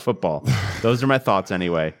is about football. Those are my thoughts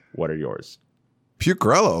anyway. What are yours?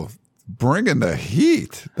 Pucarello, bringing the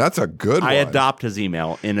heat. That's a good one. I adopt his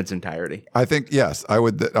email in its entirety. I think, yes, I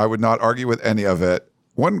would not argue with any of it.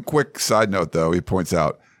 One quick side note, though, he points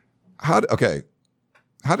out, how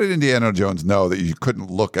did Indiana Jones know that you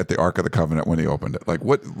couldn't look at the Ark of the Covenant when he opened it? Like,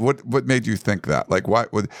 what made you think that? Like, why?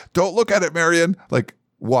 Don't look at it, Marion. Like,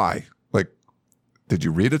 why? Like, did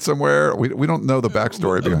you read it somewhere? We don't know the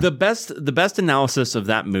backstory behind the best analysis of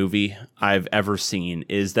that movie I've ever seen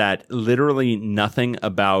is that literally nothing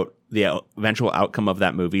about the eventual outcome of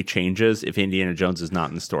that movie changes if Indiana Jones is not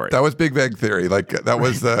in the story. That was Big Bang Theory. Like, that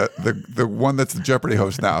was the one that's the Jeopardy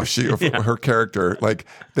host now. Her character, like,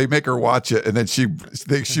 they make her watch it, and then she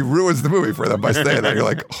ruins the movie for them by saying that. You're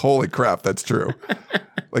like, holy crap, that's true.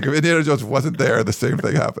 Like, if Indiana Jones wasn't there, the same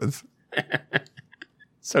thing happens.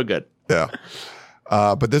 So good. Yeah.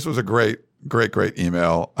 But this was a great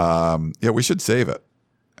email. Yeah, we should save it.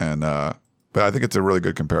 And but I think it's a really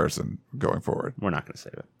good comparison going forward. We're not going to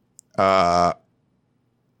save it.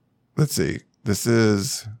 Let's see. Is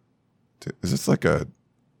this like there's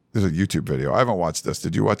a YouTube video. I haven't watched this.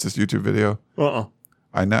 Did you watch this YouTube video?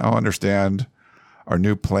 I now understand our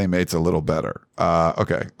new playmates a little better.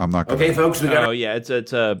 Okay, I'm not going to. Okay, folks,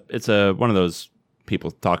 it's a one of those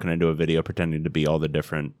people talking into a video pretending to be all the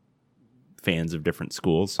different fans of different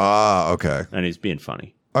schools. Okay. And he's being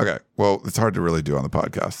funny. Okay. Well, it's hard to really do on the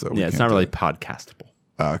podcast. So yeah, it's not really podcastable.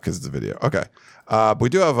 Because it's a video. Okay. We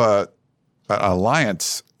do have a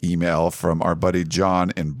alliance email from our buddy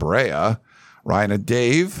John in Brea. Ryan and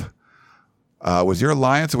Dave, was your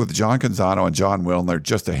alliance with John Canzano and John Wilner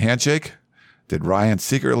just a handshake? Did Ryan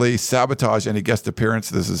secretly sabotage any guest appearance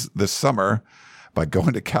this summer by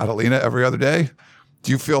going to Catalina every other day?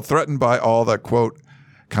 Do you feel threatened by all the, quote,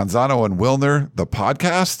 Canzano and Wilner, the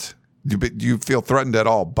podcast? Do you feel threatened at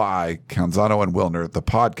all by Canzano and Wilner, the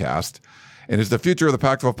podcast? And is the future of the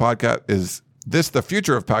Pac-12 podcast, is this the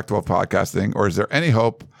future of Pac-12 podcasting, or is there any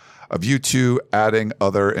hope of you two adding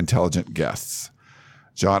other intelligent guests?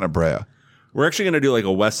 John and Brea. We're actually going to do like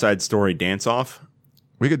a West Side Story dance-off.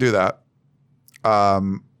 We could do that.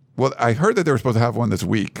 Well, I heard that they were supposed to have one this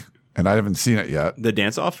week, and I haven't seen it yet. The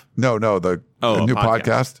dance-off? No, the new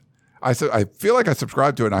podcast. I feel like I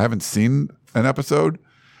subscribed to it, and I haven't seen an episode.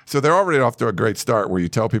 So they're already off to a great start where you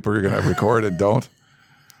tell people you're going to record and don't.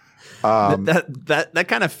 That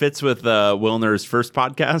kind of fits with Wilner's first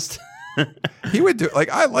podcast. He would do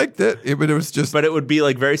I liked it, but it was just. But it would be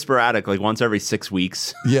like very sporadic, like once every 6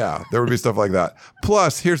 weeks. Yeah, there would be stuff like that.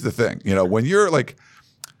 Plus, here's the thing: when you're like,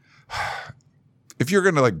 if you're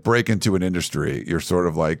going to like break into an industry, you're sort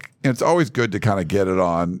of like, it's always good to kind of get it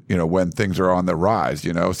on, when things are on the rise.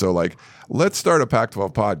 So like, let's start a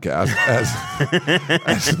Pac-12 podcast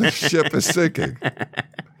as the ship is sinking.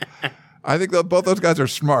 I think that both those guys are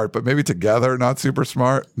smart, but maybe together not super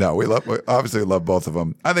smart. No, we obviously love both of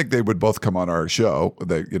them. I think they would both come on our show.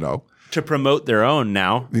 To promote their own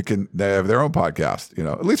now. They have their own podcast.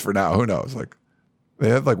 At least for now. Who knows? Like they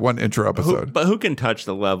have like one intro episode. But who can touch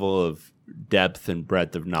the level of depth and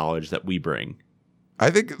breadth of knowledge that we bring? I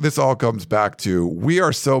think this all comes back to we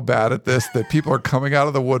are so bad at this that people are coming out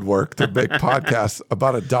of the woodwork to make podcasts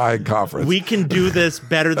about a dying conference. We can do this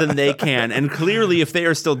better than they can. And clearly, if they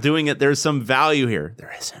are still doing it, there's some value here.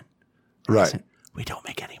 There isn't. Right. We don't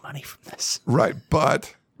make any money from this. Right.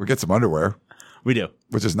 But we get some underwear. We do.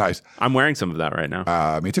 Which is nice. I'm wearing some of that right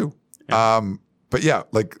now. Me too. Yeah. But yeah,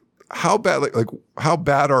 like how bad how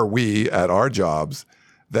bad are we at our jobs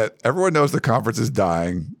that everyone knows the conference is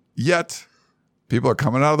dying, yet people are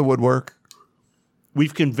coming out of the woodwork.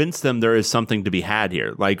 We've convinced them there is something to be had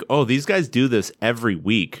here. Like, these guys do this every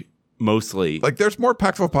week, mostly. Like, there's more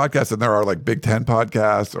Pac-12 podcasts than there are, like, Big Ten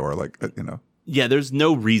podcasts or, like, Yeah, there's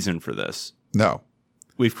no reason for this. No.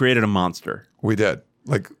 We've created a monster. We did.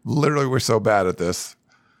 Like, literally, we're so bad at this.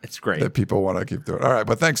 It's great. That people want to keep doing it. All right,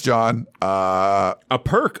 but thanks, John. A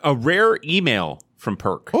rare email from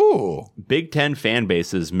Perk. Oh. Big Ten fan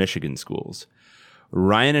bases, Michigan schools.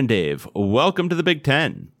 Ryan and Dave, welcome to the Big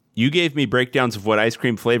Ten. You gave me breakdowns of what ice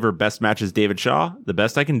cream flavor best matches David Shaw. The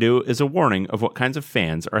best I can do is a warning of what kinds of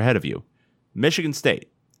fans are ahead of you. Michigan State.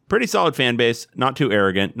 Pretty solid fan base, not too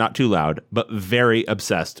arrogant, not too loud, but very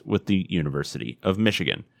obsessed with the University of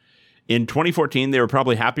Michigan. In 2014, they were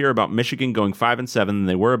probably happier about Michigan going 5-7 than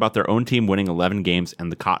they were about their own team winning 11 games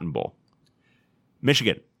and the Cotton Bowl.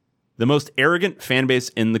 Michigan. The most arrogant fan base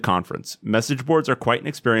in the conference. Message boards are quite an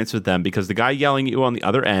experience with them because the guy yelling at you on the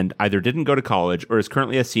other end either didn't go to college or is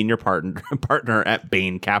currently a senior partner at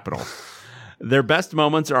Bain Capital. Their best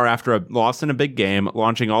moments are after a loss in a big game,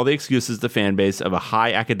 launching all the excuses the fan base of a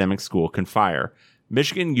high academic school can fire.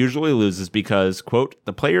 Michigan usually loses because, quote,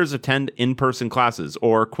 the players attend in-person classes,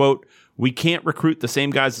 or, quote, we can't recruit the same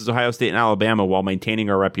guys as Ohio State and Alabama while maintaining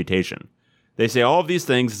our reputation. They say all of these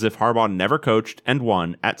things as if Harbaugh never coached and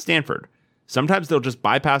won at Stanford. Sometimes they'll just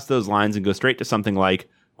bypass those lines and go straight to something like,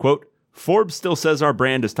 quote, Forbes still says our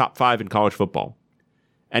brand is top 5 in college football.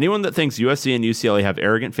 Anyone that thinks USC and UCLA have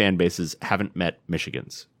arrogant fan bases haven't met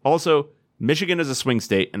Michigan's. Also, Michigan is a swing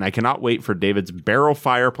state, and I cannot wait for David's barrel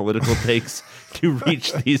fire political takes to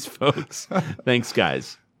reach these folks. Thanks,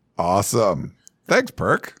 guys. Awesome. Thanks,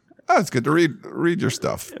 Perk. Oh, it's good to read your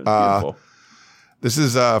stuff. This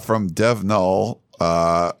is from Dev Null.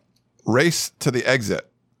 Race to the exit.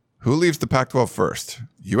 Who leaves the Pac-12 first?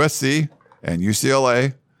 USC and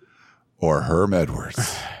UCLA or Herm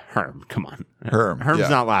Edwards? Herm, come on.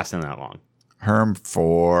 Herm's not lasting that long. Herm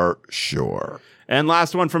for sure. And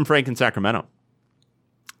last one from Frank in Sacramento.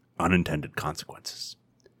 Unintended consequences.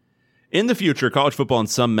 In the future, college football and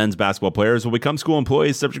some men's basketball players will become school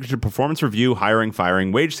employees subject to performance review, hiring,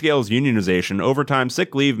 firing, wage scales, unionization, overtime,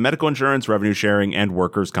 sick leave, medical insurance, revenue sharing, and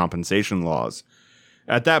workers' compensation laws.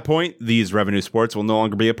 At that point, these revenue sports will no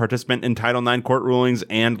longer be a participant in Title IX court rulings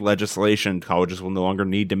and legislation. Colleges will no longer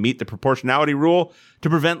need to meet the proportionality rule to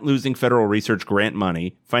prevent losing federal research grant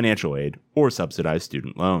money, financial aid, or subsidized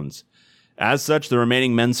student loans. As such, the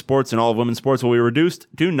remaining men's sports and all of women's sports will be reduced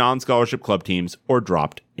to non-scholarship club teams or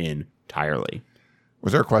dropped entirely.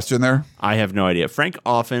 Was there a question there? I have no idea. Frank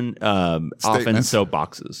often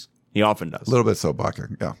soapboxes. He often does. A little bit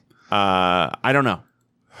soapboxing, yeah. I don't know.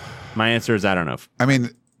 My answer is I don't know. I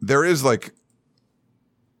mean, there is like,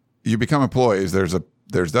 you become employees. There's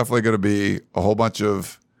definitely going to be a whole bunch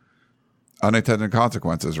of unintended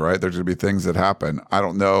consequences, right? There's going to be things that happen. I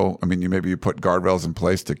don't know. I mean, you put guardrails in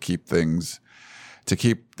place to keep the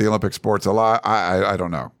Olympic sports alive. I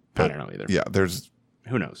don't know. I don't know either. Yeah,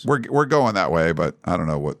 who knows? We're going that way, but I don't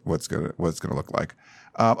know what's gonna look like.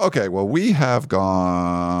 Okay, well, we have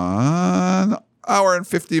gone hour and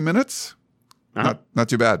 50 minutes. Not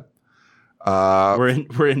too bad. We're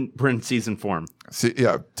in season form.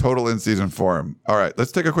 Yeah, total in season form. All right,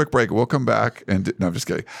 let's take a quick break. We'll come back and no, I'm just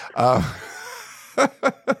kidding.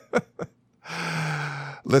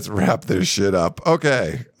 Let's wrap this shit up.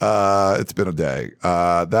 Okay, it's been a day.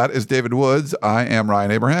 That is David Woods. I am Ryan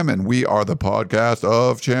Abraham, and we are the Podcast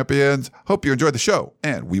of Champions. Hope you enjoyed the show,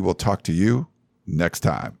 and we will talk to you next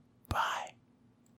time.